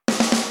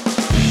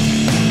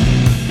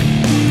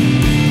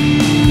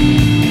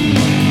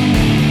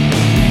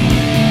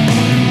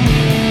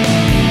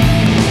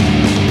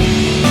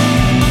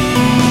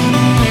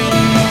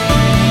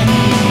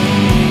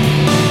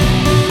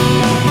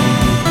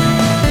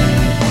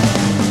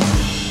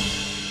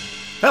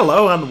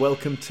Hello and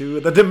welcome to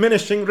the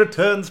Diminishing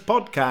Returns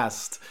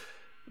podcast.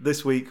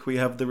 This week we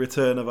have the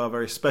return of our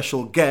very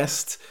special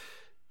guest,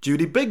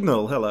 Judy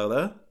Bignell. Hello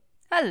there.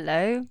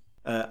 Hello.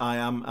 I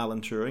am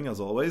Alan Turing, as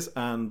always,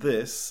 and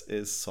this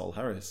is Sol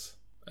Harris.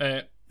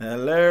 Hey.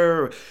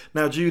 Hello.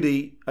 Now,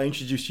 Judy, I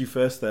introduced you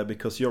first there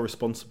because you're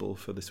responsible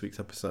for this week's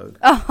episode.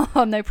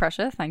 Oh, no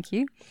pressure. Thank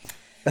you.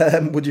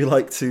 Would you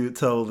like to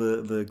tell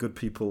the good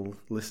people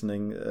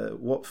listening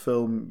what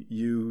film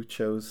you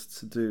chose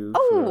to do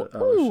for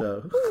our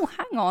show? Oh,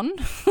 hang on.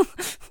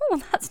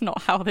 That's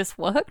not how this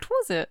worked,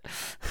 was it?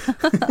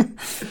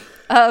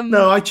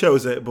 No, I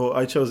chose it, but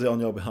I chose it on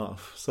your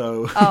behalf.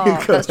 So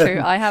that's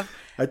true. I have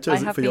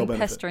been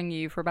pestering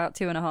you for about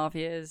 2.5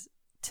 years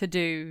to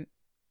do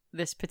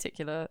this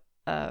particular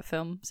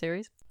film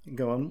series.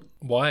 Go on.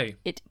 Why?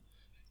 Is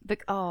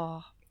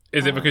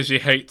it because you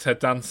hate Ted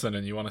Danson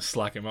and you want to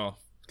slag him off?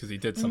 Because he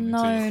did something to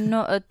you? No,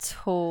 not at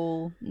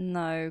all.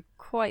 No,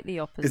 quite the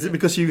opposite. Is it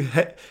because you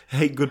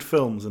hate good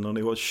films and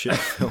only watch shit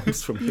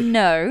films from me?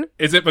 No.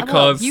 Is it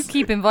because... you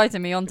keep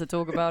inviting me on to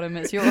talk about him.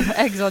 It's your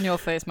eggs on your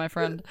face, my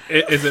friend.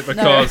 Is it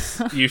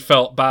because you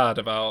felt bad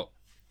about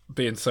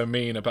being so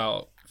mean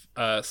about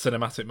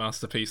cinematic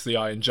masterpiece The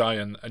Iron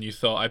Giant, and you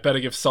thought, I better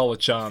give Sol a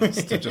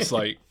chance to just,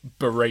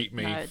 berate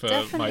me for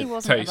my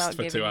taste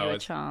for 2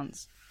 hours? A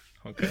chance.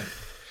 Okay.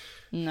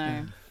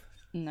 No.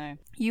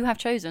 You have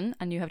chosen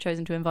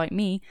to invite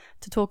me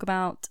to talk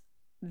about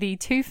the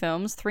 2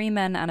 films, 3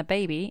 Men and a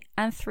Baby,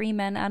 and 3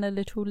 Men and a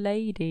Little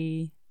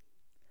Lady.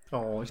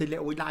 Oh, it's a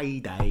little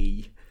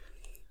lady.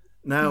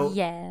 Now,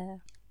 yeah.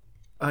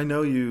 I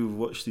know you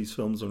watch these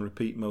films on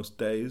repeat most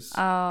days.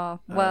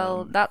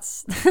 Well,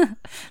 that's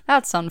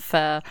that's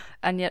unfair,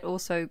 and yet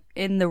also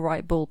in the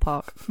right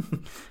ballpark.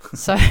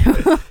 So,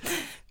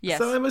 yes.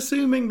 So I'm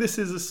assuming this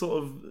is a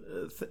sort of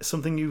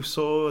something you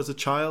saw as a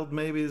child,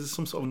 maybe? Is there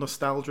some sort of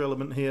nostalgia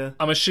element here?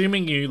 I'm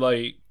assuming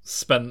you,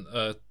 spent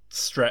a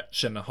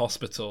stretch in a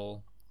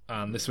hospital,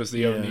 and this was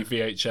the only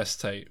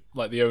VHS tape,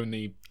 the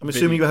only... I'm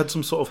assuming you had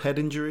some sort of head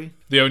injury?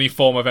 The only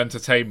form of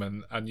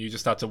entertainment, and you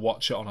just had to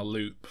watch it on a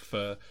loop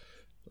for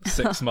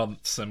 6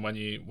 months, and when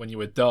you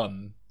were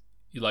done,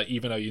 you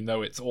even though you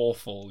know it's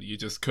awful, you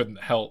just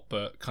couldn't help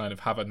but kind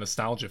of have a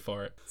nostalgia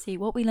for it. See,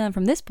 what we learn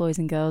from this, boys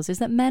and girls, is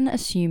that men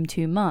assume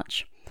too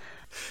much.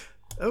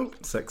 Oh,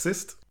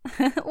 sexist.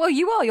 Well,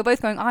 you are. You're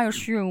both going, I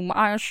assume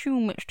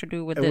it's to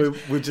do with and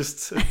this.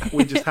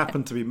 we just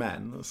happen to be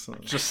men. So.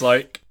 Just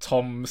like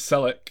Tom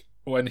Selleck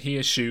when he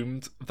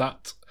assumed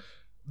that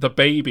the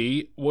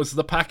baby was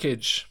the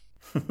package.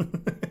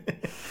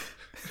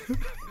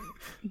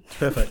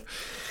 Perfect.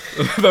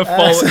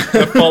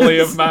 The folly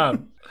of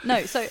man.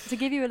 No, so to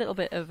give you a little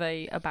bit of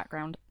a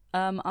background,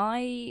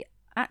 I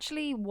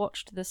actually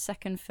watched the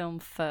second film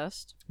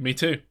first. Me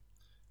too.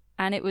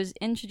 And it was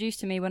introduced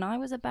to me when I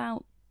was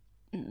about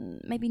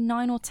maybe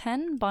 9 or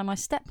 10 by my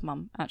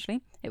stepmom,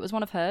 actually. It was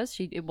one of hers.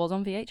 It was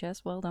on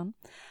VHS. Well done.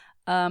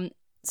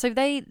 So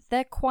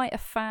they're quite a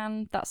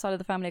fan, that side of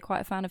the family are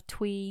quite a fan of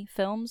twee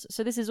films.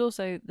 So this is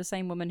also the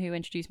same woman who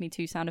introduced me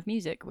to Sound of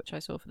Music, which I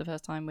saw for the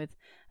first time with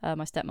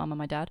my stepmom and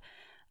my dad.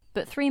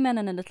 But 3 Men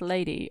and a Little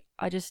Lady,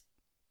 I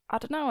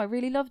don't know, I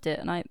really loved it.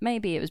 And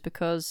maybe it was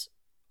because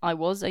I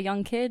was a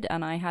young kid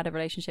and I had a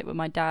relationship with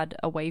my dad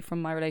away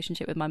from my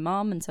relationship with my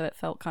mum, and so it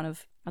felt kind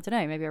of, I don't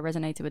know, maybe I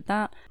resonated with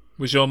that.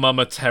 Was your mum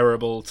a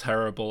terrible,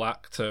 terrible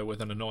actor with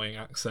an annoying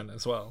accent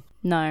as well?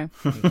 No.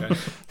 Okay.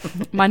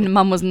 My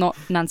mum was not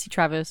Nancy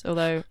Travis,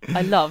 although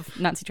I love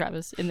Nancy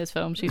Travis in this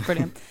film. She's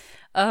brilliant.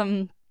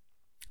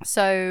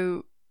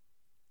 So,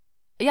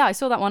 yeah, I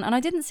saw that one, and I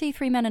didn't see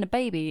 3 Men and a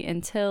Baby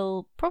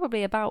until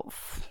probably about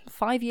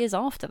 5 years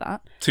after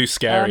that. Too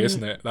scary,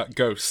 isn't it? That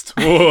ghost.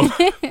 Whoa.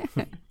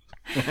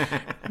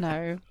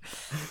 No.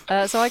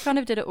 So I kind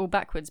of did it all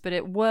backwards, but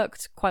it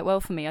worked quite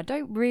well for me. I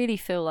don't really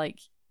feel like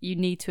you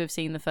need to have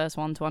seen the first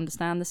one to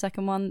understand the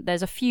second one.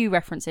 There's a few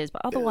references,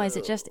 but otherwise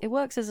it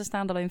works as a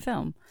standalone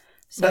film.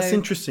 So... That's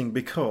interesting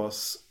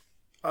because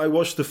I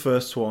watched the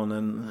first one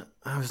and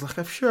I was like,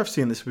 I'm sure I've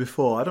seen this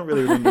before. I don't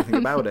really remember anything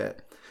about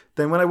it.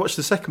 Then when I watched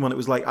the second one, it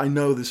was like, I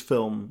know this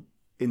film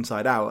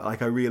inside out.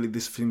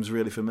 This seems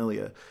really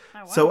familiar. Oh,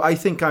 wow. So I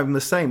think I'm the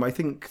same. I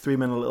think 3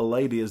 Men and a Little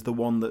Lady is the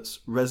one that's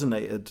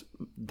resonated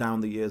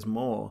down the years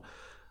more.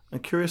 I'm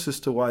curious as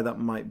to why that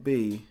might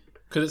be.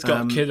 Because it's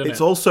got a kid in it.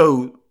 It's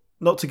also,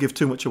 not to give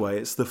too much away,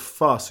 it's the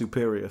far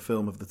superior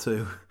film of the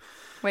 2.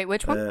 Wait,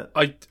 which one?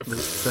 The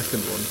second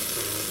one.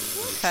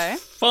 Okay.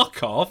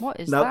 Fuck off. What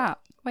is that?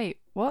 Wait,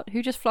 what?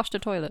 Who just flushed a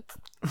toilet?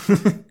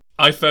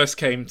 I first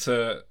came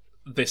to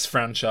this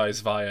franchise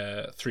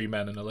via 3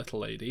 Men and a Little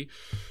Lady,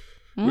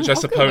 which I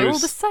suppose, they're all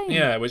the same.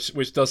 Yeah,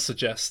 which does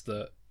suggest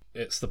that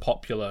it's the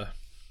popular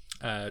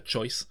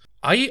choice.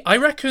 I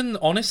reckon,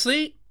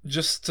 honestly,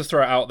 just to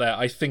throw it out there,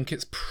 I think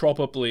it's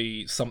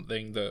probably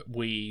something that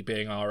we,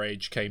 being our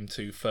age, came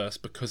to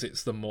first because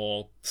it's the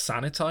more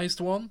sanitized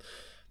one.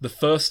 The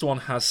first one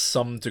has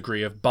some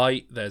degree of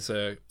bite. There's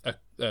a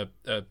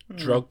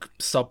drug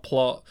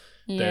subplot.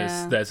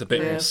 Yeah. There's a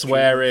bit more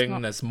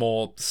swearing. There's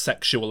more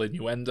sexual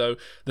innuendo.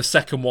 The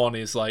second one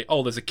is like,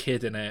 oh, there's a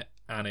kid in it,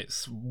 and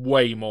it's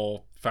way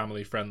more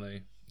family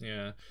friendly.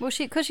 Yeah. Well,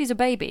 because she's a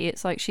baby,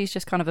 it's like she's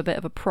just kind of a bit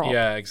of a prop.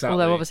 Yeah, exactly.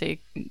 Although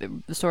obviously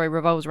the story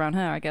revolves around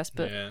her, I guess.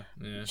 But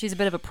she's a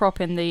bit of a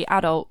prop in the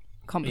adult,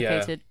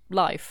 complicated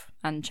life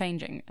and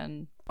changing.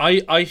 And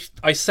I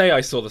say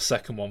I saw the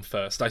second one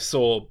first. I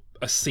saw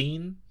a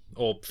scene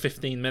or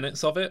 15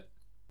 minutes of it.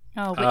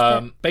 Oh,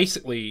 which bit?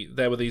 Basically,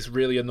 there were these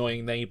really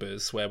annoying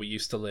neighbours where we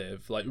used to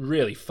live, like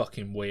really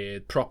fucking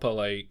weird, proper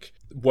like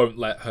won't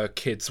let her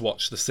kids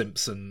watch The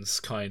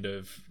Simpsons kind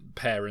of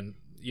parent,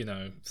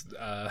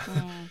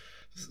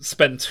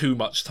 spend too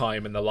much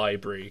time in the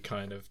library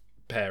kind of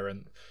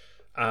parent,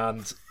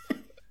 and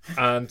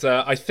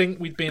I think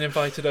we'd been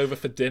invited over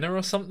for dinner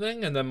or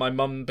something, and then my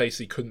mum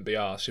basically couldn't be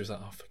asked. She was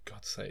like, "Oh, for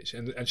God's sake!"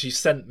 And she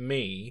sent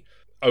me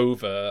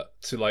over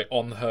to, like,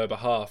 on her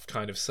behalf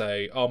kind of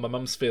say, "Oh, my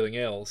mum's feeling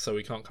ill, so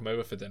we can't come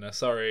over for dinner,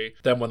 sorry."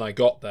 Then when I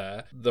got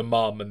there, the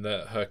mum and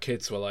her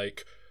kids were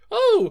like,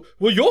 "Oh,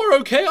 well, you're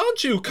okay,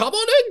 aren't you? Come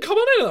on in, come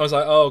on in." And I was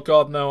like, "Oh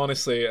God, no,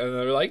 honestly." And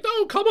they were like,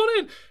 "No, come on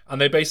in." And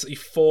they basically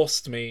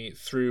forced me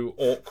through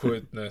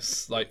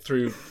awkwardness, like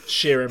through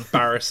sheer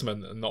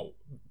embarrassment and not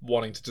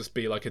wanting to just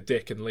be like a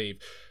dick and leave.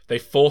 They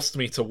forced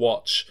me to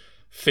watch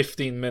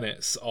 15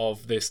 minutes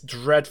of this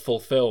dreadful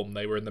film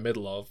they were in the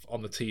middle of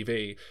on the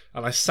TV,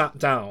 and I sat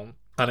down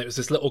and it was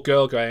this little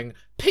girl going,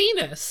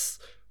 "Penis!"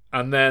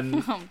 And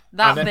then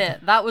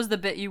that was the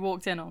bit you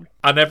walked in on.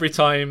 And every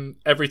time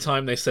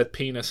they said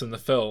penis in the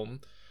film,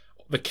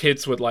 the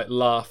kids would like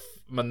laugh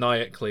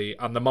maniacally,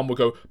 and the mum would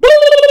go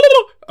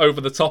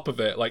over the top of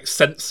it, like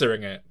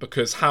censoring it,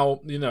 because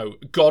how,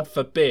 God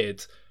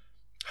forbid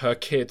her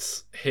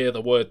kids hear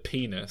the word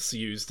penis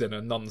used in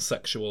a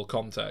non-sexual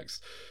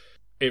context.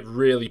 It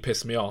really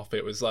pissed me off.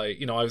 It was like,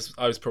 I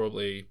was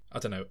probably, I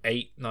don't know,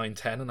 8, 9,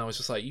 10, and I was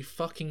just like, "You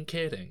fucking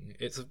kidding?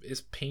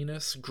 It's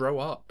penis. Grow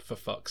up, for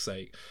fuck's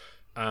sake."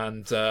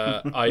 And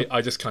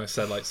I just kind of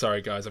said, like,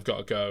 "Sorry guys, I've got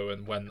to go,"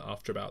 and went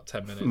after about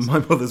 10 minutes. My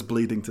mother's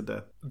bleeding to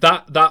death.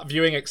 That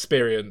viewing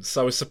experience,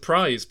 I was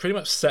surprised, pretty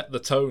much set the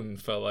tone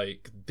for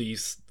like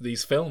these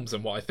films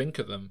and what I think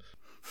of them.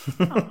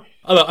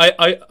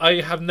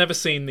 I have never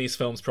seen these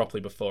films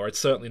properly before. I'd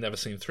certainly never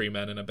seen Three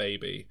Men and a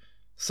Baby.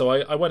 So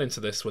I went into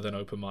this with an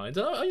open mind,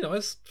 and I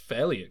was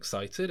fairly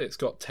excited. It's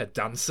got Ted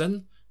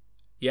Danson,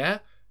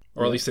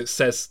 or at least it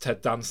says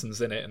Ted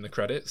Danson's in it in the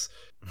credits.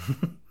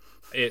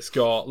 It's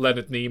got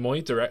Leonard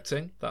Nimoy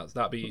directing.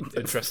 That'd be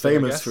interesting.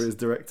 Famous for his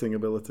directing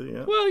ability.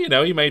 Yeah.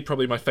 Well, he made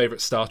probably my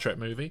favourite Star Trek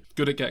movie.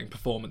 Good at getting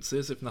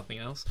performances, if nothing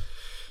else.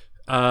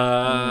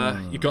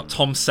 You've got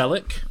Tom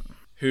Selleck,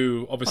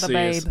 who obviously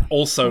is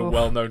also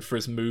well known for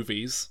his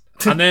movies.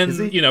 And then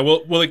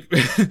we'll I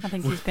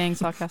think he's being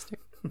sarcastic.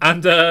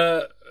 And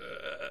they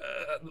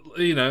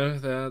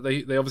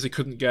obviously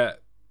couldn't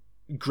get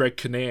Greg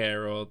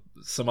Kinnear or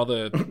some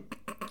other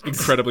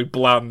incredibly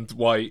bland,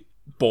 white,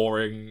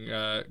 boring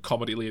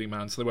comedy leading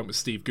man, so they went with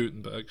Steve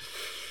Guttenberg.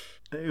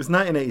 It was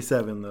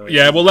 1987 though.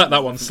 Yeah, we'll let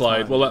that one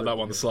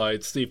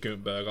slide. Steve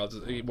Guttenberg,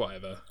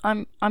 whatever.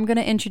 I'm going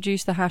to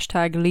introduce the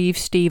hashtag Leave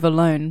Steve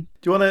Alone.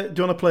 Do you want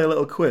to play a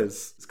little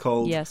quiz? It's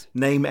called Yes.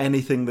 Name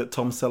anything that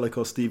Tom Selleck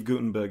or Steve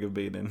Guttenberg have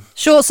been in.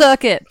 Short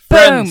Circuit.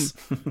 Friends.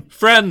 Boom.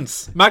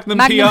 Friends. Magnum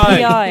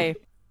PI.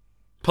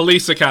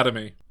 Police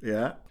Academy.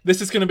 Yeah.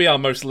 This is going to be our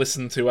most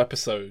listened to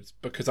episode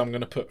because I'm going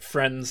to put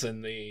Friends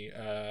in the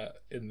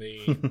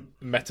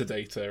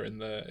metadata in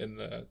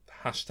the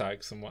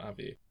hashtags and what have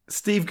you.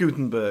 Steve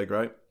Guttenberg,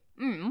 right?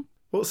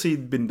 What's he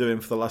been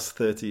doing for the last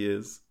 30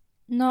 years?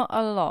 Not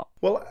a lot.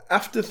 Well,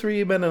 after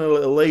Three Men and a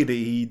Little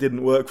Lady, he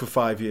didn't work for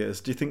 5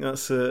 years. Do you think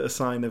that's a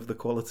sign of the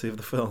quality of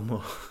the film,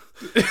 or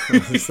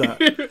is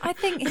that? I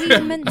think he's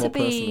meant to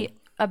be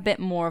a bit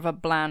more of a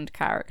bland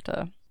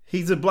character.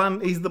 He's the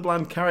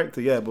bland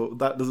character, yeah, but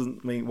that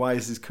doesn't mean why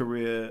is his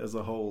career as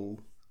a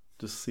whole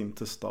just seem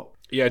to stop.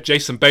 Yeah,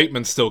 Jason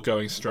Bateman's still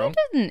going strong.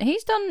 He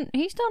didn't.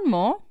 He's done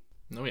more.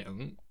 No, he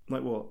hasn't.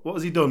 Like what? What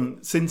has he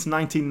done since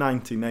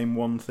 1990? Name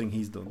one thing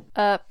he's done.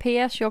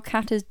 P.S. Your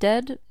cat is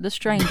dead. The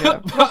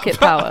Stranger. Rocket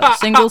Power.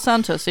 Single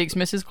Santa seeks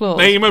Mrs. Claus.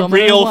 Name a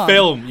real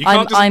film. You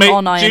can't just I'm make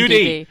on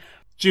IMDb.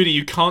 Judy,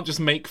 you can't just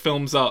make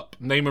films up.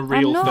 Name a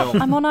real film.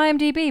 I'm on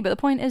IMDb, but the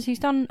point is he's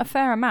done a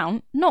fair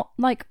amount. Not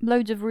like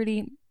loads of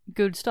really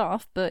good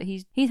stuff, but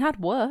he's had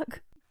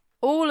work.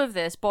 All of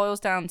this boils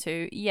down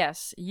to,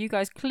 yes, you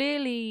guys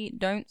clearly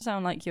don't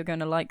sound like you're going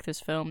to like this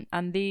film,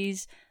 and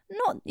these,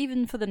 not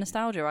even for the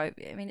nostalgia, I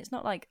mean, it's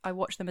not like I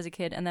watched them as a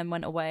kid and then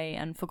went away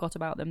and forgot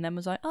about them, then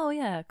was like, oh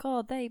yeah,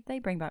 God, they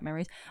bring back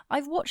memories.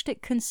 I've watched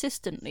it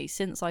consistently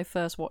since I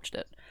first watched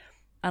it,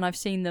 and I've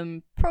seen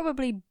them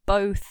probably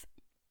both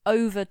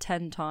over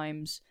 10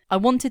 times. I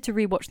wanted to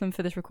rewatch them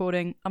for this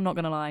recording. I'm not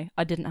going to lie,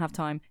 I didn't have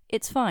time.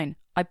 It's fine.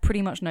 I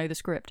pretty much know the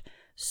script.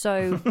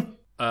 So...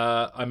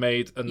 I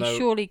made a note. You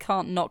surely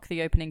can't knock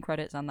the opening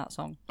credits and that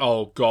song.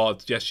 Oh,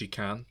 God, yes you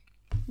can.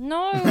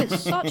 No,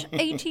 it's such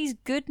 80s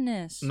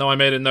goodness. No, I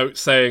made a note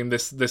saying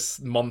this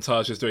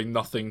montage is doing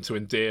nothing to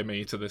endear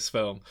me to this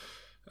film.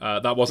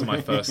 That wasn't my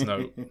first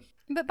note.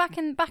 But back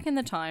in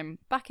the time,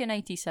 back in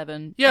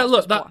 '87. Yeah,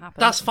 look, what happened.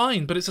 that's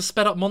fine, but it's a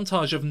sped up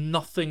montage of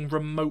nothing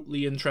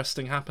remotely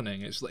interesting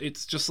happening.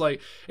 It's just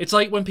like it's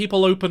like when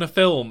people open a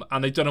film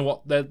and they don't know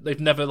what they've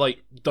never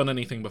like done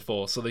anything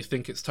before, so they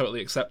think it's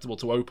totally acceptable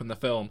to open the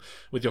film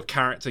with your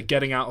character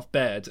getting out of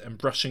bed and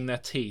brushing their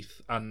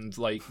teeth and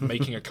like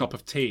making a cup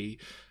of tea,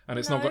 and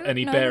it's not got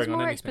any bearing there's on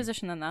more anything.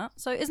 exposition than that.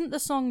 So isn't the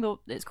song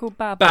it's called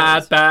Bad Bad,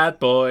 Boys? bad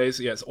boys.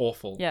 Yeah, it's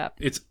awful. Yeah.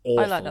 It's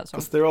awful. I like that song.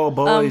 Because they're all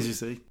boys, you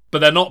see. But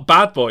they're not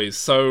bad boys,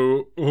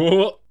 so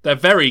they're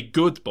very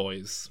good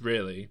boys,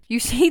 really. You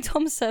see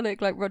Tom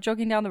Selleck like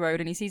jogging down the road,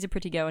 and he sees a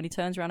pretty girl, and he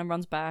turns around and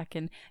runs back,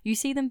 and you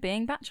see them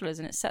being bachelors,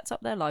 and it sets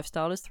up their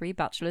lifestyle as three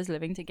bachelors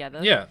living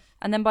together. Yeah.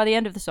 And then by the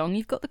end of the song,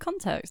 you've got the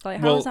context.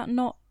 Like, how is that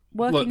not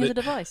working as a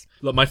device?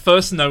 Look, my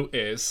first note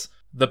is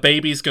the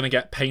baby's going to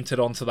get painted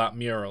onto that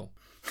mural.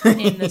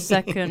 in the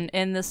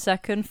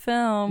second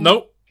film.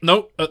 Nope.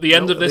 At the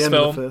end of this Of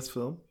the first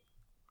film.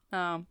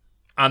 Oh.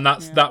 And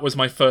that was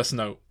my first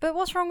note. But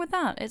what's wrong with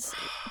that? It's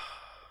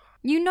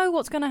you know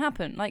what's going to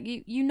happen. Like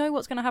you know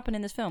what's going to happen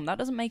in this film. That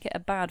doesn't make it a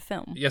bad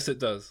film. Yes, it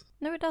does.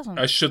 No, it doesn't.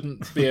 I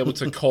shouldn't be able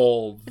to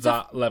call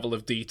that level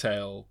of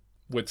detail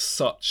with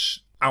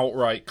such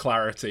outright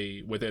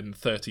clarity within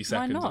 30 Why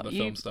seconds not? of the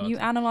film starting. You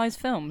analyze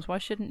films. Why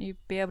shouldn't you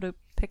be able to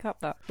pick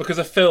up that? Because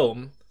a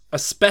film,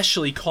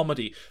 especially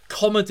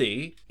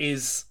comedy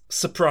is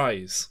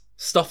surprise.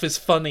 Stuff is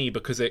funny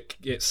because it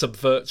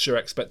subverts your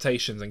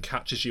expectations and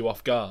catches you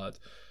off guard.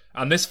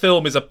 And this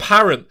film is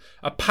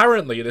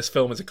apparently this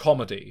film is a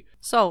comedy.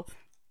 So,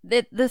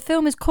 the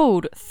film is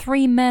called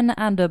Three Men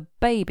and a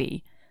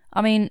Baby.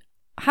 I mean,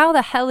 how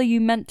the hell are you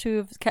meant to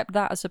have kept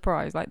that a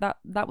surprise? Like,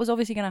 that was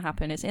obviously going to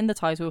happen. It's in the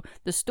title.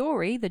 The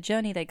story, the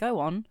journey they go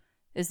on,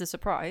 is the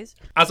surprise.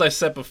 As I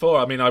said before,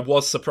 I mean, I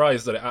was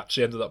surprised that it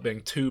actually ended up being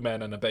two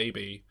men and a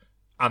baby.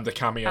 And a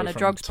cameo and a from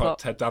drugs plot.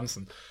 Ted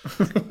Danson.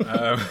 But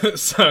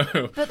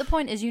the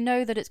point is, you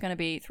know that it's going to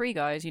be three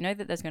guys. You know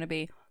that there's going to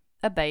be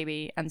a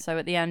baby. And so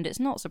at the end, it's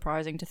not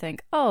surprising to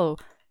think, oh,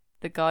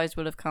 the guys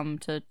will have come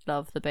to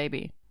love the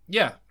baby.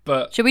 Yeah,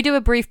 but... Should we do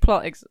a brief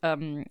plot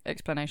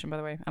explanation, by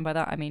the way? And by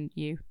that, I mean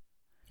you.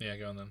 Yeah,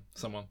 go on then.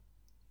 Someone.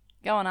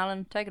 Go on,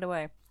 Alan. Take it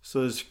away.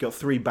 So there's got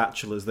three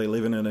bachelors. They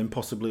live in an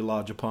impossibly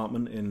large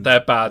apartment in They're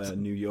bad.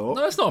 New York.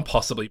 No, it's not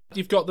impossibly.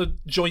 You've got the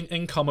joint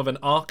income of an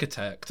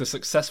architect, a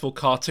successful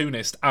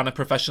cartoonist, and a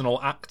professional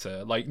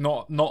actor. Like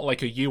not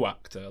like a you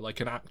actor,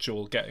 like an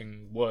actual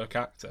getting work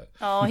actor.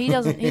 Oh, he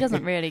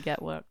doesn't really get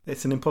work.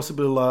 It's an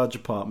impossibly large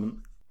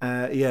apartment.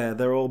 Yeah,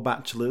 they're all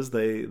bachelors.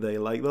 They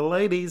like the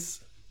ladies.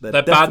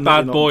 They're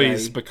bad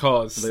boys gay.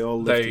 because they all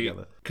live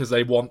together. Because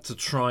they want to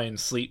try and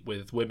sleep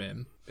with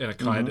women in a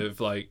kind of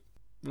like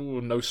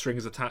no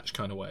strings attached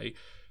kind of way.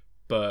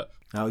 But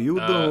how you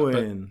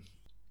doing?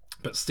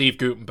 But Steve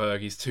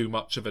Guttenberg, he's too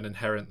much of an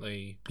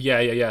inherently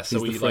yeah.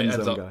 So he like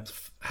ends up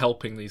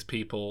helping these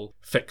people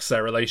fix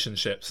their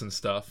relationships and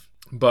stuff.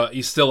 But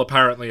he's still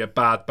apparently a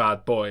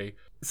bad boy.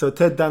 So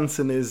Ted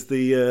Danson is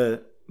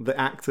the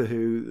actor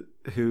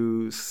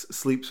who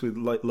sleeps with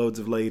like loads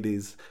of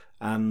ladies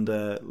and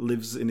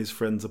lives in his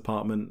friend's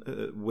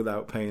apartment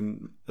without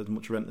paying as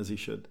much rent as he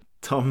should.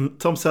 Tom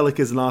Selleck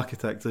is an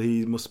architect, so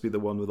he must be the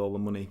one with all the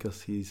money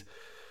because he's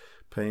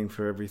paying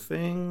for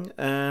everything.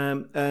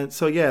 And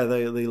so yeah,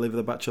 they live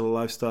the bachelor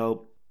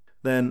lifestyle.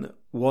 Then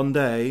one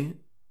day,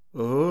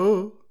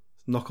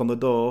 knock on the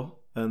door,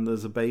 and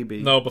there's a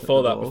baby. No,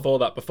 before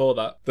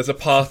that. There's a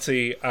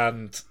party,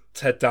 and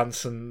Ted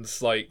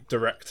Danson's like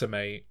director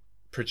mate,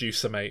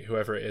 producer mate,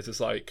 whoever it is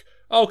like,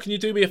 "Oh, can you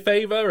do me a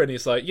favor?" And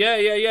he's like, "Yeah."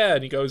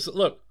 And he goes,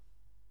 "Look,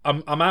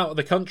 I'm out of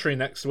the country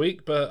next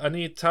week, but I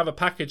need to have a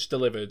package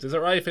delivered. Is it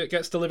right if it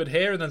gets delivered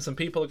here and then some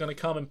people are going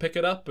to come and pick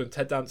it up?" And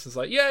Ted Danson's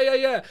like,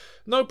 yeah,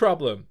 no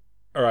problem.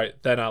 All right,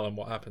 then Alan,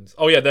 what happens?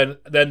 Oh yeah,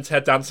 then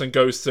Ted Danson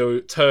goes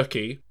to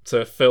Turkey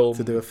to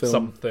do a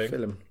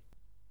something.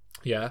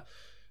 Yeah,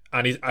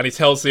 and he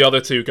tells the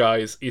other two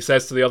guys. He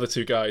says to the other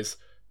two guys,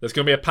 "There's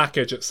going to be a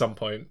package at some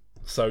point,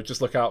 so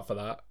just look out for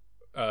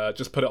that.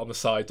 Just put it on the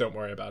side. Don't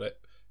worry about it."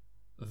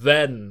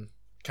 Then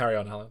carry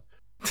on, Alan.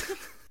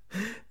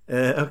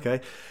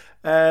 Okay.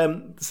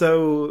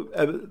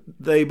 So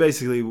they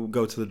basically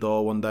go to the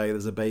door one day.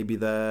 There's a baby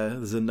there.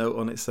 There's a note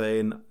on it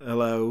saying,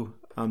 "Hello,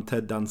 I'm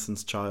Ted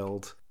Danson's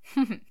child.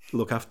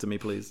 Look after me,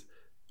 please,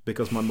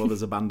 because my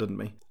mother's abandoned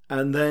me."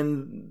 And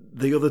then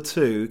the other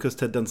two, because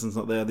Ted Danson's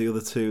not there, the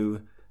other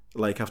two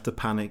like have to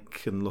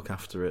panic and look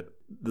after it.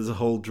 There's a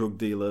whole drug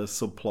dealer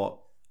subplot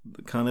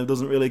that kind of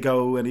doesn't really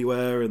go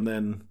anywhere. And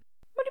then,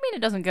 what do you mean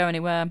it doesn't go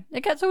anywhere?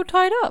 It gets all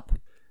tied up.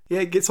 Yeah,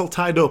 it gets all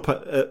tied up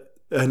at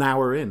an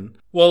hour in.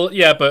 Well,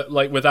 yeah, but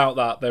like without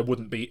that, there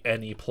wouldn't be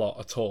any plot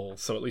at all.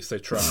 So at least they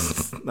tried.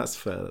 That's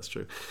fair. That's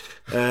true.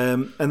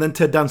 And then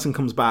Ted Danson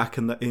comes back,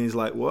 and he's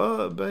like,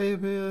 "What,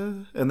 baby?"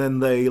 And then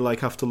they like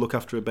have to look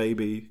after a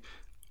baby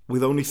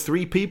with only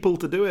 3 people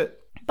to do it.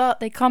 But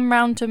they come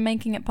round to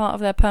making it part of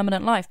their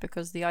permanent life,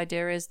 because the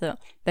idea is that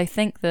they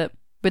think that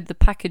with the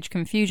package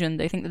confusion,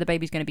 they think that the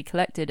baby's going to be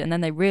collected, and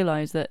then they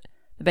realise that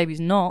the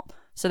baby's not.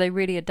 So they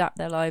really adapt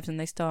their lives and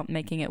they start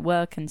making it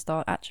work and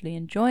start actually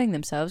enjoying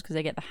themselves because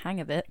they get the hang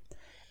of it.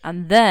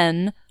 And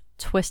then,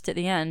 twist at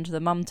the end, the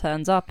mum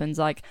turns up and's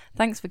like,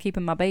 thanks for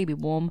keeping my baby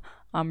warm.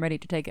 I'm ready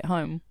to take it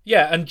home.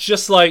 Yeah, and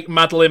just like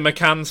Madeleine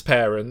McCann's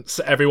parents,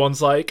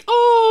 everyone's like,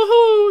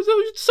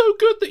 oh, it's so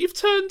good that you've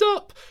turned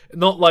up.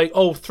 Not like,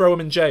 oh, throw him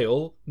in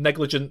jail,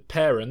 negligent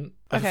parent.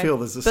 Okay. I feel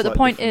there's a But the slight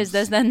point difference is,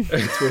 there's then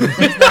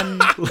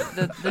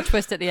the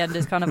twist at the end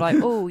is kind of like,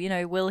 oh, you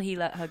know, will he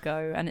let her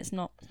go? And it's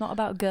not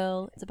about a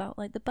girl, it's about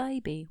like the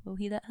baby. Will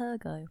he let her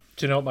go?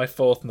 Do you know what my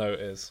fourth note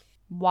is?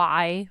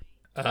 Why?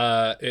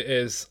 It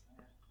is,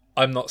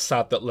 I'm not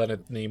sad that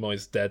Leonard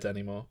Nimoy's dead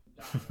anymore.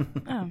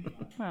 Oh,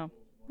 well,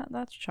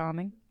 that's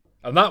charming.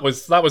 And that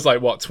was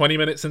like, what, 20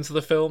 minutes into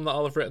the film that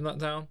I'll have written that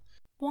down?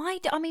 Why?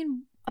 I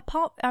mean,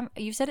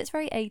 you've said it's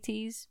very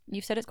 80s.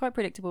 You've said it's quite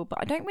predictable, but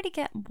I don't really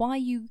get why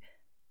you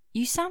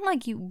sound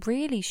like you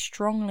really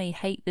strongly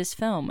hate this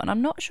film, and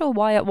I'm not sure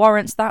why it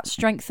warrants that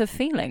strength of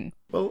feeling.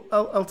 Well,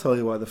 I'll tell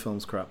you why the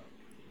film's crap.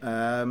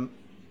 And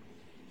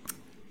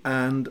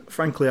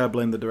frankly, I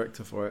blame the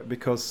director for it,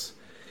 because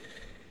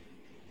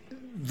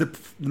the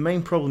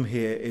main problem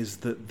here is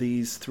that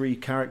these three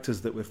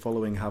characters that we're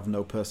following have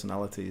no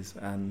personalities,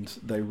 and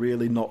they're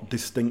really not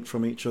distinct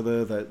from each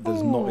other.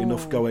 There's not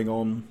enough going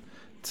on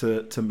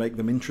to make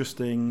them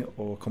interesting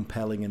or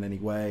compelling in any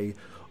way,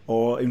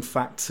 or in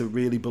fact to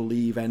really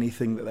believe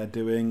anything that they're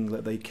doing,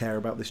 that they care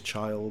about this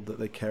child, that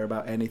they care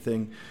about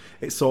anything.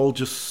 It's all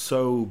just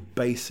so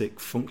basic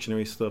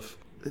functionary stuff.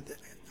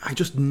 I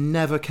just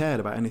never cared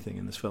about anything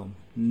in this film.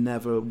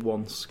 Never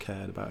once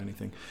cared about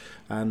anything.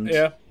 And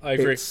yeah, I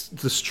agree.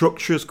 The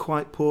structure is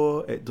quite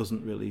poor. It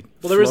doesn't really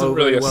there isn't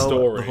really a well.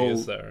 story,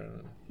 is there?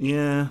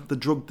 Yeah, the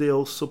drug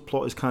deal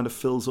subplot is kind of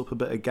fills up a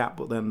bit of gap,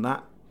 but then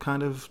that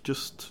kind of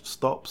just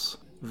stops.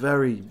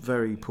 Very,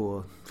 very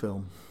poor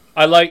film.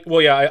 I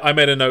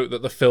made a note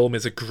that the film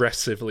is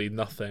aggressively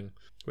nothing,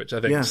 which I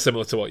think is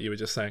similar to what you were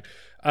just saying.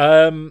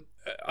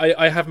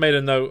 I have made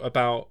a note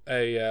about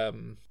a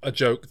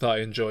joke that I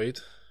enjoyed.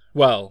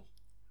 Well,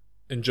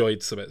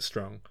 enjoyed's a bit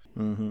strong.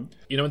 Mm-hmm.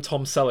 You know when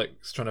Tom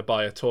Selleck's trying to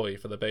buy a toy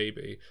for the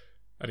baby,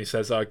 and he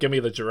says, give me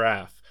the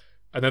giraffe.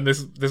 And then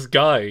this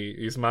guy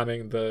who's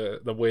manning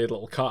the weird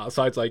little car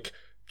outside's like,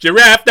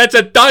 giraffe, that's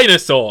a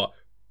dinosaur!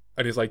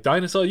 And he's like,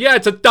 dinosaur? Yeah,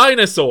 it's a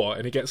dinosaur!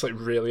 And he gets like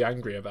really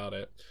angry about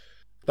it.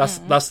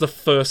 That's the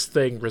first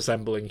thing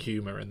resembling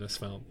humour in this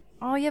film.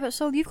 Oh yeah, but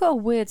Sol, you've got a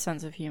weird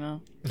sense of humour.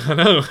 I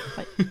know.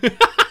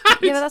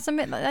 Yeah, but that's a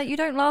bit like you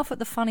don't laugh at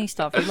the funny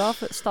stuff. You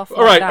laugh at stuff.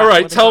 All right.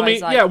 where the Tell me,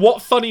 guy's like,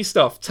 what funny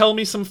stuff? Tell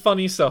me some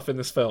funny stuff in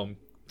this film.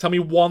 Tell me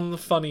one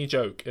funny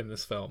joke in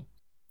this film.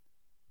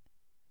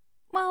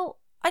 Well,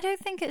 I don't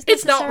think it's.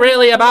 It's not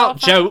really about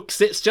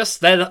jokes. It's just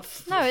they're no,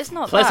 it's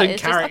not pleasant that.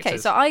 It's characters.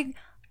 Just, okay, so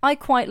I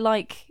quite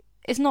like.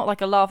 It's not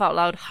like a laugh out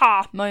loud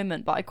ha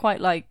moment, but I quite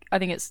like. I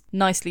think it's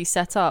nicely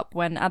set up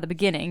when at the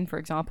beginning, for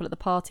example, at the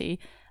party,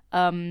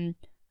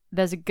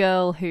 there's a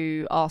girl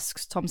who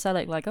asks Tom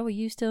Selleck, like, oh, are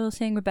you still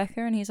seeing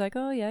Rebecca? And he's like,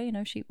 oh, yeah, you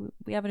know,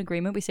 we have an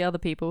agreement. We see other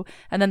people.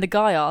 And then the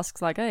guy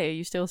asks, like, hey, are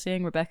you still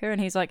seeing Rebecca?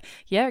 And he's like,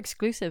 yeah,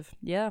 exclusive.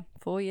 Yeah,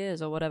 4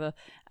 years or whatever.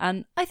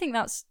 And I think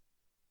that's,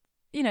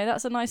 you know,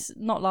 that's a nice,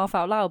 not laugh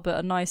out loud, but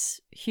a nice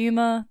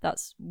humour.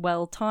 That's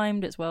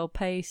well-timed. It's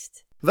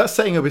well-paced. That's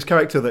setting up his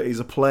character that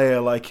he's a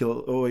player, like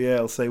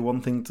he'll say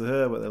one thing to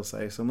her, but they'll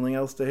say something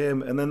else to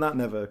him, and then that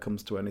never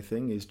comes to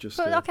anything. He's just...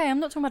 But, okay, I'm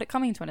not talking about it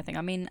coming to anything.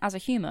 I mean, as a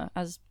humour,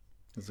 as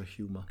a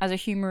humour. As a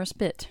humorous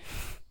bit.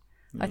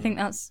 Yeah. I think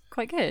that's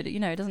quite good.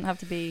 You know, it doesn't have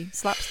to be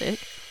slapstick.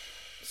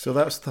 So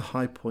that's the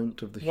high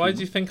point of the humour. Why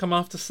do you think I'm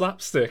after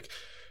slapstick?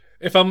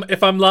 If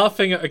I'm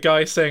laughing at a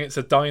guy saying it's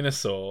a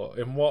dinosaur,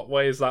 in what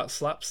way is that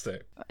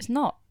slapstick? It's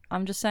not.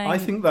 I'm just saying... I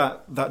think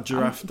that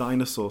giraffe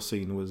dinosaur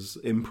scene was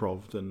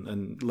improv,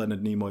 and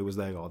Leonard Nimoy was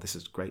there. Oh, this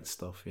is great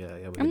stuff. Yeah.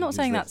 I'm not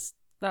saying that's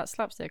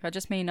slapstick. I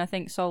just mean, I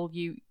think, Sol,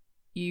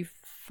 you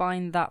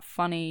find that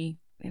funny...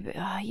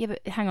 yeah,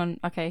 but hang on.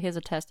 Okay, here's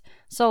a test.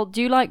 Sol,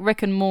 do you like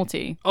Rick and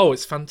Morty? Oh,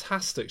 it's a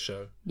fantastic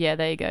show. Yeah,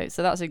 there you go.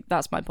 So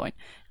that's my point.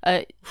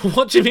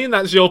 What do you mean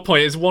that's your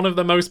point? It's one of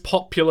the most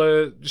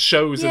popular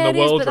shows in the world right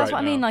now. But that's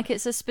what I mean. Like,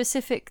 it's a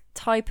specific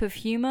type of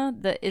humour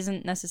that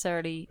isn't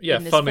necessarily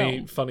in this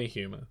funny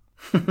humour.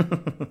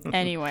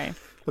 Anyway.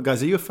 Well,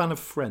 guys, are you a fan of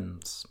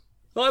Friends?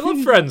 Well, I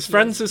love Friends.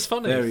 Friends is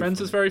funny.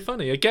 Friends is very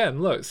funny.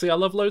 Again, look, see, I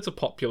love loads of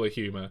popular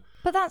humour.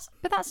 But that's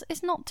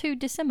it's not too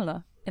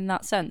dissimilar in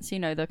that sense, you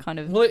know, the kind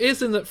of... Well, it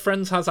is in that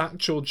Friends has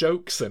actual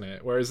jokes in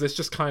it, whereas this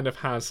just kind of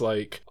has,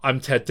 like, I'm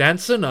Ted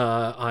Danson,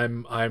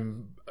 I'm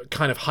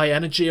kind of high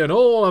energy, and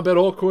I'm a bit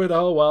awkward,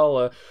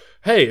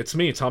 hey, it's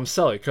me, Tom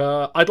Selleck,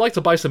 I'd like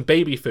to buy some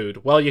baby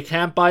food. Well, you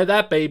can't buy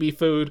that baby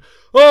food.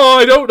 Oh,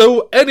 I don't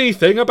know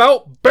anything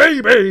about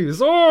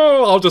babies.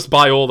 Oh, I'll just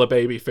buy all the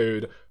baby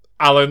food.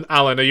 Alan,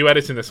 are you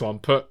editing this one?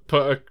 Put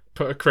a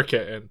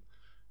cricket in.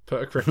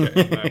 Put a cricket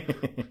in there.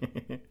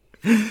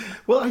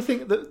 Well, I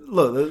think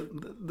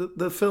that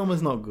the film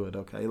is not good.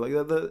 Okay, like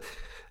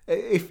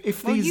if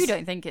these, well, you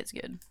don't think it's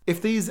good.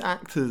 If these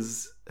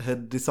actors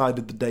had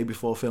decided the day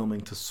before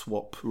filming to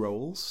swap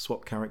roles,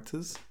 swap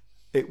characters,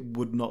 it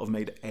would not have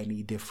made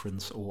any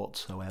difference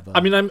whatsoever.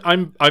 I mean,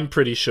 I'm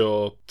pretty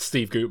sure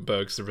Steve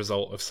Gutenberg's the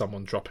result of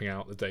someone dropping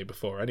out the day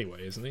before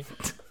anyway, isn't he?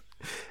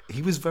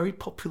 He was very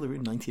popular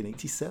in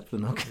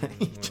 1987.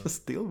 Okay,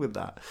 just deal with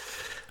that.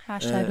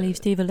 Hashtag leave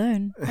Steve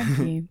alone. Thank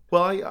you.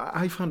 Well,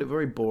 I found it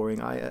very boring.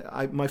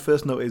 My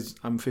first note is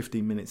I'm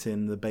 15 minutes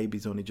in. The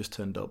baby's only just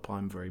turned up.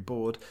 I'm very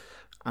bored.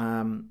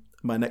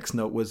 My next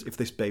note was, if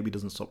this baby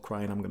doesn't stop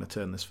crying, I'm going to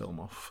turn this film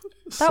off.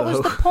 That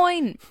was the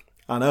point.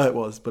 I know it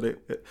was, but it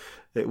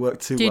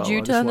worked too well. Did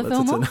you turn the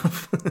film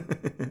off?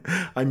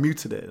 I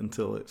muted it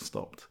until it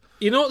stopped.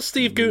 You know what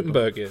Steve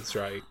Gutenberg is,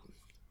 right?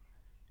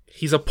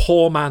 He's a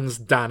poor man's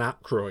Dan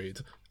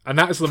Aykroyd. And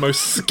that is the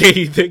most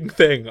scathing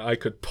thing I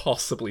could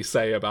possibly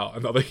say about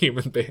another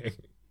human being.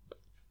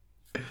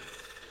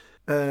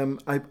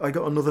 I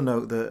got another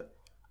note that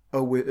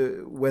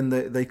when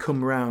they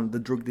come round, the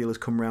drug dealers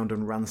come round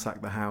and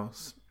ransack the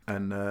house,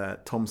 and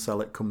Tom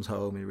Selleck comes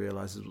home, he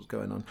realises what's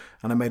going on,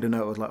 and I made a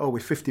note, I was like, we're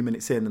 50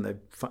 minutes in and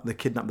they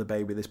kidnapped the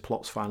baby, this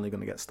plot's finally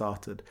going to get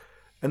started.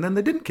 And then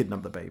they didn't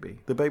kidnap the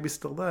baby's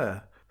still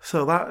there.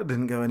 So that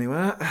didn't go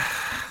anywhere.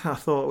 I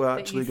thought we're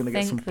actually going to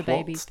get some plot. The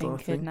baby's been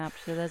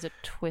kidnapped, so there's a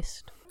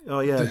twist.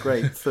 Oh yeah,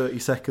 great. 30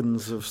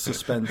 seconds of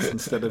suspense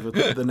instead of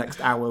the next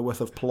hour worth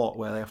of plot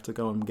where they have to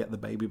go and get the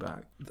baby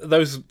back.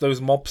 Those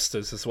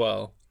mobsters as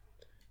well.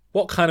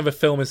 What kind of a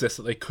film is this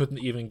that they couldn't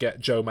even get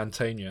Joe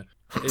Mantegna?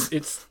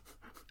 It's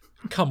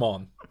come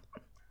on.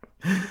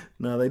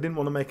 No, they didn't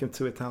want to make him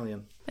too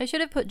Italian. They should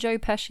have put Joe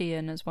Pesci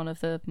in as one of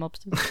the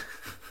mobsters.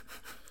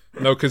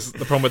 No, because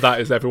the problem with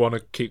that is everyone will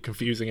keep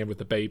confusing him with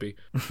the baby.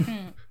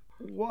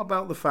 What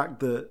about the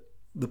fact that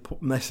the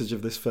message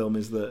of this film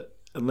is that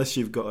unless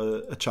you've got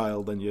a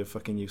child, then you're a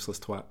fucking useless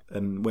twat,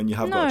 and when you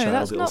have got a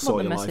child, it'll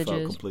sort your life out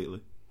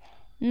completely?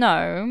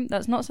 No,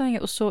 that's not saying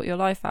it will sort your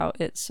life out.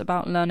 It's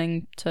about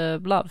learning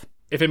to love.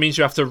 If it means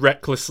you have to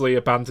recklessly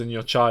abandon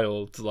your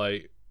child,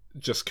 like,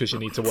 just because you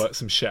need to work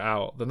some shit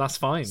out, then that's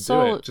fine.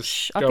 Do it.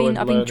 Just I've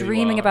been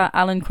dreaming about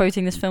Alan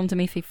quoting this film to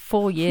me for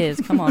 4 years.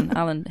 Come on,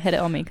 Alan, hit it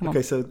on me. Come on.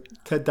 Okay, so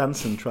Ted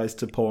Danson tries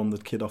to pawn the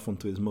kid off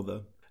onto his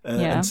mother,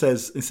 and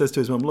says to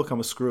his mum, "Look,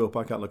 I'm a screw up.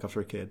 I can't look after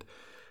a kid."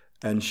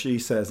 And she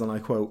says, and I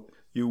quote,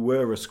 "You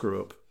were a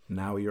screw up.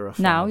 Now you're a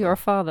father." Now you're a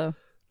father.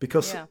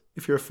 Because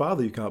if you're a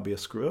father, you can't be a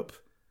screw up.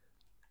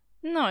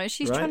 No,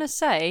 she's trying to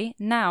say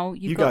now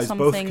you've you got guys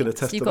something. Both could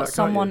attest you've to got that,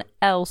 someone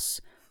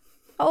else.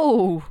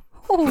 Oh.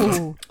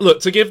 Look,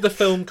 to give the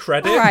film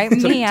credit, to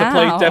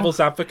play devil's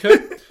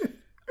advocate,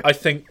 I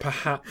think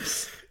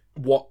perhaps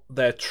what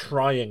they're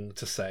trying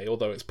to say,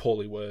 although it's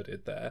poorly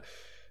worded there,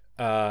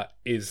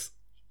 is,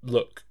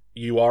 look,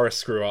 you are a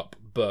screw up,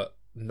 but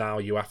now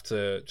you have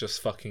to just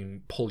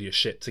fucking pull your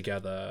shit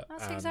together.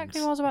 That's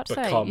exactly what I was about to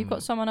say. You've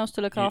got someone else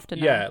to look after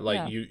now.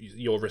 Yeah,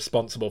 you're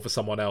responsible for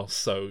someone else,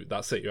 so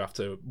that's it. You have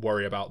to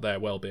worry about their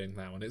well-being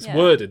now, and it's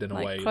worded in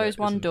a way. Close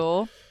one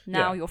door.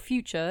 Now your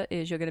future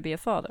is you're going to be a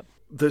father.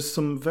 There's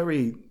some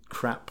very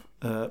crap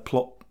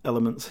plot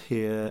elements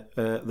here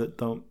that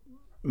don't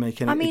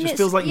make any... it just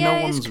feels like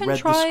no one's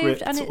read the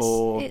script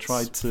or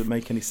tried to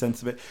make any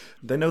sense of it.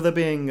 They know they're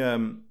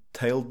being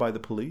tailed by the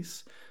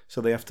police, so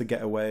they have to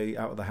get away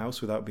out of the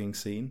house without being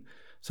seen.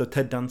 So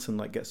Ted Danson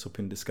gets up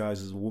in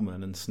disguise as a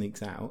woman and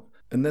sneaks out.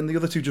 And then the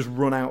other two just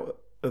run out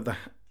of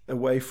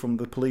away from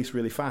the police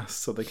really fast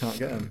so they can't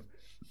get him.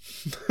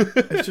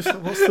 It's just,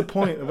 what's the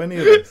point of any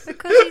of this?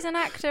 Because he's an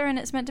actor and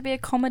it's meant to be a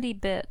comedy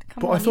bit.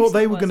 I thought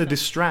they were going to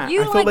distract.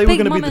 I thought they were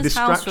going to be the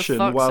distraction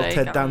while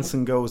Ted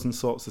Danson goes and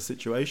sorts the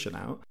situation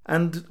out.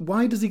 And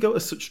why does he go to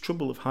such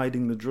trouble of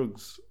hiding the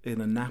drugs in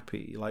a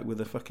nappy, like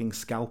with a fucking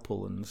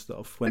scalpel and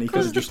stuff, when he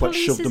could have just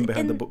shoved them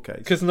behind the bookcase?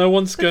 Because no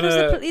one's going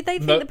to... They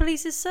think the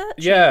police is searching.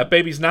 Yeah,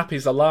 baby's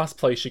nappy's the last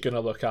place you're going to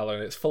look,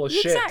 Alan. It's full of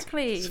shit.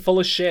 Exactly. It's full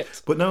of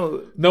shit. But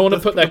no one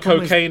would put their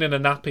cocaine in a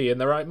nappy in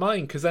the right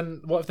mind, because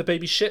then what if the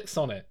baby shits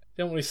on it?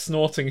 You don't want to be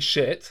snorting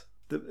shit.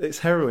 It's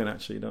heroin,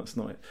 actually. Don't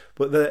snort it.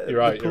 But you're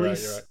right. You're right.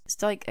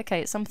 It's like,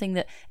 okay, it's something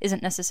that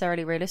isn't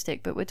necessarily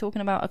realistic, but we're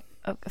talking about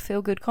a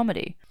feel-good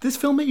comedy. Does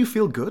this film make you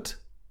feel good?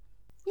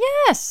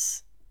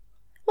 Yes.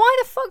 Why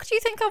the fuck do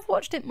you think I've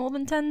watched it more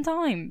than 10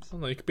 times? I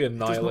don't know, you could be a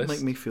nihilist. It does not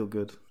make me feel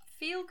good.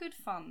 Feel-good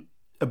fun.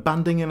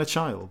 Abandoning a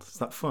child. Is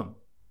that fun?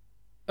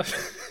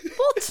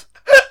 What?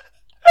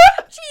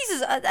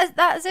 Jesus,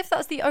 as if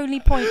that's the only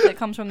point that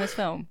comes from this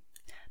film.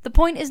 The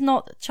point is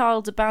not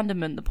child's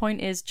abandonment. The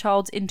point is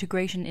child's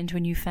integration into a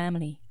new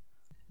family.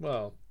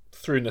 Well,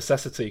 through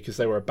necessity, because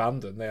they were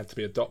abandoned, they had to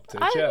be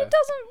adopted.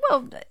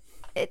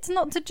 It's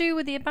not to do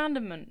with the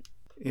abandonment.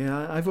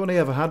 Yeah, I've only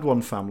ever had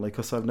one family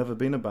because I've never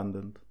been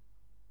abandoned.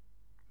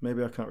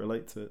 Maybe I can't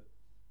relate to it.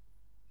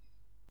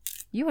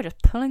 You are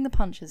just pulling the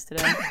punches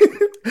today.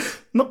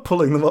 Not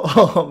pulling them at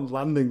all, I'm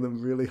landing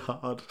them really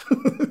hard.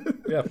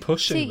 Yeah,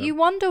 pushing them. See, you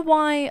wonder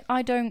why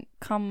I don't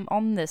come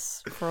on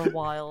this for a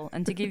while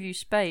and to give you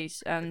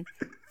space, and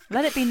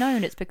let it be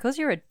known it's because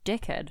you're a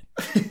dickhead.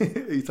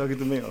 Are you talking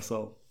to me or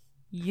Sol?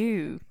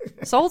 You.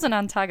 Sol's an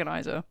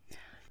antagonizer.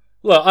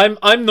 Look,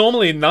 I'm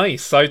normally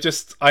nice. I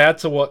had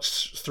to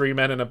watch Three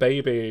Men and a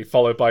Baby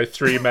followed by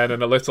Three Men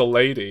and a Little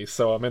Lady,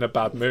 so I'm in a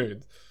bad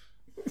mood.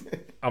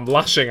 I'm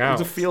lashing out.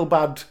 It's a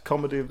feel-bad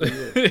comedy of the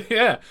year.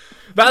 Yeah,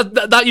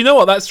 that you know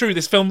what? That's true.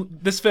 This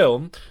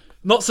film,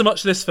 not so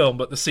much this film,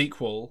 but the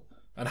sequel,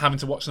 and having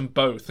to watch them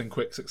both in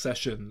quick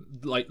succession,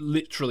 like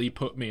literally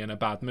put me in a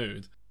bad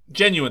mood.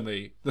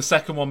 Genuinely, the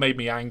second one made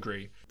me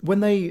angry. When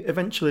they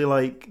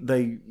eventually,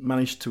 they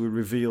managed to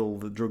reveal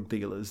the drug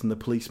dealers and the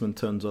policeman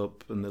turns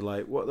up and they're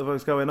like, what the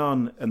fuck's going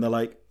on? And they're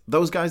like,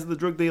 those guys are the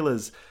drug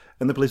dealers.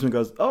 And the policeman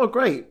goes, oh,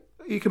 great.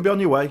 You can be on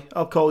your way.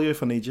 I'll call you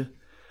if I need you.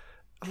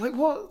 I'm like,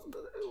 what?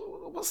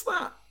 What's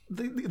that?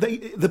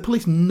 The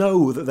police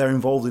know that they're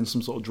involved in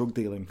some sort of drug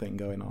dealing thing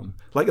going on.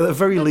 Like, at the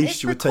very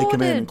least, you would take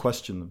them in and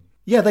question them.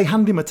 Yeah, they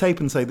hand him a tape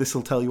and say, this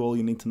will tell you all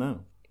you need to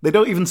know. They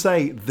don't even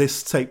say,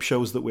 this tape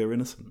shows that we're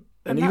innocent.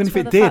 And even if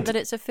it did... fact that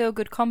it's a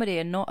feel-good comedy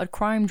and not a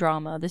crime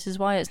drama. This is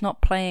why it's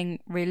not playing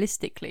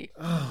realistically.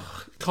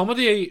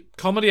 Comedy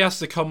has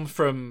to come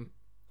from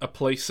a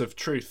place of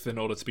truth in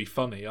order to be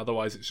funny.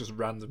 Otherwise, it's just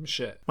random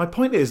shit. My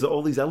point is that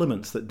all these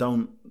elements that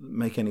don't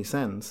make any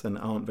sense and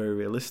aren't very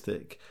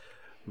realistic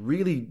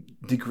really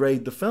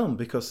degrade the film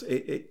because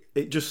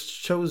it just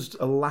shows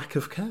a lack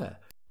of care.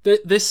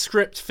 This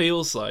script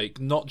feels like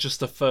not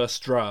just a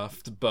first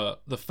draft,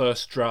 but the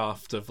first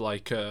draft of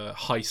like a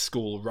high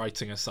school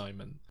writing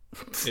assignment.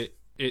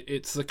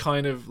 It's the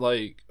kind of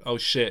like, oh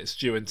shit, it's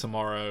due in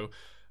tomorrow.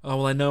 Oh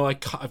well, I know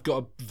I've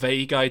got a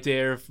vague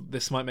idea of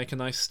this might make a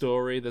nice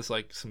story. There's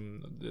like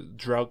some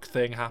drug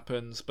thing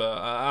happens, but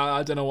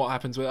I don't know what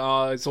happens with.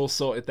 Oh, it's all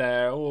sorted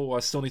there. Oh, I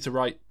still need to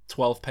write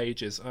 12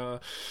 pages.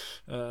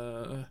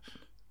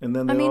 And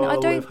then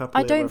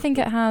I don't think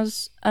it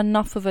has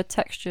enough of a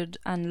textured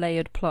and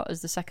layered plot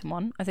as the second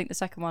one. I think the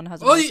second one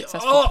has a more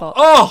successful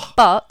plot.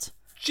 But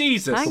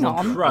Jesus, hang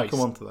on, Christ. I'll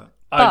come on to that.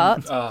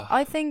 But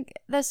I think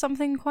there's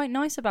something quite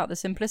nice about the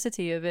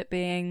simplicity of it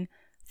being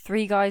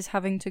three guys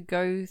having to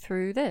go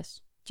through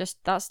this.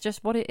 That's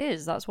just what it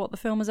is. That's what the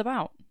film is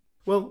about.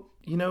 Well,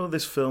 you know,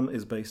 this film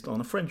is based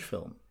on a French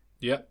film.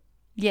 Yeah.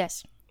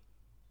 Yes.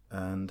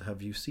 And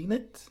have you seen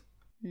it?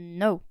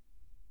 No.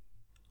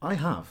 I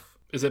have.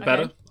 Is it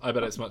better? I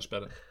bet it's much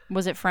better.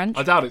 Was it French?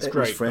 I doubt it's It was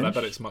great, but I French.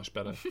 bet it's much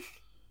better.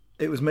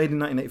 It was made in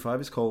 1985.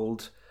 It's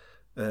called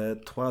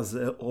Trois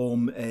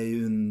hommes et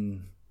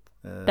un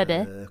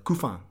Bébé.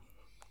 couffin.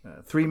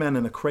 Three Men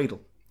in a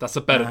Cradle. That's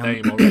a better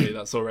name already.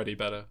 That's already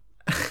better.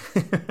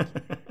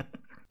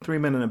 Three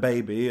Men and a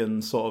Baby,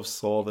 and sort of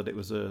saw that it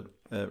was a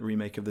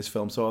remake of this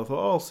film. So I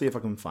thought, I'll see if I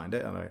can find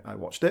it, and I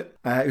watched it.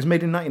 It was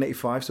made in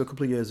 1985, so a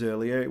couple of years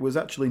earlier. It was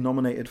actually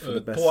nominated for the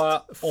best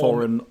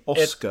foreign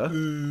Oscar.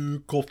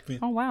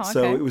 Oh, wow, okay.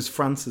 So it was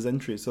France's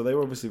entry, so they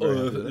were obviously very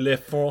happy with it. Les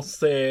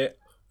Français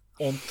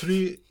ont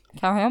pris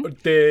Carry on.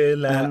 de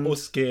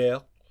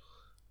l'Oscar.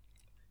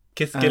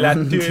 Qu'est-ce qu'elle a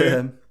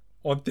tué?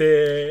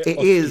 It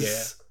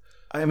is.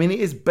 I mean, it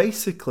is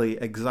basically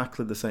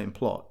exactly the same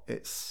plot.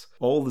 It's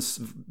all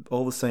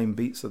the same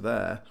beats are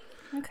there,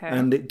 Okay.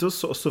 and it does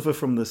sort of suffer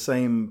from the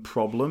same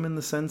problem in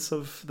the sense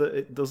of that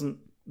it doesn't.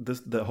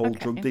 The whole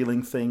drug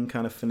dealing thing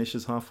kind of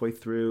finishes halfway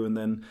through, and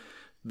then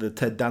the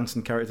Ted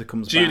Danson character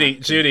comes back.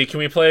 Judy, can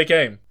we play a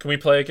game?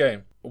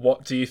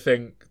 What do you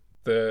think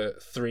the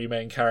three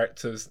main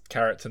character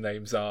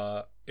names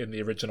are in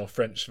the original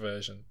French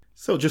version?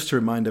 So just to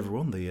remind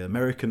everyone, the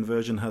American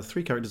version has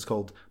three characters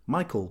called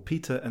Michael,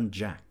 Peter, and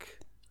Jack.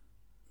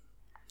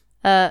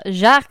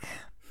 Jacques,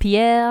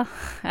 Pierre,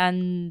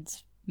 and...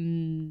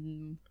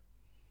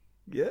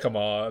 Yeah. Come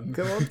on.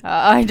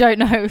 I don't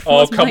know.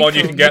 Oh, come on,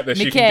 you can get this.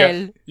 Michael. You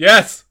can get...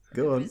 Yes!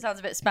 Go on. It sounds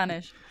a bit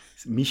Spanish.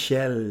 It's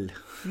Michelle.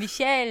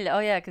 Michelle. Oh,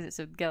 yeah, because it's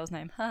a girl's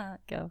name. Ha,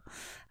 girl.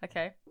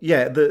 Okay.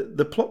 Yeah,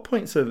 the plot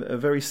points are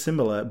very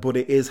similar, but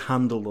it is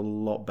handled a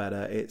lot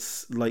better.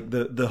 It's like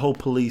the whole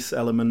police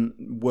element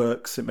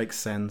works. It makes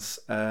sense.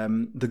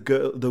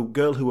 The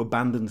girl who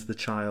abandons the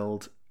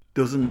child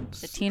doesn't...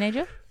 The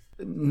teenager?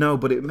 No,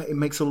 but it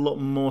makes a lot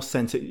more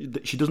sense.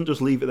 She doesn't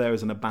just leave it there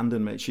as an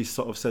abandonment. She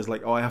sort of says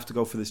like, "Oh, I have to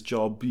go for this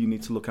job. You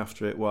need to look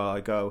after it while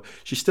I go."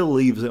 She still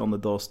leaves it on the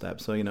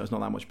doorstep, so it's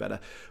not that much better.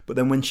 But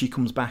then when she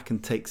comes back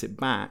and takes it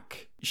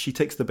back, she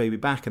takes the baby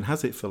back and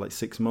has it for like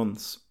 6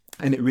 months.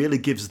 And it really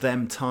gives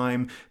them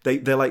time.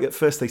 They're like, at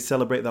first they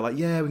celebrate. They're like,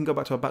 yeah, we can go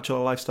back to our bachelor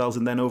lifestyles.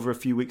 And then over a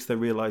few weeks, they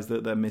realise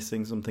that they're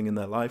missing something in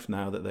their life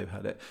now that they've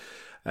had it.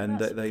 And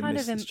they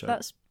miss this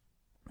child.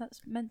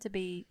 That's meant to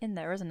be in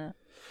there, isn't it?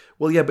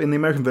 Well, yeah, but in the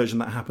American version,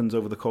 that happens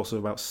over the course of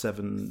about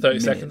 30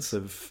 minutes seconds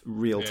of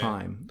real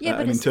time. Yeah,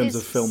 but in terms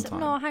of film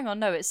time. No, hang on.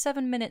 No, it's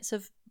 7 minutes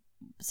of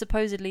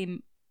supposedly a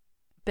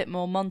bit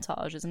more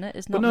montage, isn't it?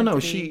 It's not. But no.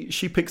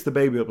 She picks the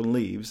baby up and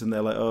leaves, and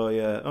they're like, "Oh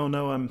yeah, oh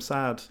no, I'm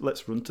sad.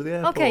 Let's run to the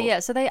airport." Okay, yeah.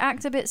 So they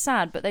act a bit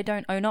sad, but they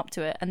don't own up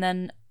to it, and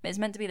then it's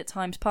meant to be that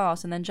time's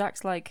passed, and then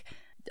Jack's like,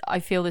 "I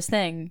feel this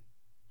thing."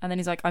 And then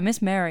he's like, "I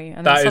miss Mary."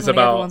 And then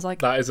everyone's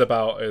like, that is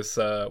about as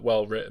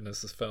well written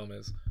as this film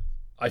is.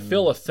 I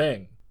feel a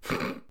thing.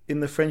 In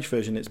the French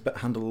version, it's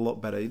handled a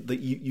lot better. That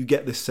you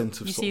get this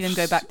sense of You sort see of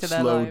them go back to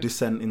their slow lives.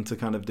 descent into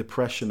kind of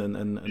depression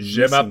and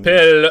Je missing.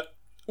 m'appelle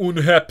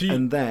unhappy.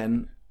 And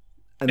then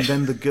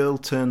the girl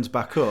turns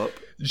back up.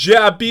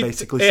 J'habite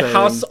basically a saying-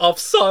 house of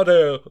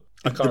sorrow.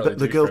 I can't really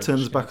The do girl French,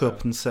 turns can back you up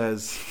tell? and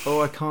says, "Oh,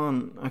 I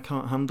can't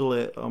handle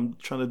it. I'm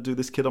trying to do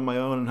this kid on my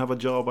own and have a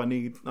job. I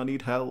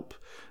need help."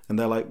 And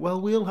they're like, "Well,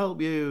 we'll help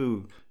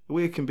you.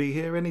 We can be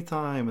here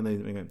anytime."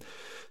 And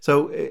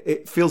so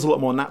it feels a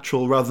lot more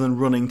natural rather than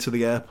running to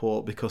the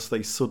airport because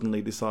they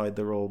suddenly decide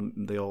they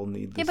all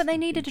need this. Yeah, but they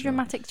needed a job.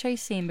 dramatic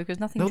chase scene because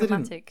nothing No, they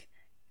didn't. dramatic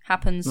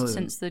happens No, they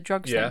since the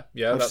drugs Yeah, thing.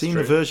 yeah, I've that's seen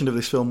true. a version of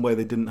this film where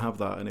they didn't have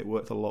that and it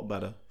worked a lot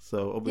better.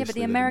 So obviously, Yeah, but the they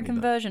didn't American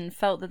need that. version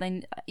felt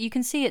that you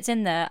can see it's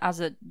in there as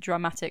a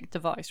dramatic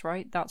device,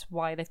 right? That's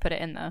why they've put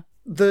it in there.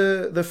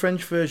 The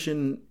French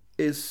version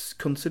is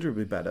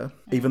considerably better,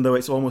 even though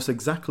it's almost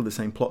exactly the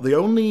same plot. The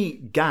only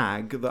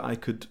gag that I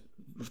could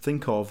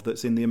think of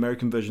that's in the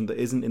American version that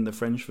isn't in the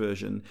French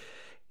version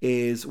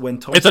is when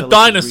Tom It's a Selleck is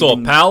dinosaur,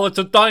 reading- pal. It's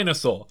a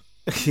dinosaur.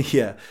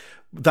 Yeah,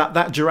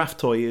 that giraffe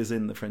toy is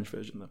in the French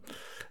version though.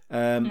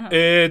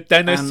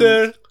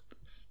 Dinosaur.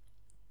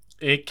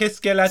 Et qu'est-ce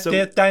qu'elle a So-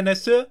 tête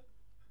dinosaur?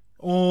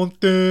 On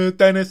te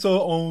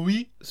dinosaur en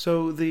oui.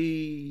 So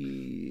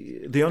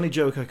the only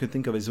joke I could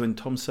think of is when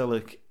Tom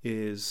Selleck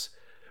is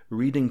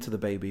reading to the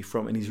baby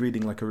and he's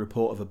reading like a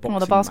report of a boxing Oh,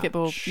 the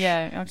basketball. match.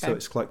 Yeah, okay. So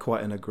it's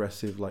quite an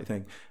aggressive like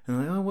thing. And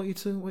I'm like, oh, what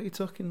are you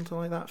talking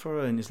like that for?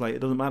 And it's like, it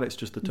doesn't matter. It's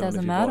just the tone of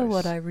Doesn't your matter voice.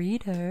 what I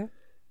read her.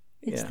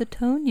 It's Yeah. the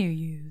tone you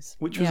use.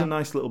 Which was Yeah. a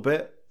nice little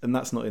bit, and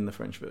that's not in the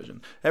French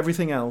version.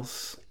 Everything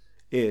else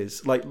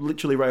is like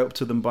literally right up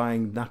to them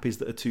buying nappies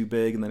that are too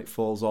big, and then it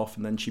falls off,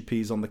 and then she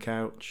pees on the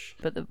couch.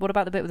 But what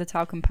about the bit with the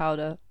talcum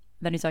powder?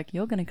 Then he's like,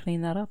 "You're going to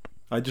clean that up."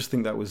 I just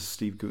think that was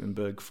Steve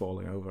Guttenberg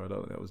falling over. I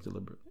don't think that was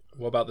deliberate.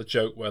 What about the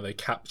joke where they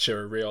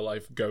capture a real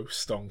life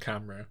ghost on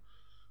camera?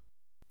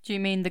 Do you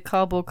mean the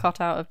cardboard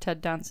cutout of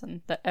Ted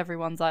Danson that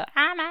everyone's like,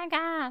 "Oh my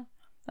god,"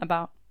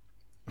 about?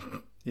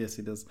 Yes,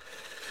 he does.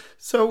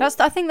 So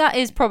I think that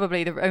is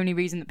probably the only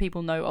reason that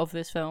people know of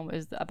this film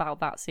is about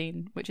that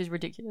scene, which is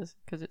ridiculous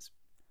because it's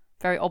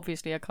very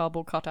obviously a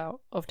cardboard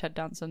cutout of Ted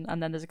Danson,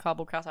 and then there's a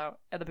cardboard cutout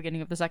at the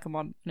beginning of the second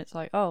one, and it's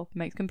like, oh,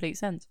 makes complete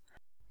sense.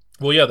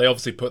 Well, yeah, they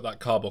obviously put that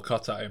cardboard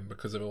cutout in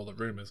because of all the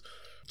rumours.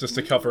 Just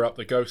to cover up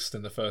the ghost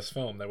in the first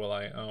film, they were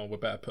like, "Oh, we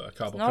better put a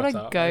cardboard not a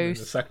cutout in the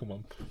ghost. second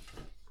one."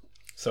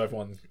 So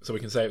we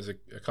can say it was a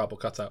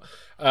cardboard cutout.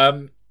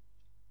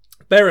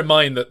 Bear in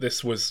mind that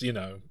this was,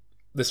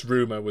 this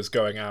rumor was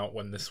going out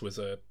when this was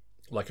a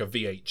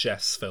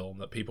VHS film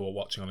that people were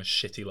watching on a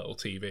shitty little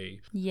TV.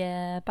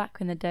 Yeah, back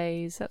in the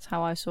days, that's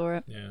how I saw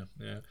it. Yeah,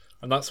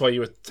 and that's why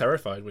you were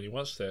terrified when you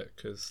watched it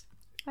because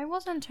I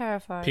wasn't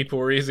terrified. people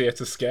were easier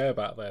to scare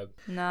back then.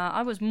 Nah,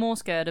 I was more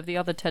scared of the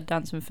other Ted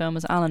Danson film,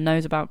 as Alan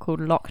knows about,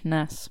 called Loch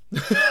Ness.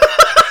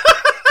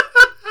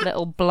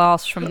 Little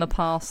blast from the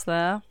past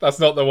there. That's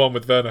not the one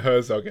with Werner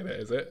Herzog in it,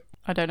 is it?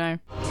 I don't know.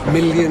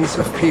 Millions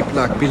of people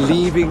are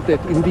believing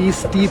that in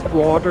these deep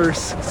waters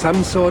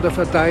some sort of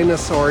a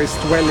dinosaur is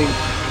dwelling.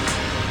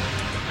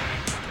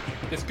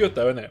 It's good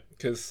though, isn't it?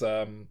 Because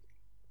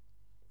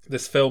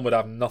this film would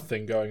have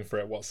nothing going for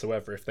it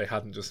whatsoever if they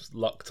hadn't just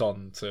lucked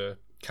on to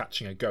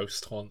catching a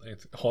ghost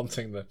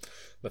haunting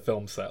the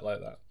film set like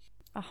that.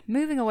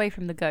 Moving away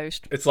from the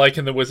ghost. It's like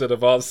in The Wizard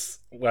of Oz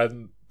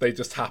when they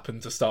just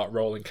happened to start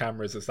rolling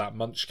cameras as that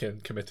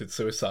Munchkin committed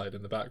suicide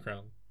in the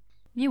background.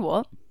 You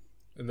what?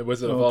 In The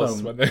Wizard of Oh,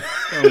 Oz don't. when they...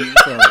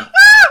 don't.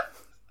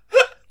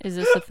 Is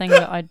this a thing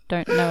that I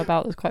don't know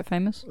about that's quite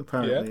famous?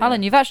 Apparently, Yeah.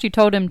 Alan, you've actually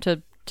told him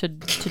to don't.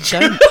 This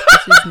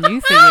is new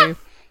for you.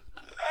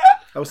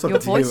 I was talking Your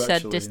to voice you, said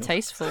actually.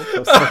 distasteful. I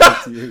was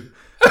talking to you.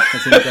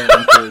 As in, don't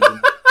encourage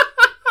him.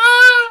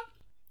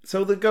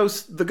 So the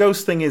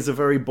ghost thing is a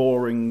very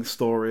boring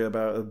story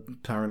about a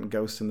apparent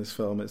ghost in this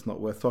film. It's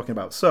not worth talking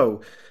about.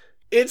 So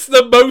It's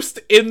the most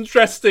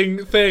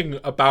interesting thing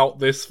about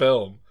this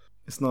film.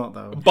 it's not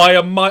though. By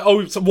a mile.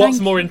 Oh, so what's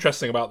Thank more you.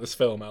 interesting about this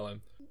film, Alan?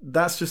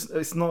 That's just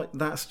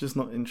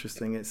not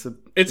interesting. It's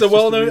It's just a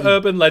well-known really-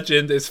 urban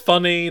legend. It's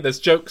funny. There's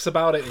jokes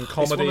about it in It's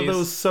comedies. one of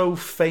those so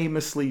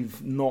famously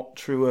not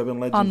true urban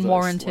legends. that it's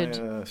Unwarranted,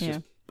 like, yeah.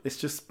 it's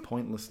just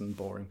pointless and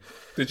boring.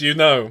 Did you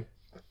know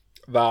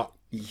that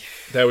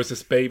there was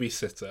this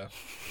babysitter,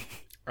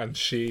 and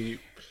she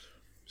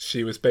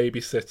was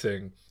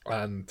babysitting,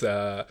 and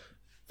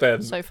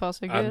then So far,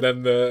 so good. and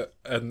then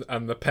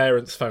the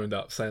parents phoned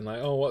up saying like,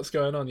 "Oh, what's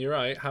going on? You're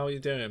right. How are you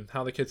doing?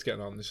 How are the kids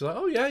getting on?" And she's like,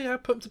 "Oh yeah,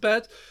 put them to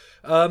bed.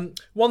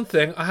 One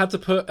thing, I had to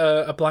put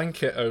a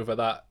blanket over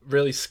that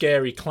really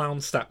scary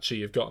clown statue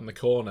you've got in the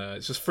corner.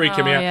 It's just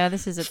freaking me out. Yeah,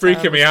 this is a It's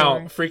freaking me terrible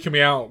out, freaking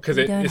me out because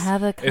We don't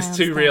have a it's clown too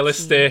statue.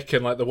 realistic,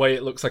 and like the way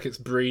it looks like it's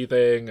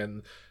breathing,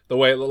 and the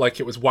way it looked like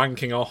it was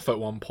wanking off at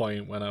one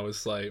point when I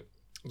was like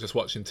just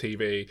watching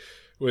TV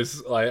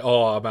was like,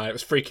 oh man, it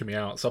was freaking me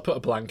out. So I put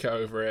a blanket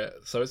over it,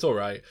 so it's all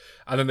right.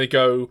 And then they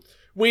go,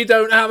 "We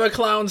don't have a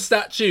clown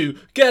statue.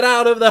 Get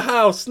out of the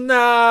house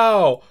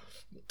now!"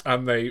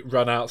 And they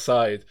run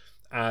outside,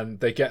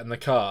 and they get in the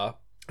car,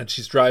 and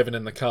she's driving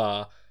in the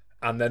car,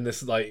 and then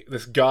this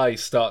guy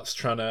starts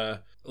trying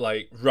to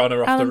like run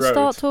her off Alan, the road.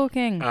 start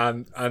talking.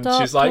 And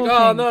Start she's like, "Oh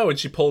talking." no!" And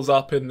she pulls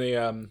up in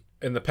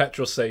the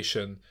petrol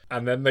station,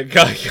 and then the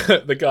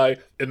guy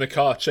in the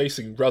car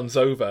chasing runs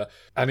over,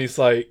 and he's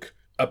like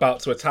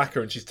about to attack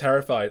her, and she's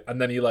terrified. And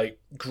then he like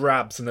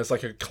grabs, and there's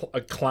like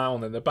a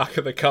clown in the back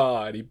of the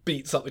car, and he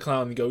beats up the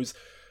clown and goes,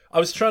 "I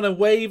was trying to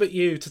wave at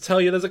you to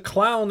tell you there's a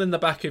clown in the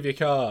back of your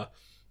car,"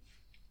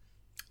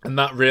 and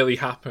that really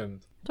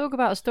happened. Talk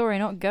about a story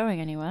not going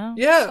anywhere.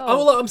 Yeah,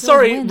 So, I'm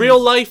sorry. wins. Real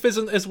life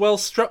isn't as well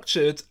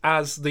structured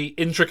as the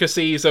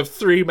intricacies of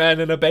 3 men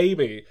and a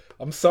baby.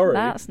 I'm sorry.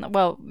 That's not.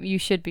 Well, you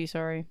should be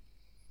sorry.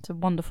 It's a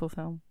wonderful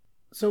film.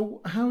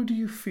 So, how do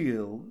you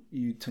feel,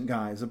 you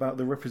guys, about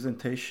the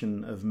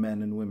representation of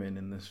men and women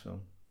in this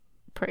film?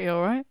 Pretty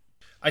alright.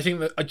 I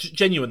think that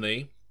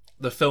genuinely,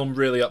 the film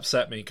really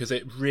upset me because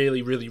it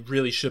really, really,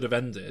 really should have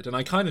ended. And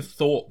I kind of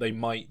thought they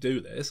might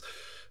do this.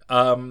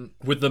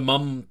 With the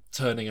mum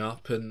turning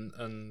up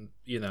and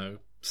you know,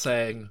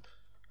 saying,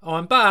 "Oh,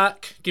 I'm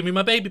back. Give me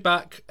my baby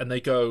back." And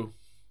they go,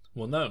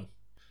 "Well, no.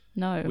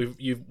 No.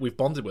 We've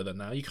bonded with her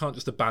now. You can't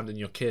just abandon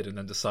your kid and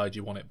then decide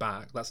you want it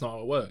back. That's not how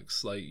it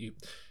works. Like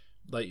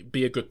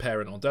be a good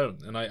parent or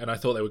don't." And I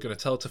thought they were going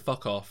to tell her to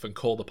fuck off and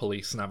call the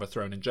police and have her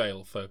thrown in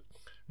jail for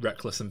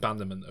reckless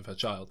abandonment of her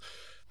child.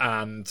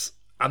 And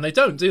they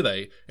don't, do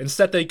they?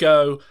 Instead they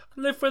go,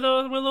 "Live with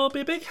her, we'll all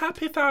be a big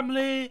happy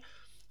family."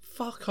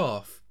 Fuck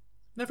off.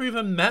 Never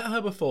even met her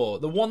before.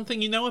 The one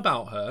thing you know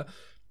about her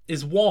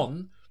is,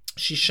 one,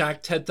 she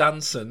shagged Ted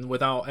Danson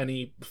without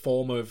any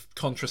form of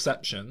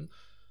contraception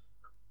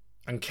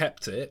and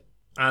kept it,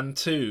 and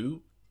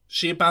two,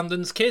 she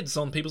abandons kids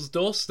on people's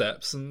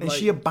doorsteps. And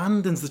she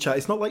abandons the child.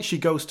 It's not like she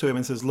goes to him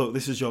and says, "Look,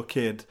 this is your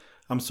kid.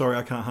 I'm sorry,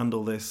 I can't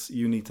handle this.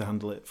 You need to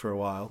handle it for a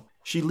while."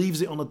 She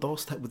leaves it on a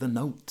doorstep with a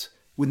note,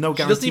 with no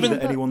guarantee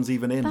that anyone's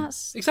even in.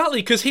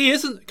 Exactly, because he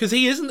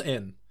isn't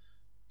in.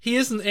 He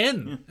isn't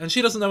in, and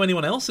she doesn't know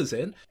anyone else is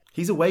in.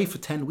 He's away for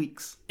 10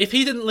 weeks. If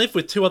he didn't live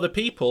with 2 other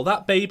people,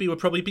 that baby would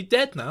probably be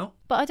dead now.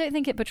 But I don't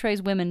think it portrays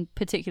women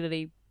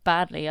particularly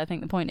badly. I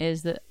think the point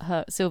is that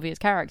Sylvia's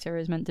character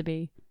is meant to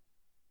be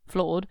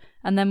flawed.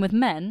 And then with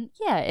men,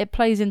 yeah, it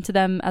plays into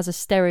them as a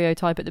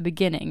stereotype at the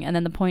beginning. And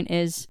then the point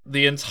is...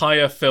 The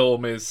entire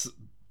film is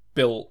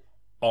built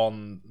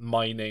on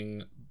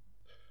mining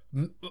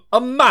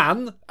a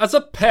man as a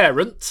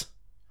parent.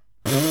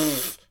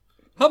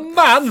 A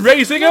man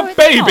raising a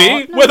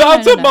baby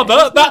without a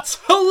mother? That's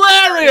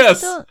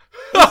hilarious!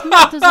 It's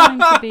not designed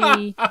to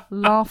be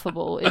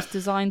laughable. It's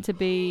designed to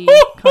be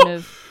kind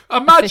of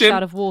Imagine fish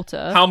out of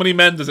water. How many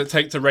men does it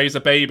take to raise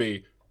a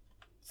baby?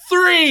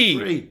 3!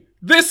 3!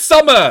 This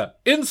summer,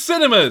 in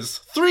cinemas!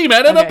 3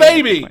 men and a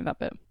baby! That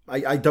bit.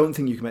 I don't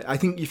think you can make... I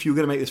think if you were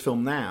going to make this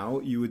film now,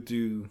 you would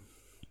do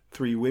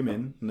 3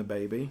 women and a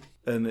baby.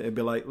 And it'd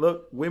be like,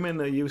 look, women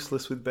are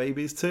useless with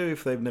babies too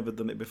if they've never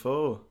done it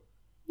before.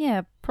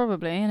 Yeah,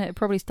 probably, and it'd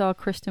probably star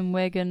Kristen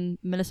Wiig and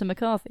Melissa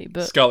McCarthy,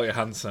 but Scarlett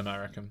Johansson, I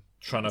reckon,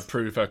 trying to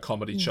prove her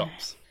comedy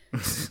chops.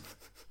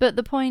 But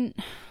the point,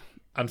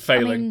 and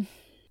failing. I mean,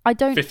 I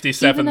don't.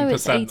 57% even though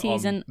it's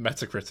 80s on and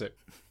Metacritic.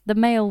 the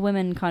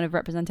male-women kind of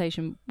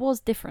representation was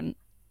different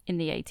in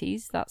the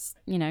 80s. That's,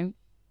 you know,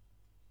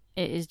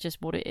 it is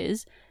just what it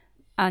is.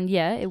 And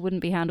yeah, it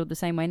wouldn't be handled the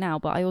same way now,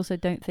 but I also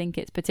don't think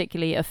it's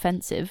particularly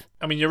offensive.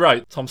 I mean, you're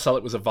right. Tom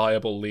Selleck was a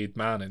viable lead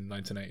man in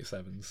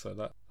 1987,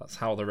 so that's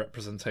how the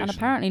representation... And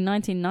apparently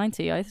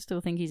 1990, I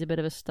still think he's a bit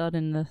of a stud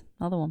in the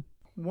other one.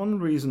 One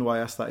reason why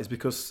I asked that is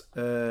because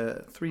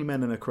 3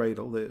 Men in a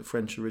Cradle, the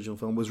French original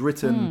film, was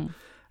written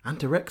and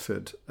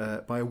directed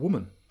by a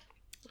woman.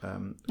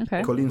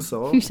 Okay. Colleen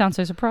Saw. You sound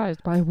so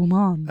surprised. By a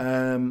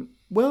woman.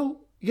 Well,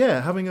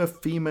 yeah, having a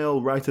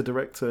female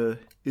writer-director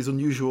is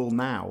unusual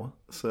now,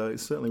 so it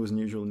certainly was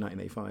unusual in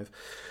 1985.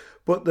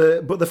 But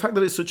the fact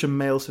that it's such a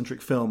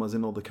male-centric film, as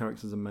in all the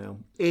characters are male,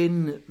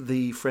 in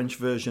the French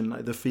version,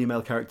 the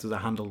female characters are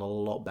handled a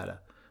lot better.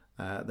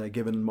 They're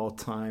given more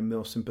time,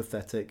 more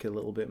sympathetic, a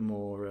little bit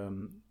more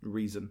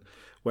reason.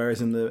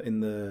 Whereas in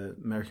the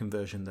American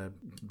version, they're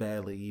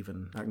barely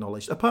even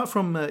acknowledged. Apart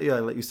from, like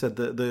you said,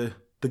 the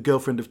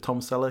girlfriend of Tom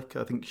Selleck,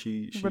 I think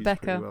she's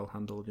Rebecca. pretty well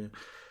handled, yeah.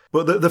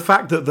 But the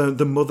fact that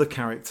the mother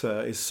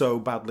character is so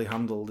badly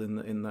handled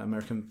in the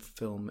American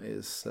film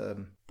is...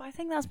 But I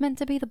think that's meant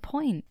to be the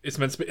point. It's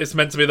meant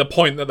to be the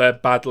point that they're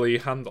badly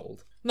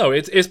handled. No,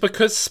 it's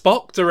because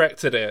Spock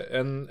directed it,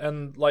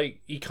 and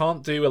like, he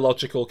can't do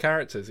illogical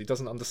characters. He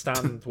doesn't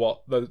understand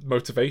what the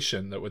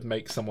motivation that would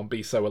make someone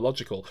be so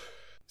illogical.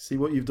 See,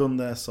 what you've done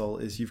there, Sol,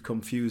 is you've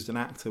confused an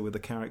actor with the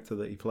character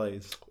that he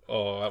plays.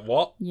 Oh,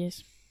 what?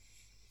 Yes.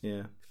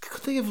 Yeah.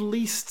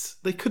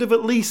 They could have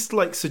at least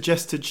like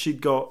suggested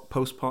she'd got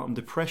postpartum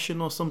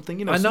depression or something.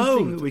 You know,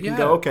 something that we can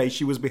go, okay,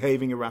 she was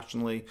behaving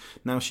irrationally.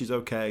 Now she's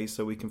okay,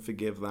 so we can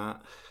forgive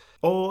that.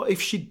 Or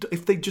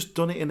if they'd just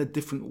done it in a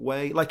different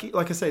way, like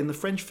I say in the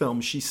French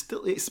film, she's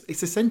still it's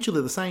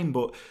essentially the same,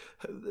 but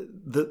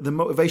the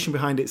motivation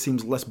behind it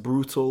seems less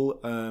brutal.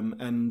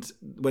 And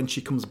when she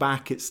comes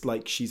back, it's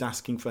like she's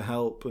asking for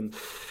help, and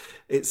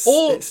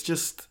it's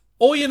just.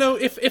 Or,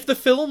 if the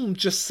film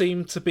just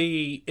seemed to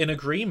be in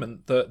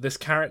agreement that this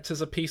character's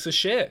a piece of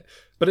shit,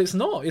 but it's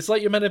not. It's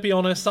like you're meant to be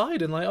on her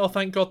side and like, oh,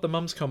 thank God the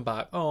mum's come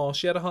back. Oh,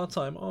 she had a hard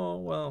time. Oh,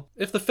 well.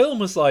 If the film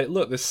was like,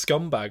 look, this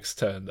scumbag's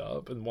turned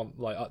up and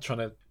trying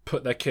to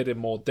put their kid in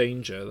more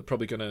danger, they're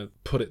probably going to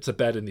put it to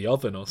bed in the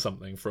oven or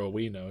something for all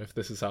we know, if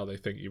this is how they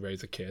think you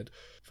raise a kid.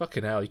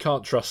 Fucking hell, you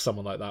can't trust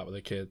someone like that with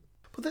a kid.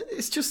 But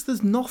it's just,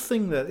 there's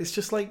nothing there. It's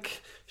just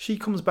like, she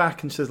comes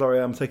back and says,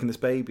 Laurie, I'm taking this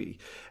baby.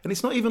 And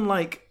it's not even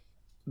like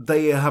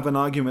they have an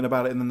argument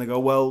about it and then they go,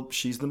 well,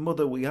 she's the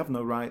mother, we have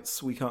no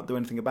rights, we can't do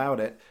anything about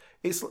it.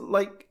 It's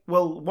like,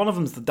 well, one of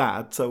them's the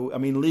dad, so, I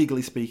mean,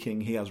 legally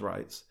speaking, he has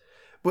rights.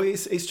 But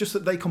it's just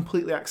that they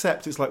completely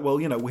accept. It's like, well,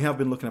 we have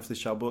been looking after this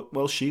child, but,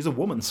 well, she's a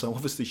woman, so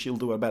obviously she'll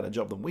do a better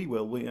job than we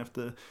will. We have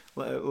to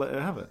let her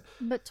have it.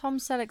 But Tom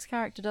Selleck's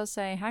character does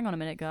say, hang on a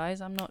minute,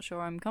 guys, I'm not sure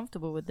I'm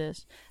comfortable with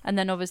this. And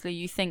then obviously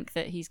you think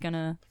that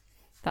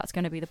that's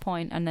going to be the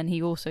point, and then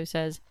he also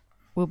says,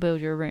 we'll build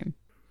you a room.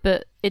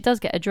 But it does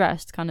get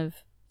addressed,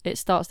 it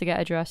starts to get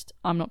addressed,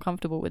 I'm not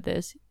comfortable with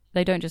this.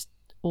 They don't just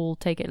all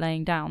take it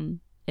laying down,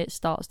 it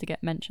starts to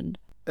get mentioned.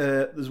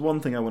 There's one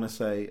thing I want to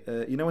say.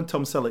 When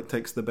Tom Selleck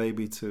takes the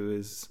baby to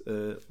his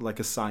a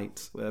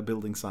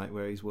building site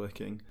where he's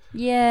working.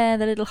 Yeah,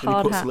 the little hard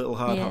hat. He puts a little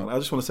hard hat on. I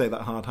just want to say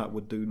that hard hat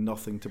would do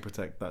nothing to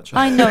protect that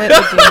child. I know it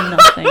would do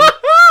nothing.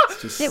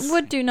 It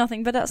would do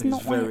nothing, but that's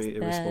not why it's very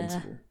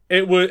irresponsible.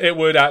 It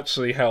would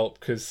actually help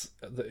because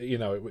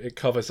it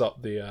covers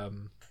up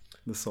the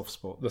soft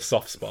spot. The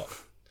soft spot.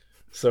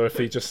 So if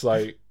he just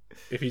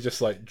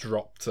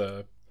dropped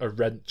a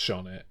wrench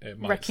on it, it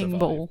might wrecking survive.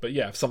 ball. But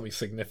yeah, if something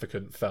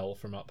significant fell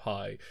from up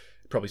high,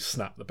 it'd probably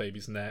snap the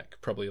baby's neck,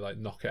 probably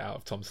knock it out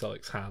of Tom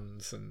Selleck's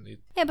hands, and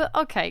yeah. But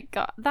okay,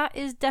 that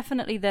is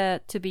definitely there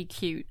to be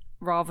cute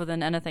rather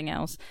than anything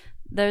else.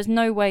 There's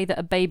no way that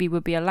a baby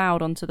would be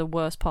allowed onto the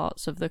worst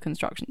parts of the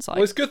construction site.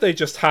 Well, it's good they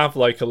just have a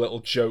little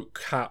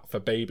joke hat for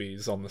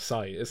babies on the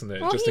site, isn't it?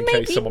 Well, just in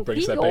case someone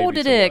brings their baby. He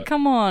ordered it.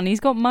 Come on, he's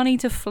got money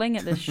to fling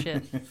at this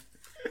shit.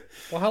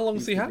 Well, how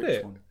long's he had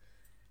it?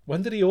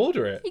 When did he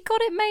order it? He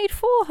got it made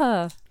for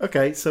her.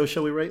 Okay, so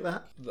shall we rate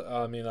that?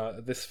 I mean,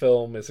 this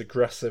film is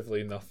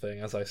aggressively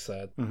nothing, as I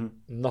said. Mm-hmm.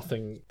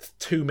 Nothing.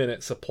 2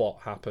 minutes of plot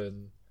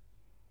happen.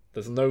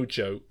 There's no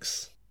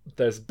jokes.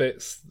 There's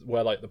bits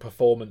where the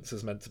performance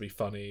is meant to be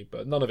funny,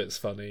 but none of it's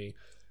funny.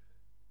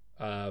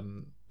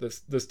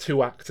 There's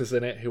 2 actors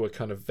in it who are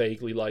kind of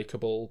vaguely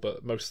likable,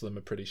 but most of them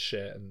are pretty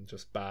shit and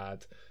just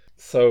bad.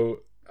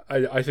 So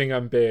I think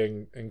I'm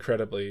being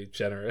incredibly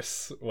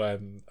generous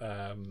when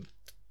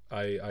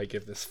I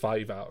give this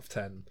 5 out of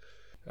 10.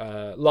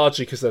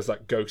 Largely because there's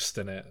that ghost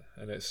in it,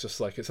 and it's just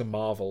it's a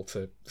marvel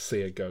to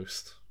see a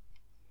ghost.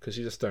 Because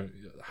you just don't...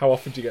 How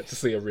often do you get to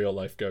see a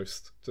real-life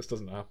ghost? It just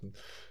doesn't happen.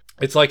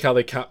 It's like how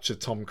they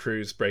captured Tom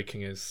Cruise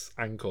breaking his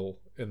ankle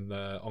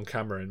on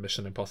camera in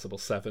Mission Impossible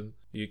 7.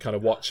 You kind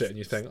of watch it and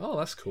you think, oh,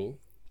 that's cool.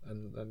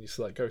 And you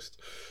see that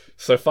ghost.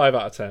 So 5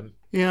 out of 10.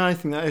 Yeah, I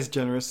think that is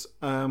generous.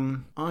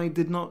 I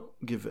did not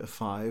give it a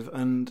 5.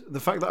 And the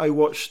fact that I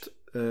watched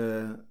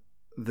the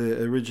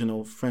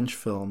original French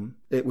film,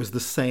 it was the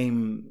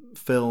same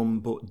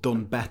film but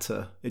done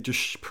better. It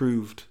just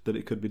proved that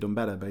it could be done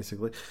better,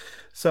 basically.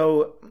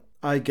 So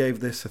I gave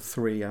this a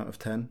 3 out of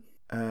 10.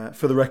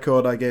 For the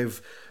record, I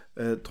gave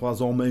Trois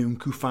Hommes et un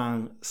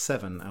Couffin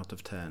 7 out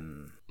of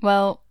 10.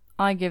 Well,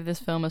 I give this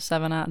film a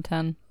 7 out of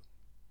 10.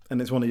 And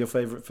it's one of your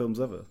favourite films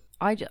ever.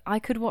 I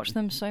could watch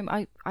them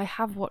I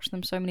have watched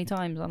them so many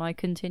times, and I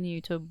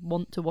continue to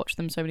want to watch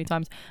them so many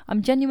times.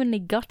 I'm genuinely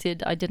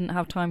gutted I didn't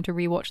have time to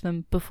rewatch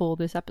them before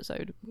this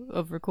episode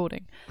of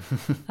recording.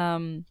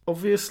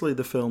 Obviously,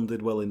 the film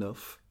did well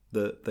enough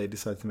that they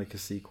decided to make a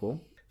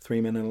sequel.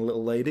 3 Men and a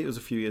Little Lady. It was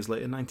a few years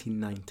later,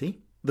 1990.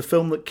 The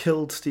film that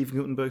killed Steve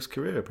Guttenberg's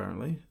career,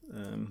 apparently,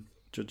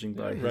 judging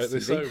by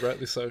his CV.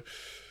 Rightly so.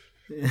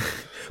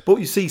 But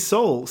you see,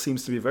 Soul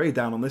seems to be very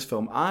down on this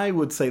film. I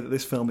would say that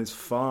this film is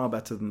far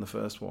better than the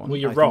first one. Well,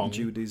 you're I wrong. think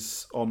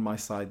Judy's on my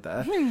side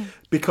there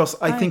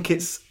because I think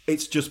it's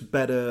just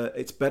better.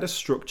 It's better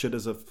structured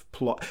as a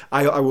plot.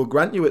 I will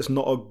grant you, it's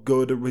not a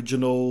good,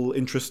 original,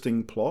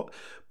 interesting plot.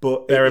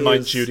 But bear in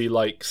mind, Judy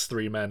likes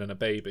 3 men and a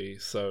baby,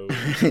 so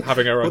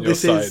having her on your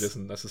side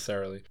isn't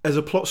necessarily. As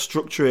a plot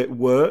structure, it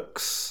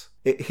works.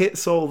 It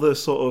hits all the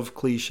sort of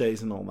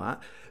cliches and all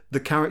that.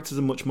 The characters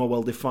are much more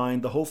well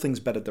defined. The whole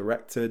thing's better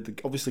directed. They're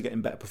obviously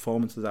getting better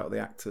performances out of the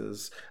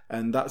actors,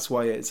 and that's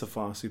why it's a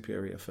far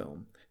superior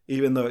film.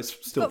 Even though it's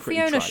still pretty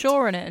Fiona trite.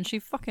 Shaw in it, and she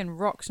fucking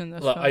rocks in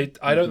this film.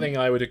 I don't think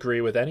I would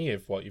agree with any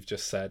of what you've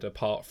just said,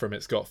 apart from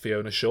it's got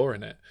Fiona Shaw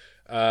in it.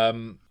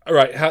 All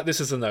right, this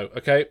is a note,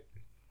 okay?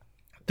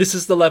 This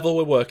is the level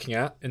we're working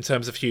at in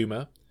terms of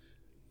humour.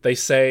 They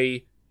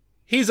say,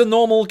 he's a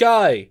normal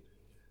guy.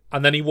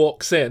 And then he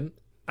walks in,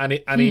 and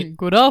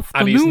good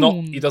afternoon.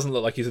 And he doesn't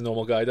look like he's a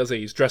normal guy, does he?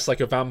 He's dressed like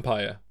a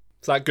vampire.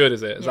 Is that good,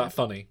 is it? Is that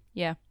funny?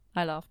 Yeah,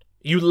 I laughed.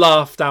 You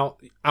laughed out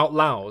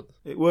loud.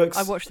 It works.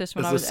 I watched this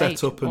when as I was a 8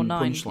 setup or and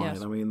 9. punchline.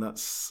 Yes. I mean,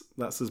 that's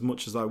as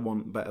much as I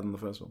want better than the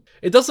first one.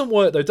 It doesn't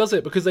work though, does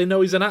it? Because they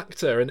know he's an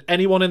actor, and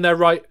anyone in their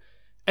right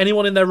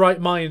anyone in their right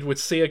mind would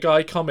see a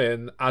guy come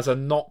in as a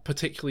not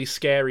particularly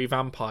scary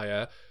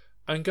vampire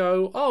and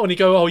go, oh, and he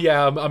go, oh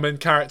yeah, I'm in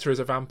character as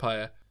a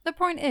vampire. The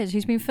point is,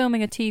 he's been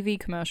filming a TV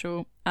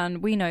commercial,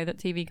 and we know that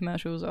TV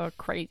commercials are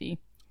crazy.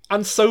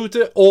 And so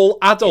do all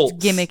adults.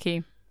 It's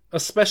gimmicky.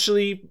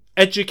 Especially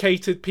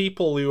educated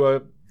people who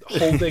are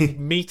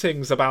holding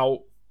meetings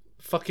about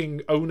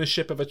fucking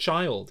ownership of a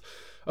child.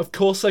 Of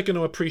course they're going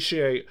to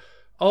appreciate,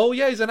 oh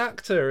yeah, he's an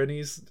actor and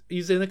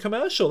he's in a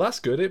commercial. That's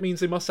good. It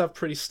means he must have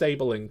pretty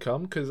stable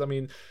income because, I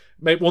mean,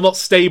 maybe, well, not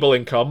stable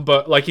income,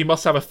 but like he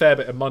must have a fair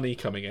bit of money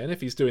coming in.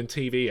 If he's doing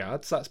TV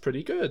ads, that's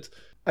pretty good.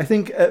 I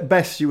think at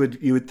best you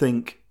would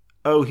think,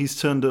 oh,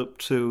 he's turned up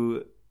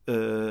to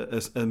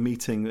a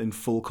meeting in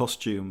full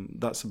costume.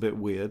 That's a bit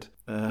weird.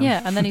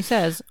 Yeah, and then he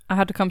says, I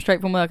had to come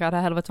straight from work. I had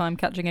a hell of a time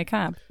catching a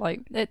cab.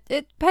 Like,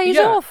 it pays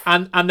off.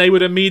 And they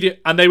would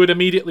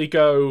immediately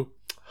go,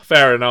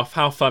 fair enough,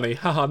 how funny,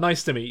 haha,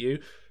 nice to meet you.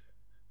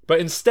 But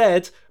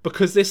instead,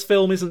 because this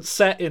film isn't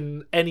set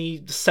in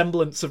any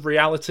semblance of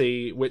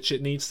reality, which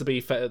it needs to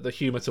be for the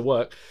humour to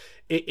work,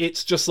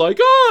 it's just like,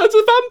 oh, it's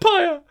a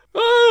vampire!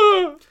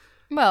 Ah!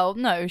 Well,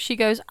 no, she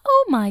goes,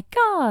 oh my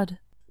god.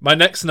 My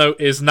next note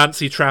is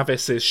Nancy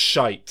Travis is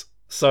shite.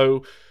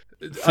 So,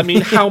 I mean,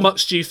 how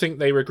much do you think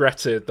they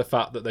regretted the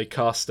fact that they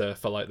cast her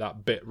for like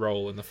that bit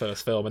role in the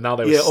first film, and now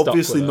they were stuck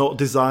obviously with her? Not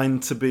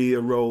designed to be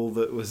a role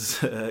that was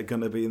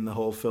going to be in the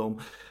whole film.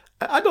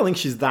 I don't think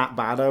she's that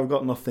bad. I've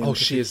got nothing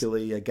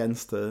particularly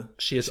against her.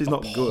 She's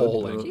not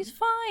appalling. good. She's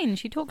fine.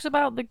 She talks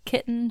about the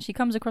kitten. She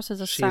comes across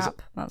as a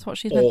sap. That's what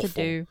she's meant to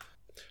do.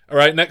 All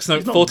right, next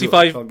note.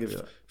 45. I'll give you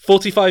that.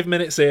 45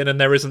 minutes in,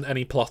 and there isn't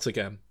any plot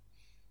again.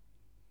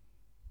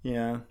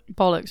 Yeah.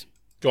 Bollocks.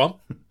 Go on.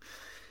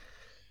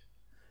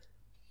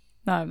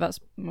 No,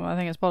 I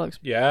think it's bollocks.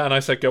 Yeah, and I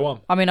said go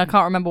on. I mean, I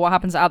can't remember what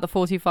happens at the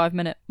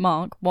 45-minute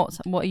mark. What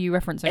are you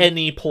referencing?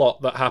 Any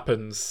plot that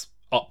happens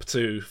up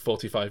to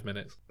 45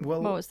 minutes.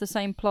 Well, it's the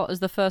same plot as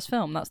the first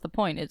film. That's the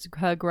point. It's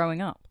her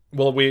growing up.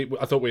 Well,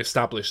 I thought we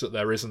established that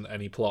there isn't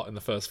any plot in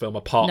the first film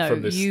apart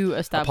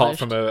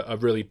from a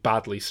really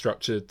badly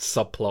structured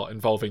subplot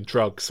involving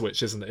drugs,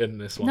 which isn't in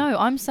this one. No,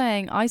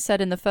 I said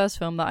in the first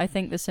film that I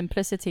think the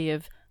simplicity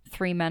of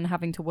three men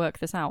having to work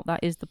this out, that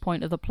is the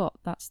point of the plot.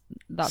 That's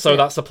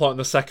the plot in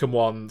the second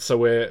one. So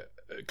we're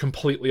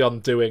completely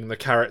undoing the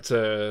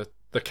character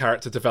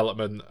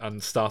development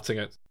and starting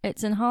it.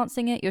 It's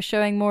enhancing it. You're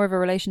showing more of a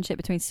relationship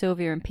between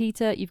Sylvia and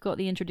Peter. You've got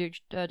the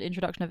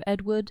introduction of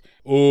Edward.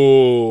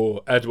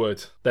 Ooh,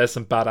 Edward. There's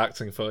some bad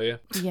acting for you.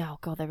 Yeah, oh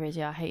god, there is.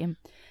 Yeah, I hate him.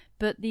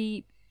 But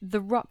the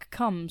ruck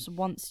comes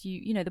once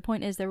the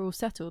point is they're all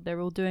settled.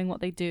 They're all doing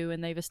what they do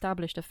and they've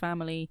established a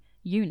family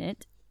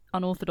unit,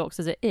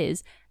 unorthodox as it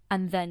is,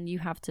 and then you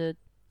have to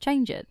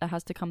change it. There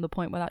has to come the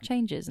point where that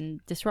changes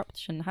and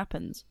disruption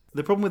happens.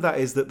 The problem with that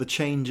is that the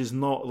change is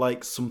not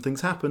like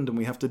something's happened and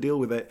we have to deal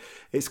with it.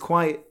 It's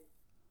quite...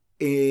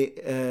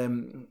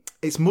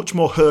 it's much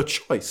more her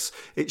choice.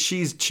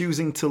 She's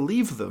choosing to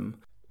leave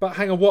them. But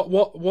hang on,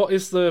 what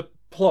is the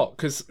plot?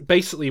 Because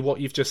basically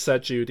what you've just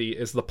said, Judy,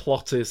 is the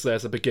plot is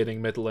there's a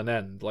beginning, middle and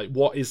end. Like,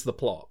 what is the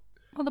plot?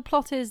 Well, the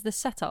plot is the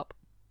setup.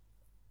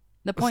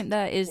 The point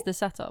there is the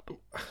setup.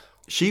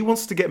 She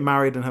wants to get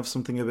married and have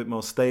something a bit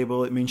more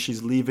stable. It means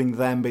she's leaving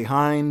them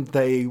behind.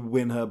 They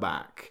win her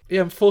back.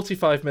 Yeah, and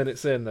 45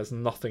 minutes in, there's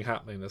nothing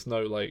happening. There's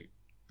no, like,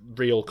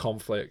 real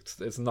conflict.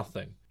 There's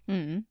nothing.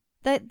 Mm.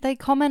 They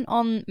comment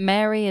on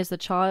Mary as the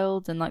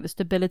child and, like, the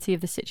stability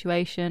of the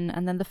situation,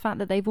 and then the fact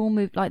that they've all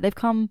moved, like,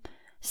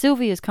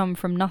 Sylvia's come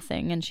from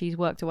nothing and she's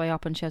worked her way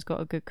up and she has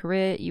got a good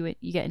career. You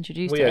get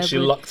introduced to Edward. She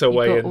lucked her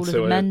way into all of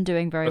the men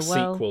doing very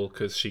well. Sequel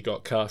because she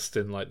got cast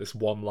in, like, this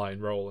one-line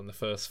role in the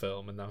first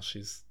film and now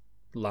she's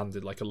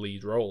landed like a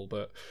lead role,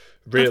 but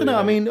really, I don't know.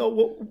 I mean,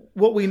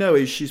 what we know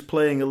is she's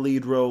playing a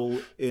lead role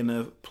in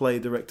a play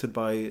directed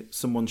by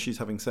someone she's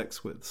having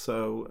sex with,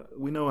 so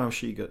we know how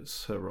she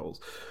gets her roles.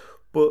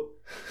 But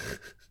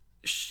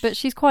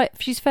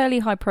she's fairly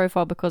high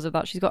profile because of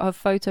that. She's got her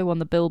photo on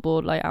the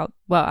billboard, like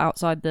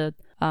outside the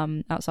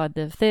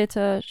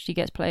theatre. She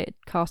gets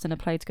cast in a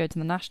play to go to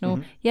the National.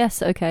 Mm-hmm.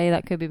 Yes, okay,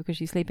 that could be because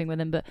she's sleeping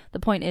with him, but the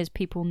point is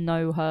people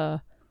know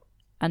her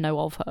and know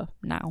of her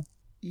now.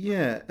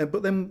 Yeah,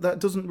 but then that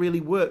doesn't really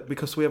work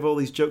because we have all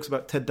these jokes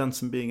about Ted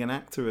Danson being an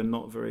actor and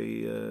not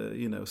very,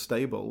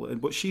 stable.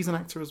 But she's an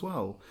actor as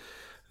well,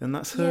 and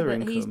that's her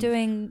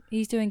income.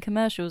 He's doing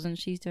commercials and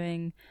she's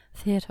doing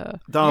theatre.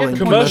 Darling,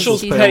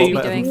 commercials pay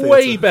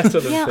way better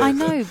than yeah, theatre. I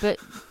know, but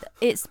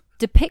it's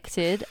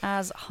depicted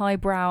as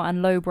highbrow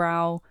and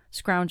lowbrow,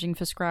 scrounging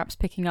for scraps,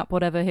 picking up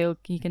whatever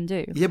he can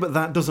do. Yeah, but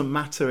that doesn't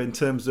matter in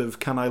terms of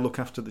can I look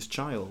after this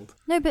child?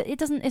 No, but it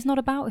doesn't. It's not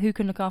about who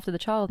can look after the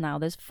child now.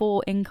 There's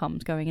 4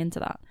 incomes going into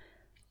that.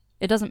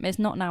 It's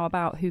not now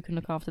about who can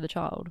look after the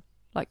child.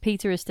 Like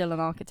Peter is still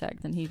an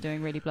architect and he's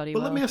doing really bloody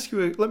well. Let me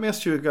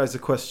ask you guys a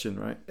question,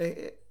 right?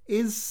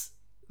 Is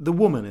the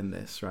woman in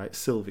this, right,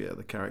 Sylvia,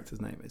 the character's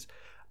name is,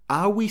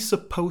 are we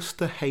supposed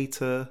to hate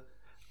her?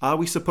 Are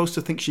we supposed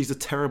to think she's a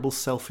terrible,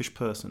 selfish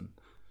person?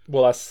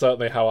 Well, that's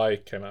certainly how I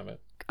came at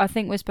it. I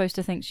think we're supposed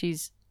to think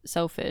she's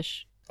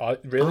selfish.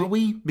 Really? Are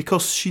we?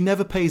 Because she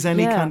never pays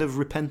any Yeah. kind of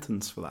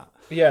repentance for that.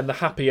 Yeah, and the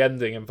happy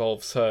ending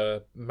involves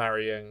her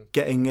marrying.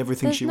 Getting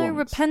everything There's she no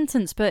wants.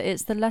 repentance, but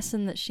it's the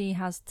lesson that she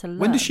has to learn.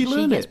 When does she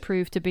learn She gets it?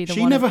 proved to be the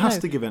She one. never who- has no.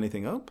 to give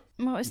anything up.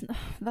 Well,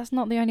 that's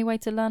not the only way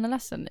to learn a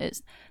lesson.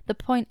 It's the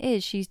point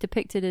is she's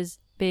depicted as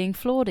being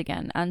flawed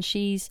again, and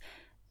she's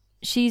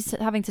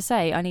having to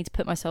say, "I need to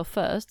put myself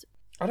first."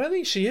 I don't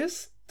think she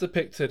is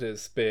depicted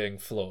as being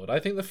flawed. I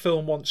think the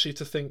film wants you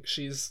to think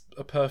she's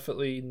a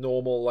perfectly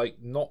normal, like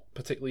not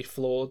particularly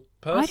flawed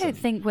person. I don't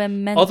think we're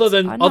meant. Other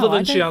than I know, I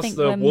don't she has think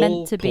the we're wool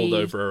meant to pulled be-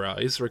 over her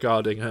eyes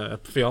regarding her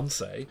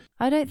fiance.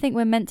 I don't think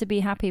we're meant to be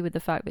happy with the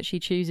fact that she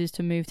chooses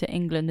to move to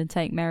England and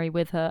take Mary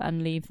with her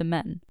and leave the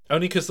men.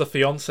 Only because the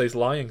fiance's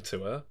lying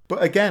to her.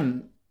 But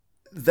again,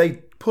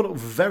 they put up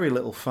very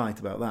little fight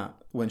about that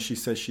when she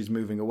says she's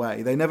moving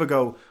away. They never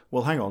go,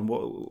 well, hang on,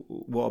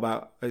 what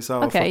about it's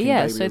our Okay, fucking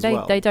yeah, baby so as they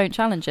well. they don't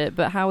challenge it,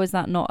 but how is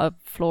that not a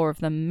flaw of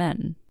the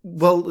men?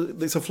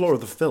 Well, it's a flaw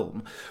of the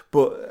film,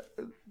 but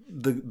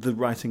the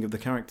writing of the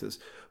characters.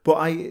 But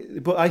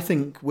I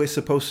think we're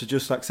supposed to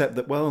just accept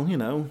that. Well, you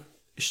know,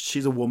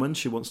 she's a woman.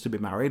 She wants to be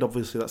married.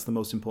 Obviously, that's the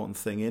most important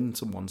thing in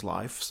someone's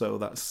life. So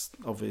that's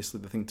obviously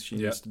the thing that she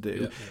needs to do.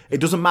 Yeah. It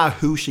doesn't matter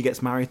who she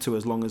gets married to,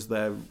 as long as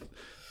they're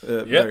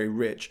very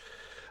rich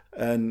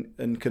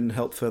and can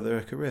help further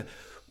her career.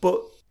 But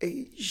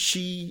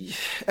we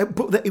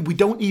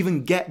don't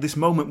even get this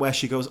moment where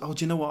she goes, oh,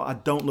 do you know what? I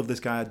don't love this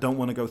guy. I don't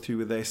want to go through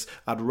with this.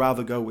 I'd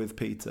rather go with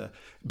Peter.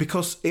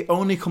 Because it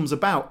only comes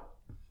about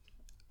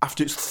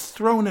after it's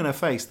thrown in her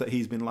face that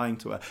he's been lying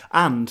to her.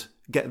 And,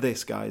 get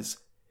this, guys,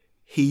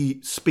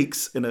 he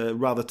speaks in a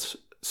rather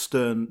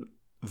stern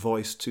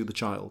voice to the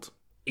child.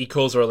 He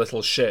calls her a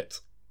little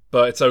shit.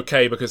 But it's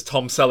okay because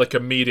Tom Selleck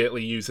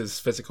immediately uses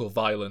physical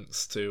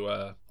violence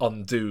to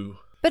undo.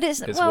 But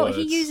it's his he words.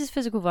 uses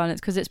physical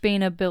violence because it's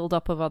been a build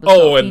up of other Oh,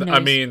 stuff. He and knows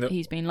I mean,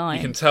 he's been lying.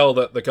 You can tell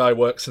that the guy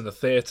works in the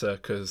theatre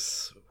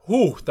because,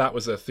 that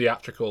was a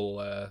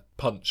theatrical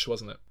punch,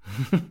 wasn't it?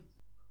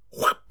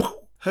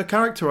 Her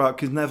character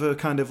arc is never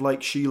kind of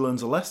like she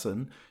learns a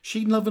lesson.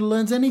 She never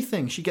learns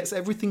anything. She gets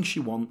everything she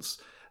wants,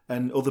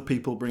 and other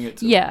people bring it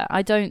to her. Yeah,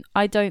 I don't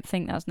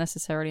think that's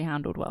necessarily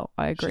handled well.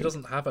 I agree. She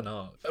doesn't have an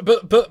arc.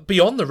 But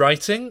beyond the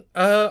writing,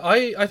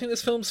 I think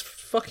this film's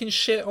fucking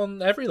shit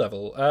on every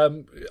level.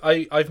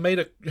 I've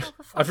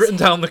written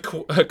down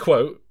a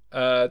quote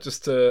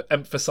just to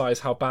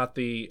emphasize how bad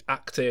the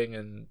acting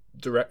and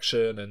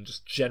direction and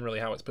just generally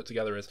how it's put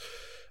together is.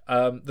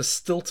 The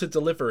stilted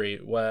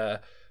delivery where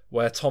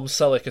Tom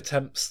Selleck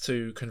attempts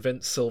to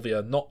convince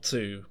Sylvia not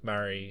to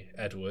marry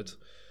Edward.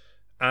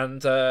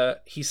 And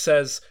he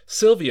says,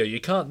 Sylvia,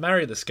 you can't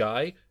marry this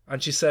guy.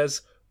 And she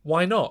says,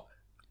 why not?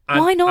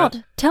 Why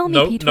not? Tell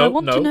me, Peter, I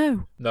want to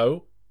know.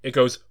 No. It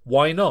goes,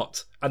 why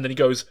not? And then he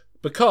goes,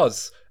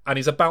 because. And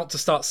he's about to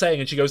start saying,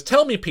 and she goes,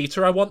 tell me,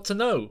 Peter, I want to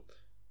know.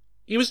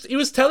 He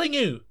was telling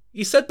you.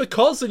 He said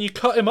because, and you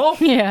cut him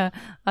off. Yeah,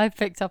 I've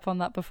picked up on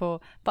that before.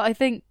 But I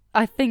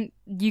think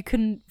you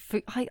can...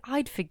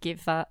 I'd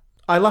forgive that.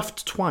 I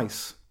laughed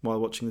twice while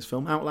watching this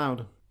film, out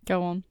loud.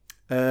 Go on.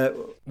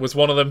 Was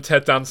one of them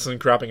Ted Danson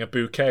grabbing a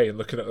bouquet and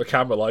looking at the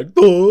camera like,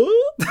 oh?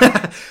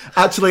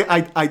 Actually,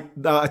 I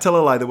tell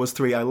a lie, there was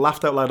 3. I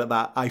laughed out loud at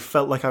that. I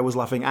felt like I was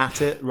laughing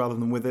at it rather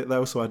than with it,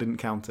 though, so I didn't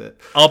count it.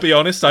 I'll be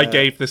honest, I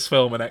gave this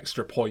film an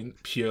extra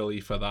point purely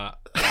for that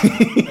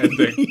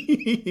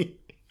ending.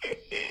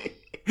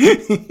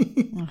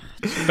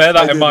 Bear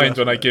that in mind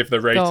when I give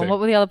the rating. Go on, what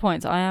were the other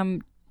points?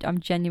 I'm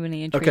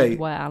genuinely intrigued Okay,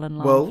 where Alan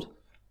laughed. well,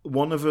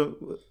 one of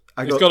them...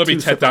 It's got to be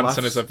 2 Ted separate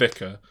Danson laughs. as a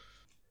vicar.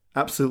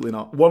 Absolutely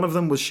not. One of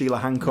them was Sheila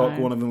Hancock, No.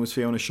 one of them was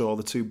Fiona Shaw,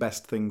 the 2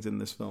 best things in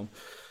this film.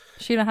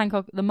 Sheila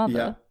Hancock, the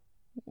mother?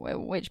 Yeah.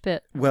 Which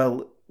bit?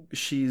 Well,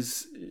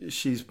 she's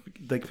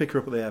they pick her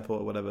up at the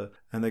airport or whatever,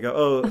 and they go,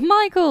 oh,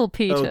 Michael,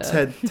 Peter. oh,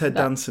 Ted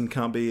Danson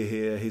can't be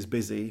here, he's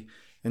busy.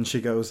 And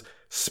she goes,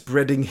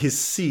 spreading his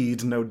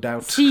seed, no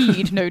doubt.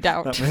 Seed, no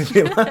doubt. That made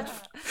me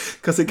laugh.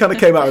 Because it kind of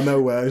came out of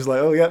nowhere. I was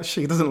like, oh yeah,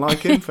 she doesn't like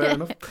him, fair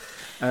enough.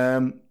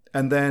 And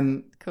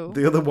then Cool.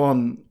 the other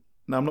one,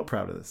 no, I'm not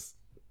proud of this.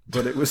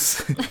 But it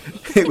was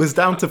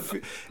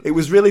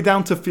really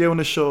down to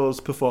Fiona Shaw's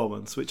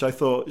performance, which I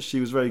thought she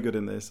was very good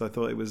in this. I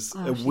thought it was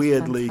a she's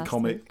weirdly fantastic.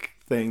 comic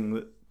thing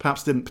that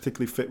perhaps didn't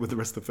particularly fit with the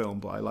rest of the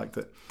film, but I liked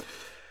it.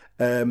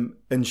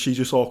 And she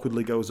just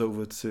awkwardly goes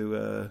over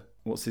to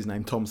what's his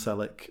name, Tom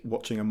Selleck,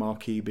 watching a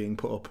marquee being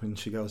put up, and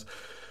she goes,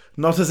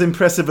 "Not as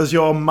impressive as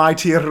your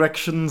mighty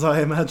erections, I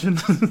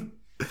imagine."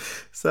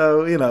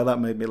 So, that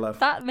made me laugh.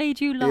 That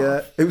made you laugh.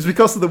 Yeah, it was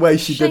because of the way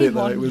she did Shame it,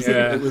 though. on It was you.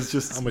 Yeah, it was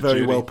just I'm with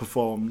very Judy. well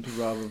performed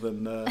rather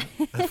than a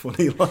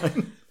funny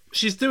line.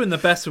 She's doing the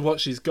best with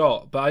what she's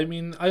got, but I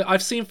mean,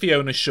 I've seen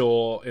Fiona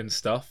Shaw in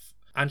stuff,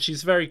 and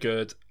she's very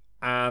good,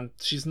 and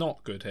she's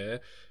not good here.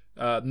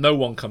 No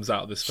one comes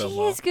out of this film. She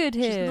well. is good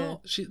here.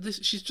 She's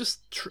just.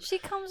 She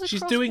comes across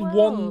She's doing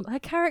well. Her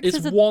character's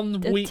It's a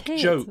one a weak tit.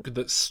 joke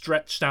that's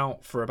stretched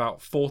out for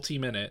about 40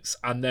 minutes,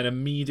 and then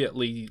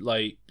immediately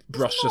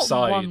brushed It's not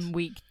aside. one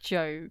weak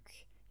joke.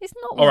 It's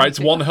not. All right, it's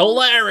weak. one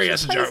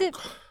hilarious She plays joke.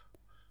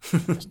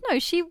 No,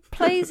 she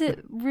plays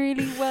it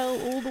really well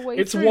all the way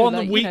It's through. one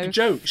like, weak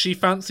joke. She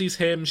fancies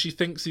him. She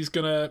thinks he's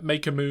gonna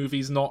make a move.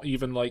 He's not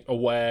even like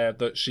aware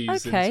that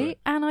she's Okay, into it.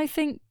 and I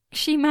think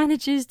she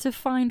manages to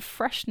find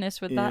freshness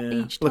with that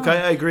Yeah. each time. Look,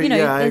 I agree. You know,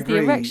 Yeah, I there's agree.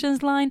 the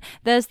erections line.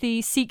 There's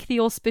the seek the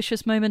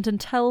auspicious moment and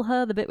tell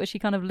her, the bit where she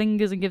kind of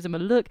lingers and gives him a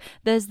look.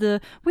 There's the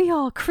we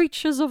are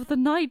creatures of the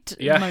night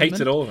Yeah, I moment.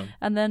 hated all of them.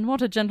 And then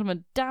what a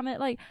gentleman, damn it.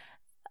 Like,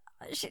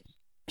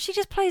 she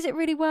just plays it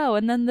really well.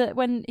 And then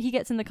when he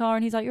gets in the car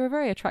and he's like, you're a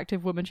very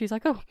attractive woman, she's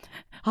like, oh,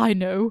 I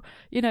know.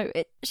 You know,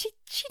 she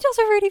does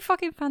a really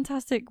fucking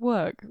fantastic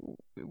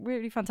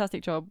really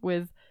fantastic job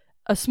with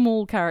a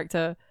small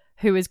character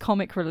who is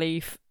comic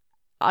relief.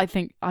 I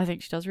think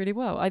she does really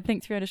well. I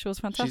think Fiona Shaw's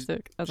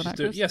fantastic as an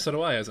actress. Yeah, so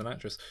do I as an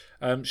actress.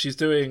 She's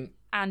doing...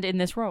 And in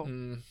this role.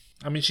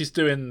 I mean, she's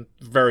doing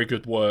very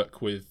good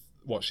work with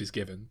what she's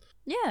given.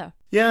 Yeah.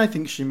 Yeah, I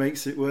think she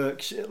makes it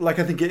work. I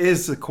think it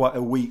is quite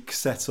a weak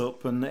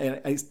setup, and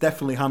it's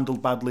definitely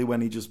handled badly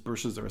when he just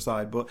brushes her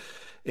aside. But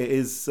it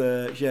is,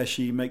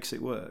 she makes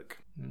it work.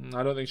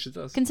 I don't think she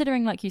does.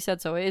 Considering, like you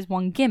said, so it is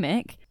one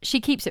gimmick, she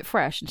keeps it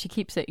fresh and she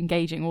keeps it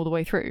engaging all the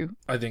way through.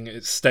 I think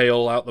it's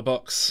stale out the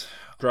box.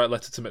 Write a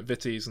letter to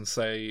McVitie's and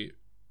say,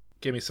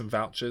 give me some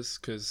vouchers,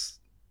 because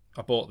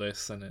I bought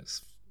this and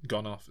it's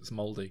gone off, it's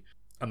mouldy.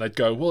 And they'd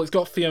go, well, it's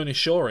got Fiona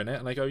Shaw in it.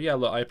 And I go, yeah,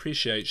 look, I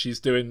appreciate she's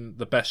doing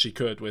the best she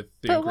could with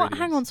the ingredients.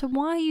 Hang on, so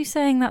why are you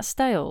saying that's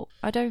stale?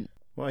 I don't...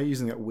 Why are you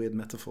using that weird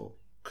metaphor?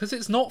 Because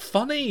it's not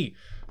funny.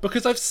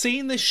 Because I've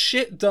seen this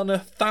shit done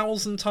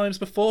 1,000 times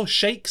before.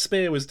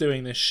 Shakespeare was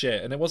doing this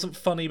shit, and it wasn't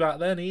funny back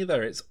then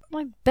either.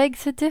 I beg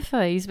to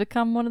differ. He's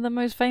become one of the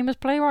most famous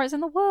playwrights in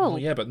the world. Oh,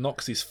 yeah, but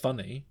Noxie's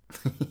funny.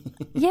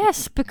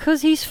 Yes,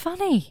 because he's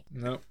funny.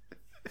 No.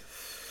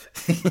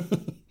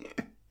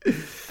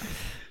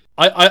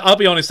 I'll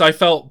be honest, I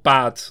felt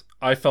bad.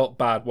 I felt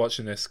bad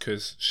watching this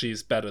because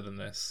she's better than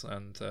this.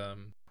 And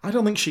I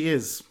don't think she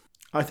is.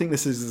 I think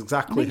this is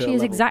exactly her she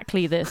is level.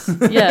 exactly this.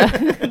 Yeah,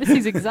 this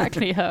is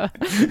exactly her.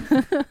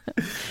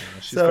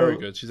 She's very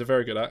good. She's a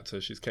very good actor.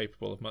 She's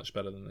capable of much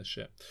better than this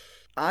shit.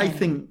 I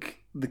think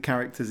the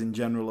characters in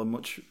general are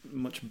much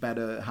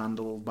better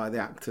handled by the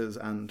actors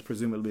and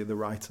presumably the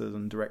writer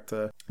and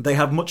director. They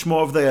have much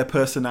more of their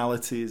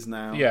personalities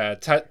now. Yeah,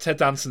 Ted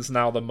Danson's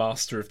now the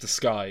master of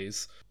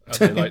disguise,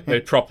 and they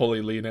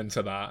properly lean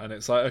into that. And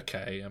it's like,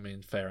 okay, I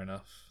mean, fair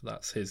enough.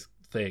 That's his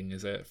thing,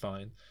 is it?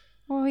 Fine.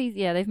 Well,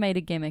 they've made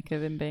a gimmick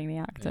of him being the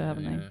actor,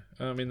 haven't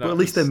they? I mean, But at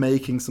least they're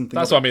making something.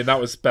 That's what I mean. That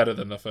was better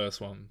than the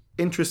first one.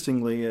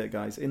 Interestingly,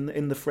 guys,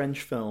 in the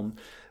French film,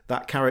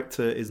 that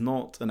character is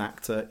not an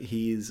actor.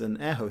 He's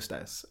an air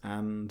hostess,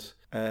 and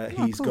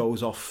he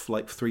goes off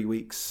like 3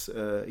 weeks,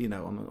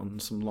 on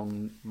some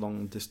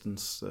long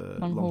distance,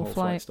 long haul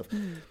flight stuff.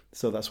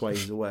 So that's why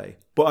he's away.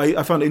 But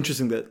I found it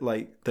interesting that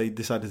they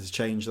decided to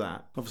change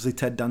that. Obviously,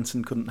 Ted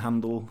Danson couldn't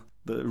handle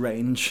the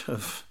range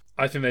of.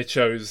 I think they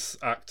chose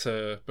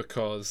actor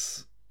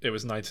because it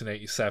was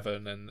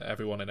 1987 and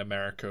everyone in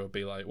America would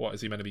be like, what,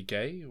 is he meant to be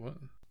gay? What?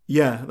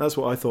 Yeah, that's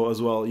what I thought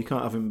as well. You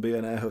can't have him be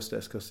an air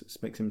hostess because it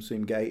makes him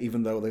seem gay,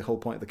 even though the whole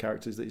point of the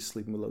character is that he's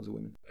sleeping with loads of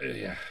women.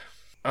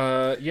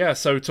 Yeah.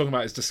 So talking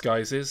about his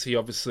disguises,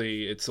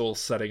 it's all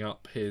setting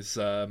up his...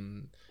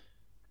 the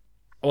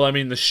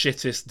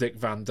shittest Dick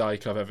Van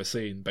Dyke I've ever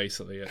seen,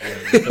 basically. At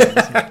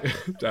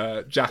the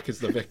end. Jack is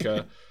the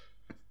vicar.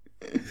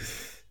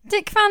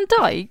 Dick Van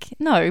Dyke?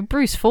 No,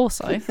 Bruce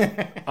Forsyth.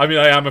 I mean,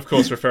 I am, of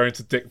course, referring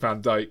to Dick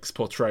Van Dyke's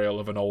portrayal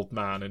of an old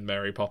man in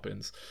Mary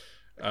Poppins.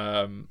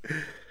 Have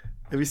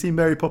you seen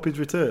Mary Poppins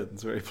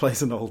Returns, where he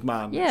plays an old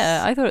man?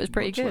 Yeah, I thought it was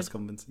pretty much good. Less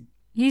convincing.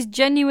 He's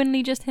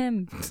genuinely just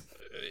him.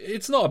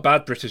 It's not a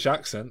bad British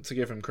accent, to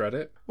give him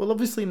credit. Well,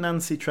 obviously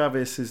Nancy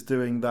Travis is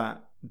doing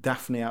that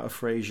Daphne out of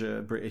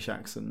Frasier British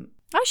accent.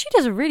 Oh, she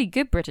does a really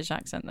good British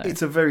accent, though.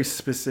 It's a very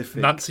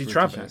specific Nancy British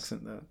Travis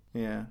accent, though.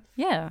 Yeah.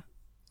 Yeah.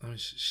 I mean,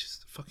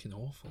 she's fucking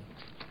awful.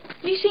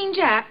 Have you seen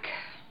Jack?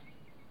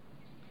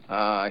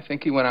 I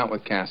think he went out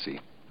with Cassie.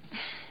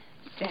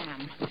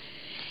 Damn.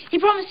 He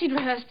promised he'd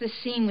rehearse this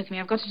scene with me.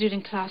 I've got to do it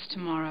in class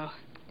tomorrow.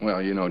 Well,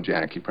 you know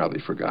Jack, he probably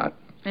forgot.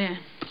 Yeah.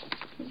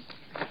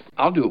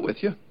 I'll do it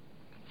with you.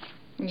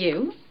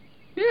 You?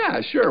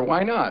 Yeah, sure,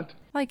 why not?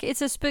 Like,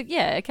 it's a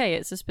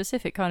it's a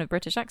specific kind of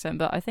British accent,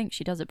 but I think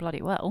she does it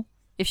bloody well.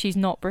 If she's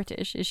not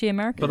British, is she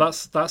American? But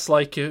that's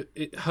like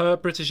her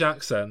British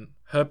accent.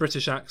 Her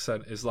British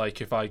accent is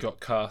like if I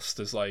got cast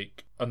as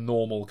like a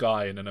normal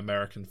guy in an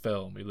American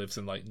film who lives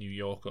in like New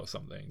York or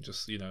something.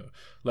 Just,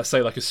 let's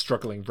say like a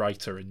struggling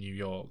writer in New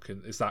York,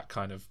 and it's that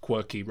kind of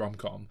quirky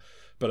rom-com.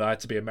 But I had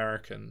to be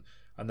American,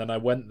 and then I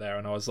went there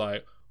and I was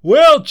like,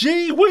 "Well,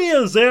 gee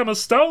whiz, Emma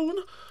Stone,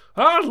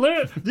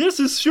 this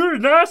is sure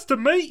nice to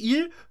meet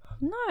you."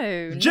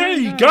 No.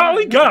 Gee,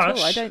 golly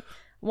gosh. I don't.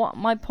 What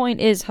my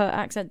point is, her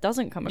accent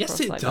doesn't come across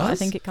like that. I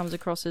think it comes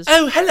across as.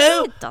 Oh, hello.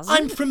 No, it doesn't.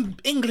 I'm from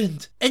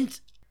England, and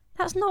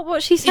that's not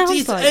what she sounds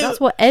is. like.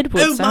 That's what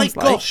Edward sounds like.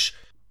 Oh my gosh!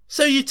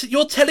 So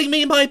you're telling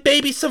me my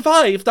baby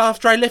survived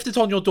after I left it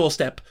on your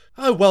doorstep?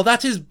 Oh well,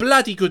 that is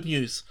bloody good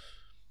news.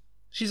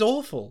 She's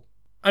awful.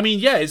 I mean,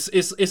 yeah,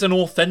 it's an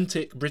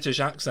authentic British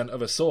accent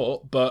of a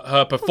sort, but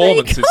her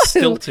performance is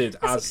stilted.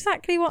 That's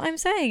exactly what I'm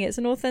saying. It's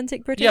an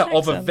authentic British accent.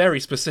 accent. Yeah, of a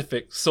very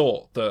specific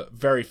sort that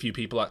very few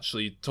people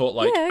actually talk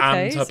like. Yeah,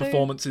 okay, and her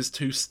performance is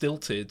too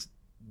stilted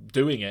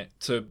doing it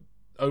to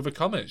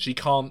overcome it. She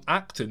can't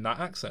act in that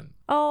accent.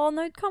 Oh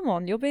no, come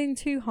on, you're being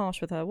too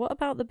harsh with her. What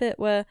about the bit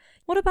where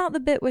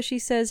she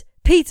says,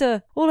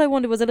 "Peter, all I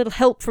wanted was a little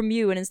help from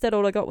you, and instead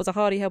all I got was a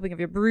hearty helping of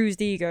your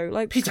bruised ego."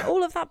 Like, Peter,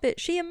 all of that bit,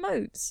 she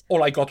emotes.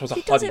 All I got was a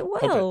she hearty does it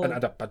well. helping.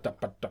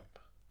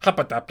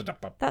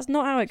 That's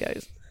not how it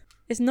goes.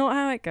 It's not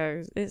how it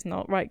goes. It's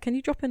not. Right, can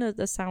you drop in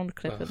a sound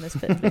clip in this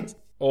bit, please?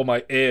 Oh,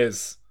 my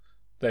ears.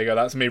 There you go.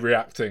 That's me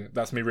reacting.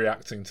 That's me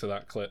reacting to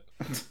that clip.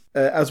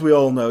 As we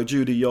all know,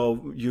 Judy,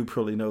 you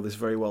probably know this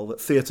very well,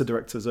 that theatre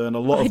directors earn a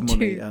lot of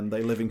money and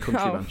they live in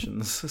country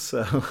mansions.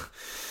 So,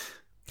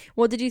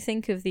 what did you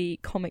think of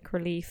the comic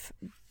relief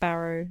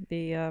Barrow,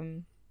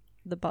 the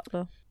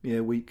butler?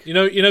 Yeah, weak. You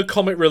know,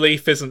 comic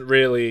relief isn't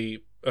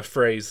really a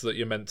phrase that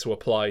you're meant to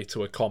apply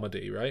to a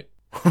comedy, right?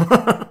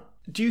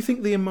 Do you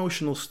think the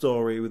emotional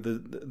story with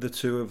the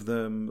two of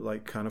them,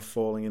 like, kind of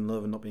falling in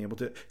love and not being able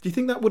to... Do you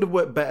think that would have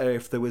worked better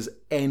if there was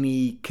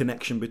any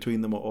connection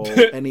between them at all?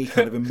 Any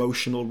kind of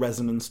emotional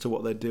resonance to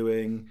what they're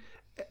doing?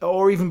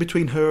 Or even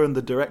between her and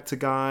the director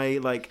guy?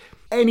 Like,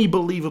 any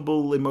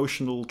believable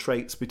emotional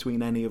traits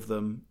between any of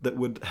them that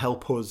would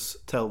help us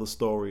tell the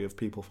story of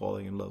people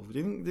falling in love? Do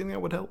you think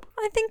that would help?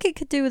 I think it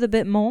could do with a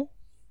bit more.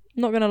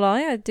 Not gonna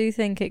lie, I do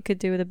think it could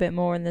do with a bit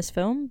more in this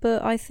film,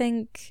 but I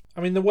think... I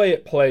mean, the way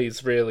it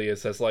plays really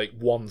is there's like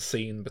one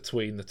scene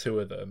between the two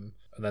of them,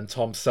 and then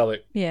Tom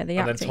Selleck... Yeah, the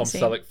acting Tom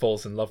scene. Selleck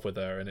falls in love with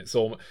her, and it's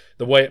all...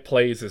 The way it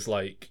plays is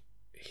like,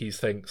 he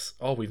thinks,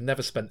 oh, we've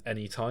never spent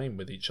any time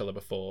with each other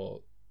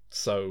before,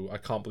 so I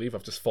can't believe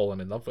I've just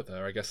fallen in love with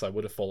her. I guess I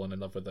would have fallen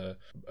in love with her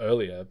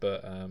earlier,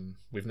 but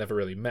we've never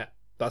really met.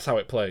 That's how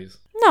it plays.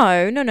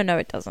 No,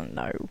 it doesn't,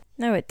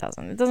 No, it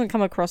doesn't. It doesn't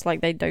come across like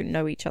they don't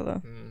know each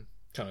other.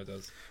 Kind of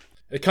does.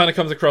 It kind of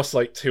comes across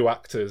like two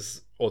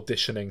actors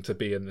auditioning to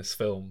be in this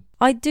film.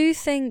 I do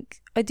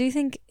think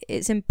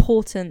it's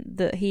important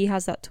that he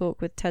has that talk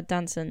with Ted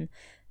Danson,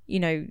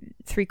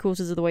 3/4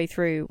 of the way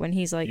through, when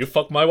he's like, "You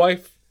fuck my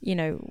wife." We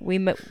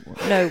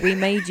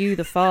made you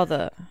the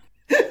father.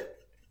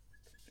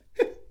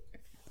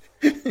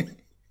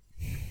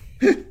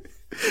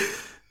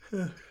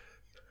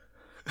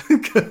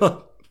 Come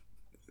on.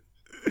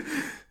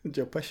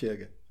 Joe Pesci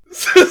again.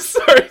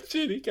 Sorry,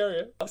 Judy,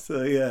 carry on.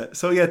 So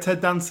yeah,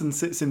 Ted Danson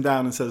sits him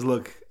down and says,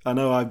 "Look, I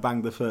know I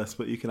banged the first,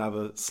 but you can have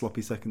a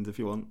sloppy second if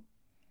you want."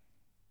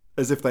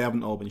 As if they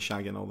haven't all been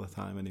shagging all the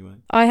time anyway.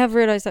 I have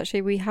realised,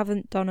 actually, we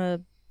haven't done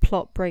a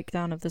plot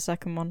breakdown of the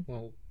second one.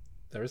 Well,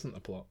 there isn't a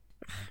plot.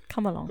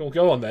 Come along. Well,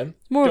 go on then.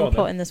 More of a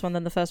plot in this one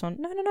than the first one.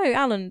 No,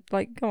 Alan,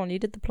 go on, you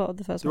did the plot of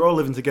the first one. They're all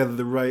living together,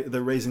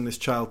 they're raising this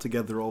child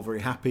together, they're all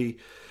very happy.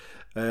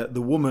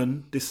 The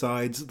woman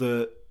decides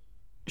that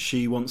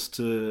she wants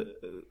to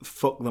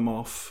fuck them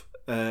off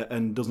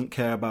and doesn't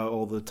care about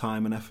all the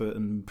time and effort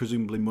and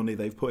presumably money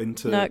they've put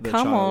into their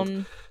child.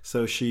 On.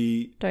 So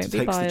she Don't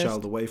takes the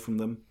child away from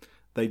them.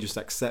 They just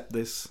accept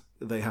this.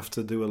 They have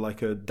to do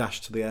a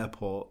dash to the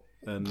airport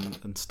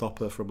and stop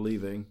her from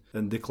leaving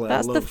and declare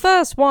love. That's the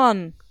first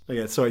one. Oh,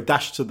 yeah, sorry,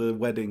 dash to the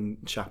wedding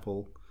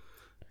chapel.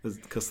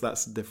 Because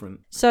that's different.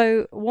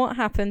 So what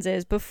happens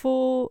is,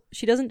 before,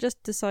 she doesn't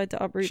just decide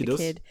to uproot the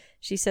kid.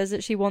 She says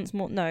that she wants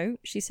more. No,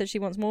 she says she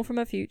wants more from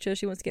her future.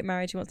 She wants to get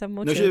married. She wants to have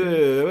more children.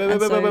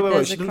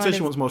 Wait. She doesn't say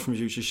she wants more from her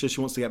future. She says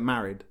she wants to get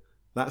married.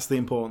 That's the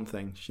important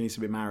thing. She needs to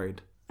be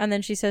married. And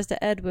then she says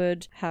to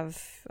Edward,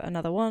 have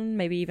another one,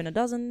 maybe even a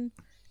dozen.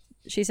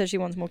 She says she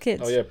wants more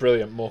kids. Oh yeah,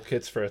 brilliant. More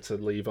kids for her to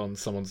leave on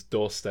someone's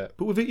doorstep.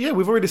 But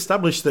we've already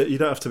established that you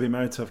don't have to be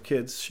married to have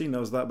kids. She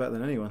knows that better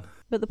than anyone.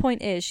 But the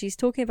point is, she's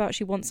talking about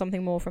she wants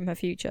something more from her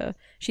future.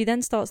 She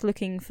then starts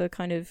looking for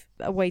kind of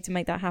a way to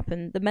make that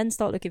happen. The men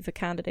start looking for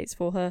candidates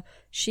for her.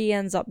 She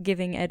ends up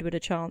giving Edward a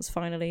chance,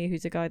 finally,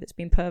 who's a guy that's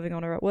been perving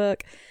on her at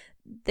work.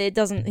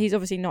 He's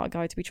obviously not a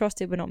guy to be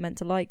trusted. We're not meant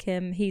to like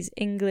him. He's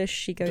English.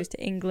 She goes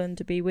to England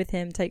to be with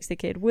him, takes the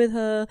kid with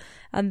her.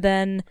 And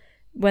then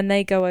when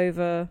they go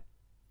over,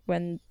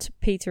 when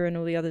Peter and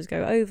all the others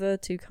go over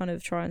to kind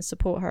of try and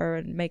support her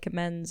and make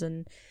amends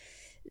and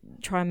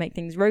try and make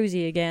things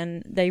rosy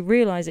again, they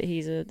realise that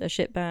he's a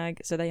shitbag,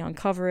 so they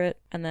uncover it,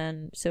 and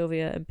then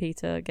Sylvia and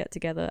Peter get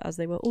together as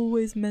they were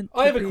always meant to.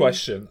 I have a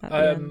question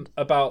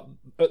about,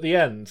 at the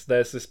end,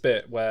 there's this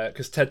bit where,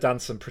 because Ted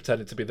Danson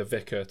pretended to be the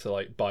vicar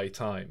to buy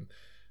time,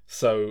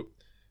 so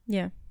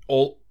yeah,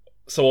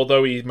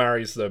 although he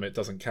marries them, it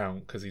doesn't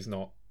count because he's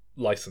not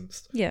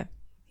licensed. Yeah,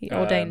 he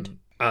ordained.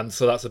 And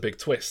so that's a big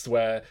twist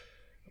where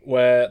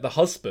the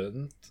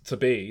husband to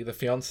be, the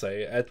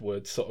fiance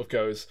Edward, sort of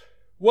goes,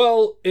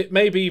 well, it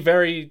may be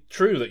very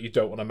true that you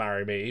don't want to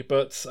marry me,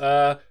 but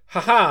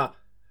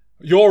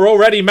you're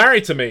already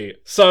married to me.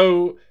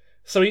 So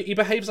he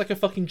behaves like a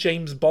fucking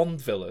James Bond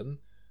villain.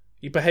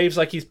 He behaves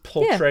like he's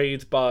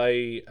portrayed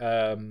by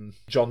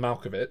John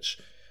Malkovich,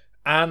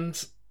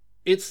 and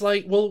it's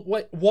like, well,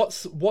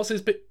 what's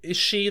his bit? Is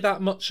she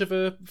that much of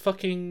a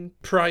fucking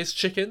prize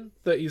chicken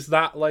that he's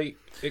that like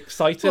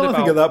excited Well, I about?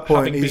 think at that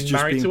point having he's been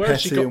just married being to her?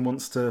 petty and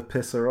wants to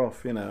piss her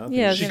off, you know. I think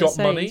Yeah, I was she gonna got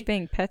say, money? he's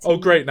being petty. Oh,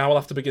 great! Now I'll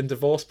have to begin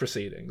divorce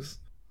proceedings.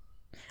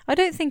 I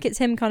don't think it's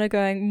him kind of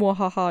going,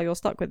 "Mwahaha, you're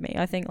stuck with me."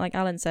 I think, like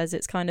Alan says,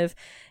 it's kind of,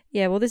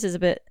 yeah, well, this is a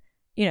bit,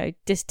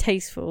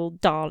 distasteful,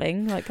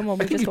 darling. Like, come on,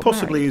 I we've think just he got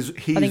possibly married.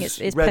 he's I think it's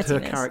read her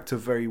pettiness. character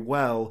very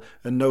well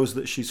and knows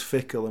that she's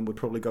fickle and would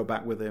probably go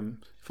back with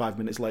him 5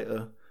 minutes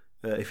later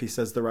if he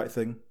says the right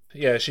thing.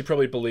 Yeah, she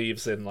probably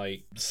believes in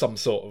like some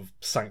sort of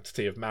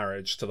sanctity of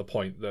marriage to the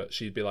point that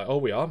she'd be like, "Oh,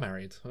 we are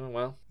married. Oh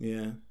well,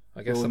 Yeah.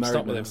 I guess Well, I'm we're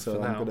stuck married with now, him for so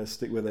I'm now." going to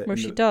stick with it. Well,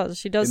 In she the- does.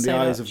 She does in say the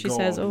eyes that. of She God,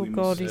 says, "Oh we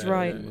God, he's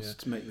right." We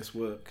must make this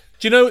work.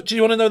 Do you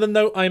want to know the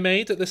note I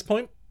made at this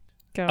point?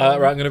 Go Right, on.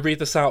 I'm going to read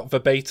this out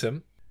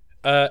verbatim.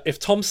 If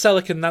Tom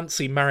Selleck and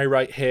Nancy marry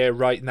right here,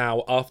 right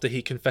now, after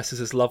he confesses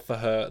his love for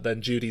her,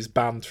 then Judy's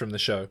banned from the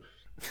show.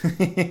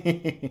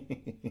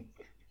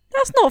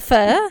 That's not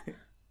fair.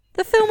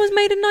 The film was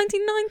made in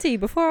 1990,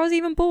 before I was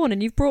even born,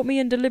 and you've brought me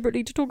in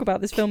deliberately to talk about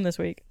this film this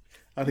week.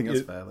 I think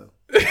that's fair, though.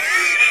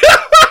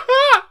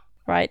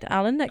 Right,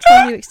 Alan, next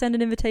time you extend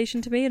an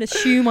invitation to me and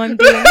assume I'm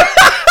doing it,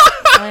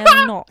 I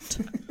am not.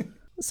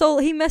 So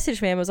he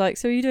messaged me and was like,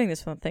 "So are you doing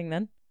this thing then?"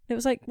 And it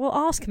was like, "Well,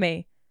 ask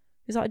me."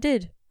 He's like, "I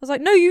did." I was like,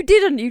 "No, you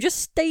didn't. You just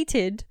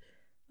stated."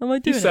 Am I He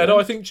doing said, it? "Oh,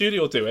 I think Judy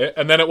will do it."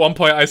 And then at one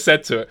point I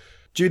said to it,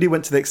 Judy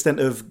went to the extent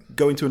of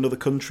going to another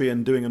country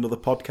and doing another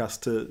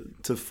podcast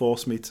to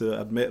force me to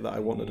admit that I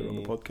wanted her on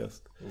the podcast.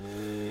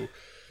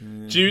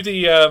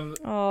 Judy,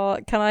 Oh,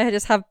 can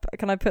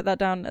I put that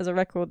down as a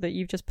record that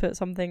you've just put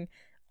something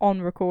on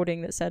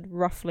recording that said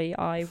roughly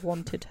I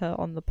wanted her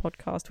on the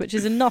podcast, which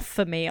is enough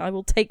for me. I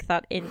will take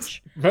that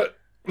inch.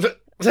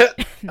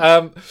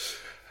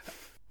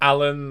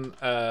 Alan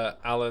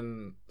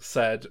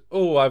said,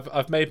 "Oh,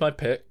 I've made my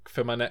pick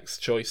for my next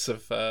choice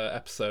of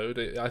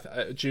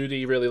episode.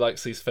 Judy really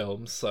likes these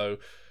films, so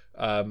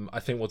I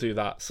think we'll do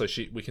that. So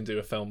we can do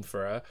a film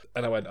for her."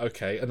 And I went,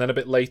 "Okay." And then a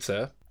bit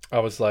later, I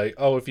was like,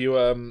 "Oh, have you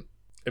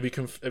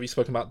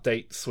spoken about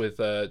dates with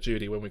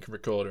Judy when we can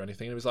record or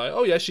anything?" And he was like,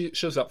 "Oh yeah, she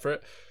was up for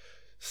it."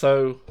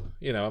 So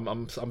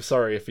I'm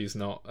sorry if he's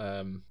not.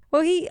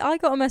 Well, I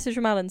got a message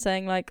from Alan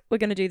saying like, "We're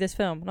going to do this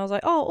film," and I was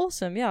like, "Oh,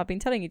 awesome! Yeah, I've been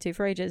telling you to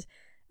for ages."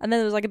 And then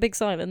there was like a big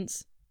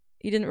silence.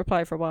 He didn't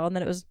reply for a while, and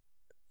then it was,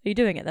 "Are you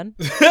doing it then?"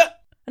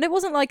 And it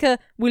wasn't like a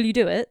 "Will you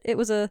do it?" It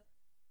was a,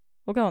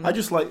 "Well, go on." I then."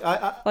 just like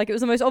Like it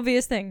was the most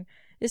obvious thing.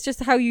 It's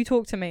just how you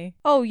talk to me.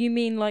 Oh, you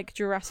mean like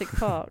Jurassic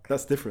Park?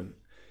 that's different.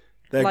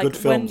 They're Like good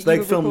films. when you They're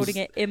were films. recording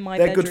it in my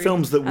They're bedroom good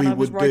films that and we I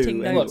was would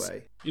writing do notes.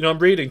 anyway. I'm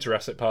reading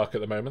Jurassic Park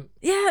at the moment.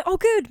 Yeah. Oh,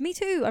 good. Me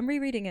too. I'm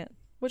rereading it.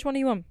 Which one are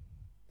you on?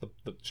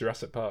 The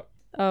Jurassic Park.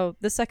 Oh,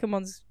 the second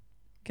one's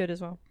good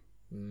as well.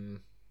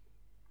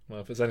 Well,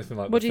 if it's anything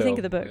like What the do you think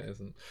film, of the book? it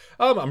isn't.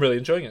 I'm really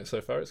enjoying it so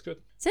far. It's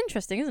good. It's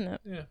interesting, isn't it?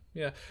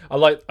 Yeah. I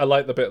like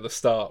the bit at the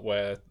start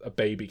where a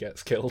baby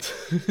gets killed.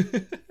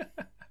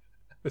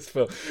 If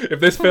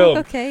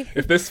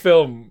this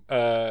film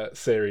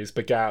series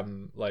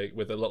began like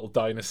with a little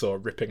dinosaur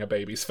ripping a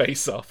baby's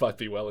face off, I'd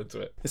be well into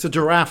it. It's a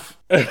giraffe.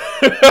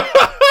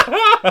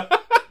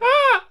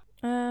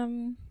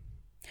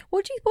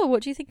 What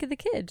do you think of the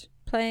kid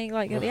playing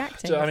like the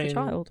acting of the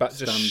child? That's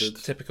just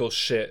Standard. typical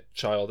shit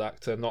child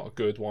actor. Not a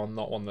good one.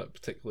 Not one that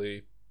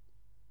particularly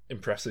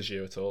impresses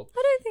you at all.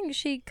 I don't think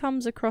she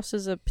comes across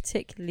as a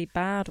particularly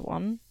bad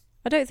one.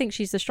 I don't think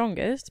she's the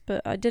strongest,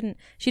 but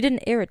she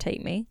didn't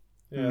irritate me.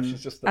 Yeah,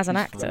 she's just As an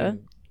she's actor.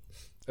 fine.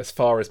 As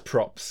far as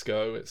props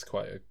go, it's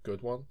quite a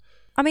good one.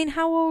 I mean,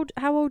 how old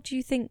do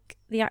you think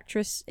the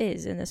actress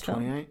is in this film?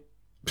 28.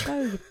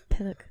 Oh, you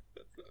pillock.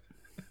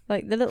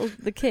 Like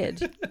the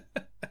kid.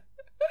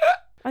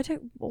 I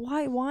don't.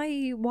 Why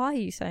are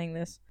you saying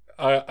this?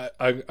 I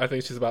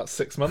think she's about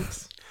 6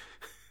 months.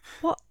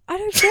 What? I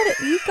don't get it.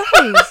 You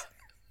guys.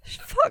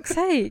 Fuck's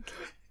sake.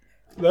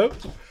 No?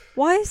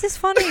 Why is this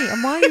funny?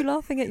 And why are you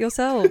laughing at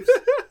yourselves?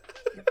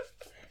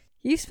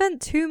 You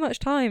spent too much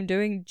time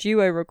doing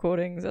duo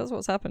recordings. That's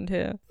what's happened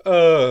here.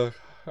 I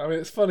mean,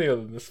 it's funnier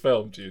than this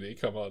film, Judy.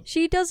 Come on.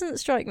 She doesn't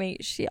strike me.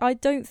 I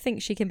don't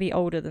think she can be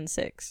older than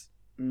 6.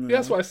 Yeah,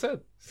 that's what I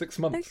said. 6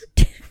 No, months.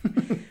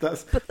 That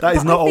is but not I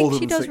think older she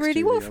than does 6, really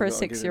Judy. well I've for a got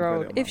to give you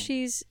 6-year-old. credit on If that.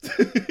 she's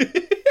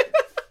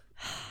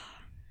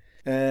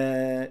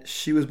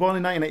She was born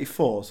in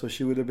 1984, so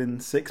she would have been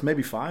 6,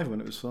 maybe 5 when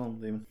it was filmed.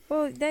 Even.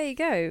 well, there you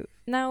go.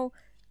 Now,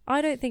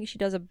 I don't think she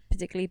does a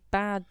particularly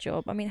bad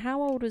job. I mean,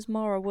 how old was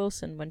Mara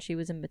Wilson when she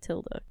was in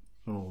Matilda?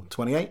 Oh,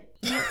 28.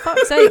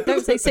 Fuck's sake!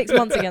 Don't say 6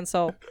 months again,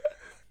 Sol. Do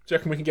you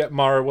reckon we can get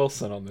Mara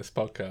Wilson on this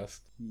podcast?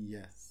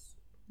 Yes.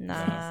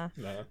 Nah,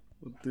 No.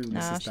 We'll do nah.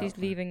 Mrs. She's Doubtfire.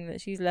 leaving.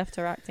 She's left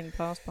her acting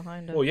past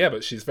behind her. Well, yeah,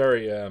 but she's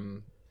very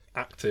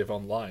active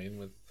online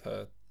with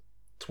her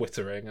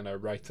twittering and her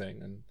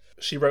writing. And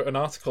she wrote an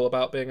article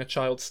about being a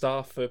child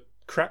star for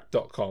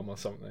crack.com or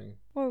something.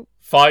 Well,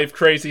 5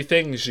 crazy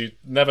things you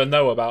never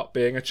know about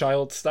being a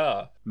child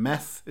star.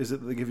 Meth? Is it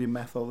that they give you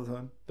meth all the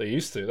time? They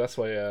used to. That's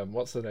why,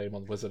 what's the name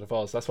on Wizard of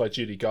Oz? That's why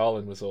Judy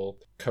Garland was all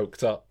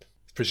coked up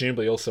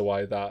presumably also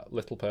why that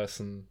little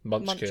person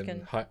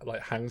Munchkin.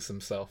 hangs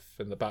himself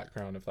in the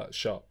background of that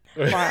shot.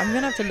 Right, I'm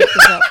gonna have to look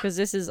this up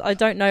because I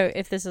don't know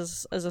if this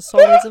is as a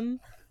solism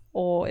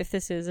or if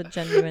this is a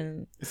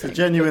genuine. It's a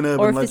genuine urban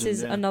or if legend. this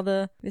is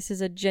yeah. This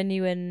is a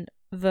genuine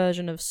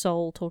version of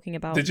Soul talking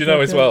about. Did you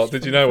know as well?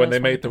 Did you know when they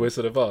made The was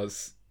Wizard of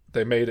Oz,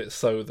 they made it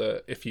so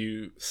that if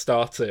you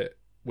start it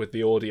with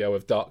the audio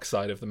of Dark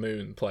Side of the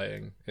Moon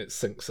playing, it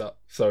syncs up.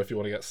 So if you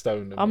want to get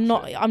stoned, I'm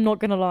not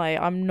gonna lie.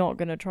 I'm not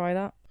gonna try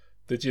that.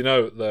 Did you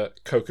know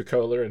that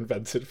Coca-Cola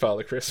invented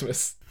Father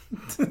Christmas?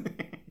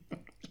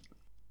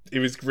 He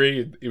was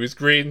green. He was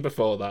green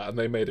before that, and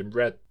they made him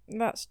red.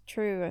 That's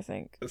true, I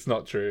think. It's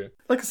not true.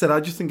 Like I said, I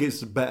just think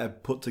it's a better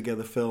put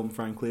together film,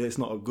 frankly. It's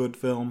not a good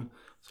film.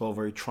 It's all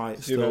very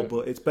trite still,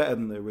 but it's better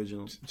than the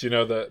original. Do you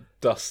know that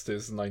dust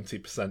is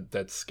 90%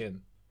 dead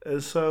skin?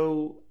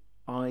 So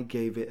I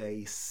gave it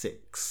a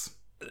 6.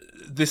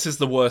 This is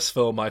the worst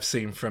film I've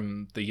seen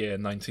from the year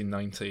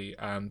 1990,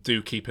 and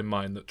do keep in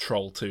mind that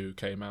Troll 2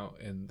 came out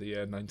in the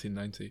year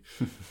 1990.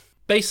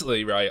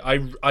 Basically, right,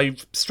 I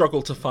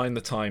struggle to find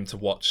the time to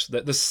watch.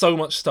 There's so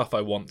much stuff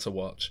I want to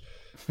watch,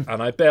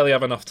 and I barely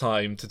have enough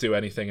time to do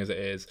anything as it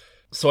is.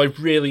 So I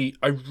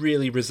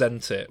really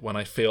resent it when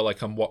I feel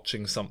like I'm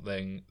watching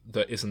something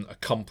that isn't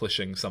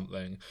accomplishing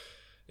something.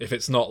 If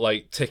it's not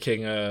like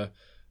ticking a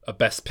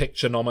Best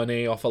Picture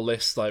nominee off a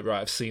list, like, right,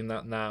 I've seen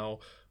that now,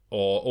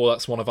 or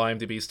that's one of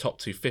IMDb's top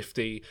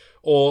 250,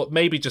 or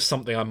maybe just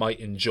something I might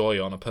enjoy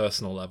on a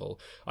personal level.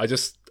 I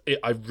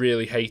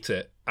really hate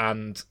it,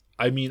 and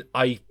I mean,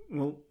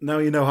 Well, now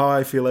you know how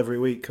I feel every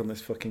week on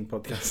this fucking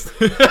podcast.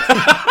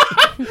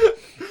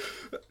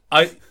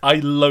 I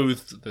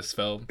loathed this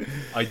film.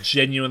 I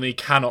genuinely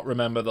cannot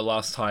remember the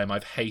last time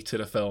I've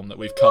hated a film that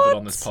we've covered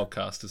on this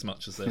podcast as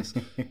much as this.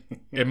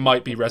 It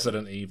might be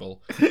Resident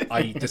Evil.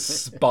 I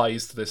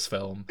despised this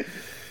film.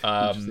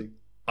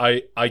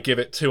 I give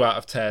it 2 out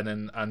of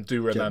 10 and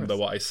do remember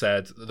what I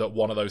said, that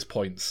one of those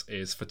points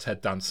is for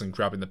Ted Danson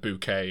grabbing the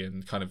bouquet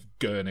and kind of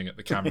gurning at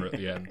the camera at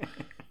the end.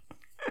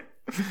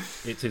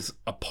 It is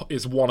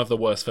one of the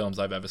worst films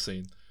I've ever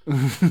seen.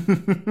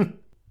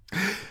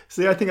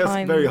 See, I think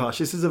that's very harsh.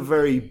 This is a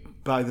very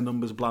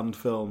by-the-numbers bland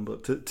film,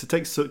 but to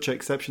take such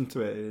exception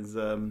to it is...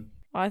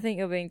 I think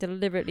you're being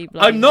deliberately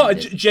bland. I'm not.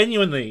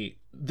 Genuinely,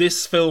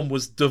 this film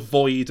was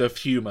devoid of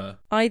humour.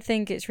 I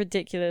think it's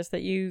ridiculous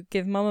that you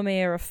give Mamma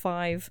Mia a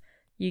 5,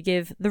 you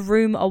give The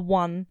Room a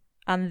 1,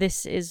 and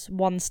this is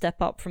one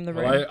step up from The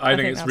Room. Well, I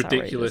think it's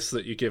ridiculous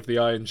that you give The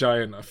Iron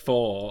Giant a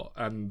 4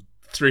 and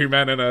Three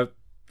Men and a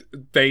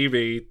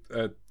Baby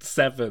a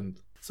 7.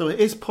 So it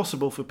is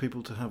possible for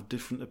people to have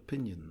different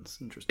opinions.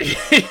 Interesting.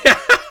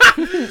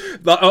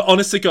 Like,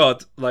 honest to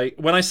God, like,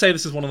 when I say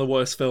this is one of the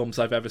worst films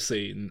I've ever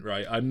seen,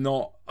 right, I'm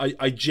not...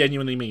 I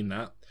genuinely mean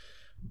that,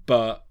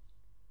 but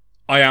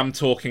I am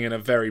talking in a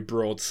very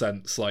broad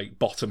sense, like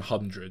bottom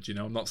 100, you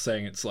know? I'm not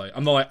saying it's like...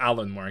 I'm not like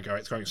Alan, where I go,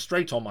 it's going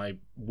straight on my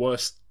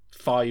worst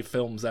 5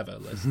 films ever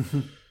list.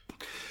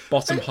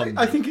 Bottom 100.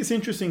 I think it's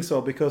interesting,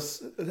 so,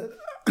 because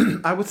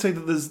I would say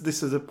that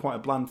this is quite a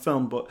bland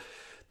film, but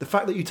the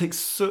fact that you take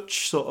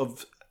such sort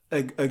of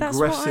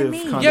aggressive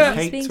kind of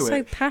hate being to so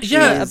it,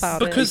 passionate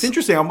about it. It's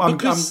interesting.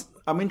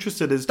 I'm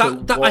interested as to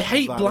what I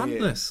hate that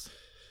blandness. is.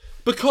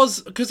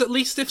 Because at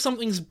least if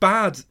something's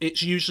bad,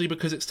 it's usually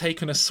because it's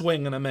taken a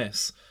swing and a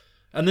miss.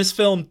 And this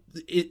film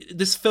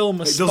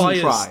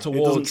aspires towards...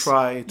 It doesn't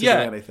try to do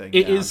anything. I'll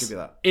give you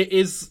that.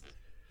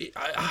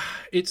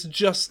 It's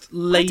just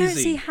lazy. I don't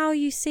see how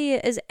you see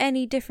it as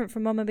any different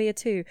from Mamma Mia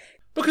 2.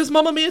 Because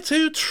Mamma Mia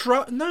 2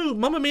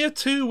 Mamma Mia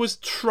 2 was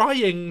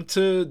trying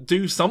to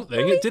do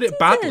something. It did it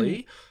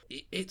badly.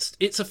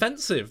 It's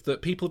offensive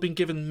that people have been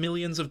given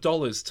millions of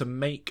dollars to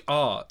make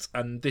art,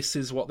 and this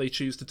is what they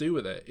choose to do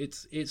with it.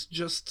 It's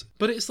just,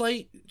 but it's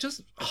like,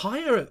 just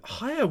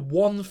hire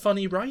one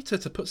funny writer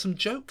to put some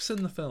jokes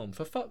in the film,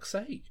 for fuck's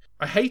sake.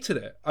 I hated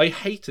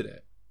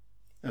it.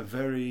 A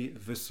very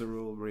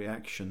visceral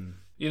reaction.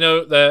 You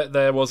know,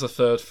 there was a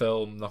third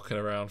film knocking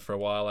around for a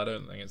while. I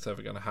don't think it's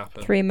ever going to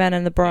happen. Three Men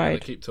and the Bride. Yeah,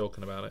 they keep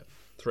talking about it,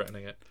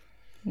 threatening it.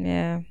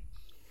 Yeah.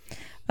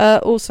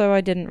 Also,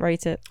 I didn't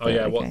rate it. Oh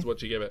yeah, okay.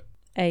 what'd you give it?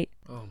 8.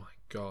 Oh my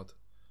god,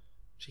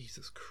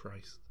 Jesus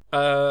Christ.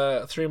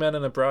 Three Men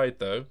and a Bride,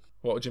 though.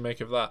 What would you make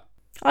of that?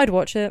 I'd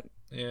watch it.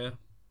 Yeah.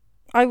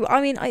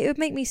 I mean, it would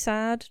make me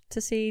sad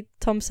to see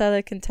Tom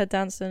Selleck and Ted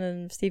Danson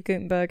and Steve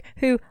Guttenberg,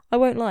 who, I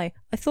won't lie,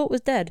 I thought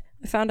was dead.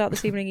 I found out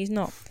this evening he's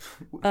not.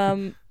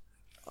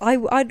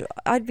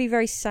 I'd be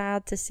very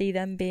sad to see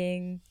them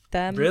being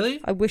them. Really?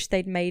 I wish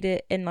they'd made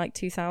it in like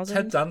 2000.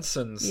 Ted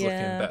Danson's looking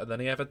better than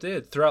he ever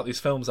did. Throughout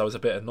these films, I was a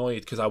bit annoyed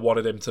because I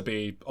wanted him to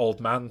be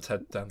old man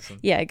Ted Danson.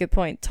 Yeah, good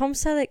point. Tom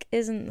Selleck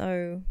isn't,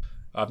 though.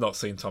 I've not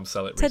seen Tom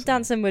Selleck Ted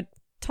recently.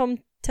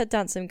 Ted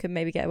Danson could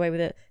maybe get away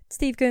with it.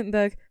 Steve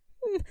Guttenberg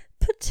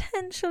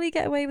potentially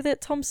get away with it.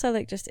 Tom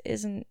Selleck just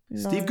isn't.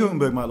 Steve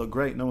Guttenberg might look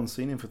great. No one's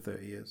seen him for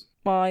 30 years.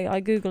 Well, I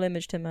Google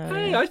imaged him earlier.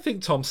 Hey, I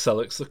think Tom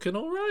Selleck's looking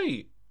all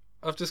right.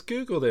 I've just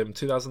googled him.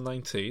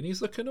 2019.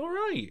 He's looking all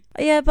right.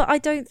 Yeah, but I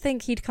don't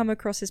think he'd come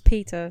across as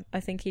Peter. I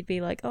think he'd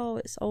be like, oh,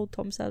 it's old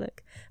Tom Selleck.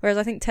 Whereas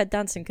I think Ted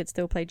Danson could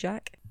still play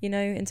Jack, you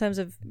know, in terms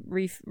of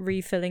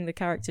refilling the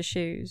character's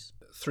shoes.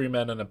 Three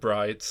Men and a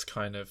Bride's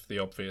kind of the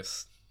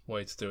obvious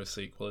way to do a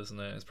sequel, isn't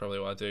it? It's probably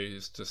what I do,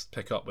 is just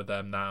pick up with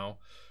them now.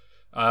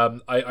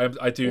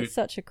 I do. It's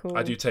such a cool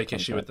I do take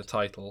issue with the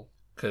concept. title,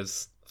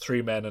 because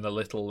Three Men and a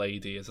Little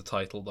Lady is a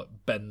title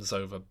that bends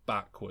over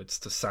backwards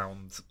to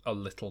sound a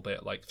little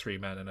bit like Three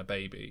Men and a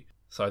Baby.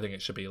 So I think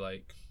it should be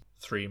like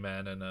Three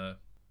Men and a...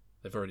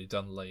 They've already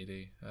done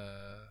Lady.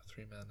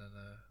 Three Men and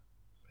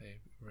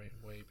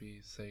a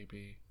baby,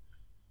 Zaby.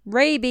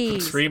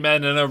 Rabies! Three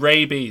Men and a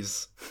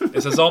Rabies.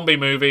 It's a zombie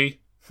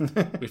movie.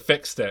 We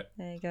fixed it.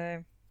 There you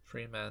go.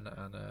 Three Men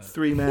and a...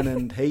 Three men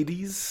and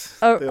Hades.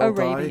 Oh, they all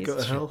die, rabies. go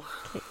to hell.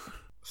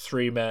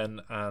 Three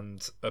men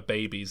and a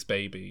baby's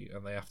baby,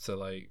 and they have to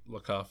like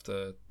look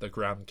after the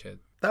grandkid.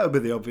 That would be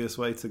the obvious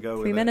way to go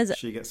Three with men it. is-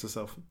 She gets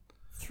herself...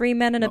 3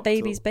 men and a Not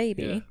baby's till-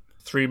 baby. Yeah.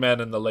 Three men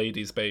and the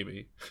lady's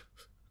baby.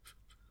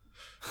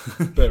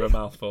 Bit of a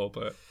mouthful,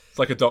 but it's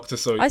like a Dr.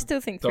 Seuss. I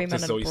still think 3 Dr.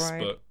 men and a Seuss,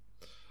 bride.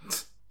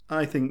 but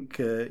I think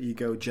you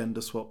go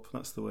gender swap.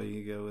 That's the way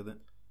you go with it.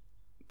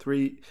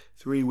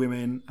 Three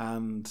women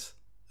and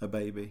a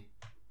baby.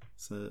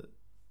 It's a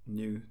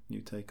new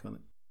take on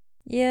it.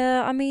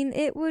 Yeah, I mean,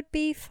 it would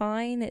be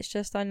fine. It's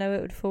just I know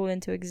it would fall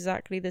into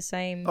exactly the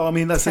same Oh, I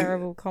mean, that's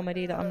terrible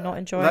comedy that I'm not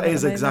enjoying. That at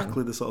is the moment.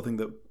 exactly the sort of thing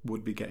that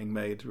would be getting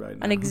made right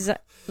now. And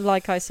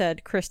like I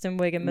said, Kristen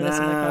Wiig and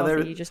Melissa Nah, McCarthy,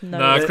 they're- you just know.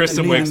 Nah, it.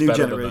 Kristen New- Wiig's new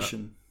better than that.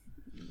 generation.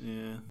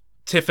 Yeah.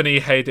 Tiffany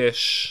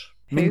Haddish.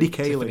 Mindy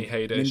Tiffany Kaling.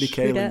 Haddish. Mindy Who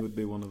Kaling dat? would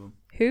be one of them.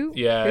 Who?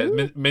 Yeah,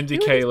 Who? Mindy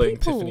Who are these Kaling,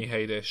 people? Tiffany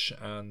Haddish,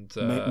 and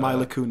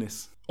Mila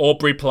Kunis.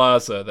 Aubrey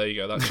Plaza. There you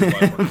go. That's your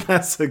one.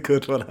 That's a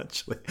good one,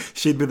 actually.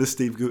 She'd be the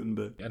Steve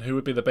Guttenberg. And who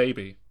would be the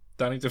baby?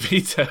 Danny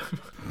DeVito.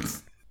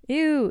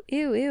 Ew,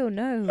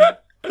 no.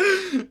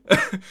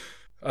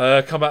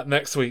 Come back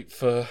next week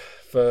for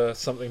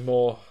something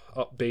more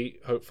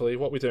upbeat, hopefully.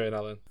 What are we doing,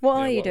 Alan? What Yeah,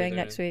 are you we doing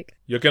next week?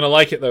 You're going to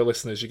like it, though,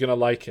 listeners. You're going to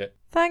like it.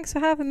 Thanks for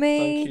having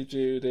Thank you, me.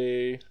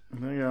 Judy.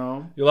 There you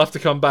go. You'll have to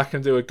come back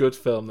and do a good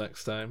film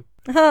next time.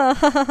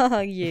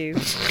 You.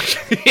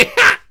 Yeah.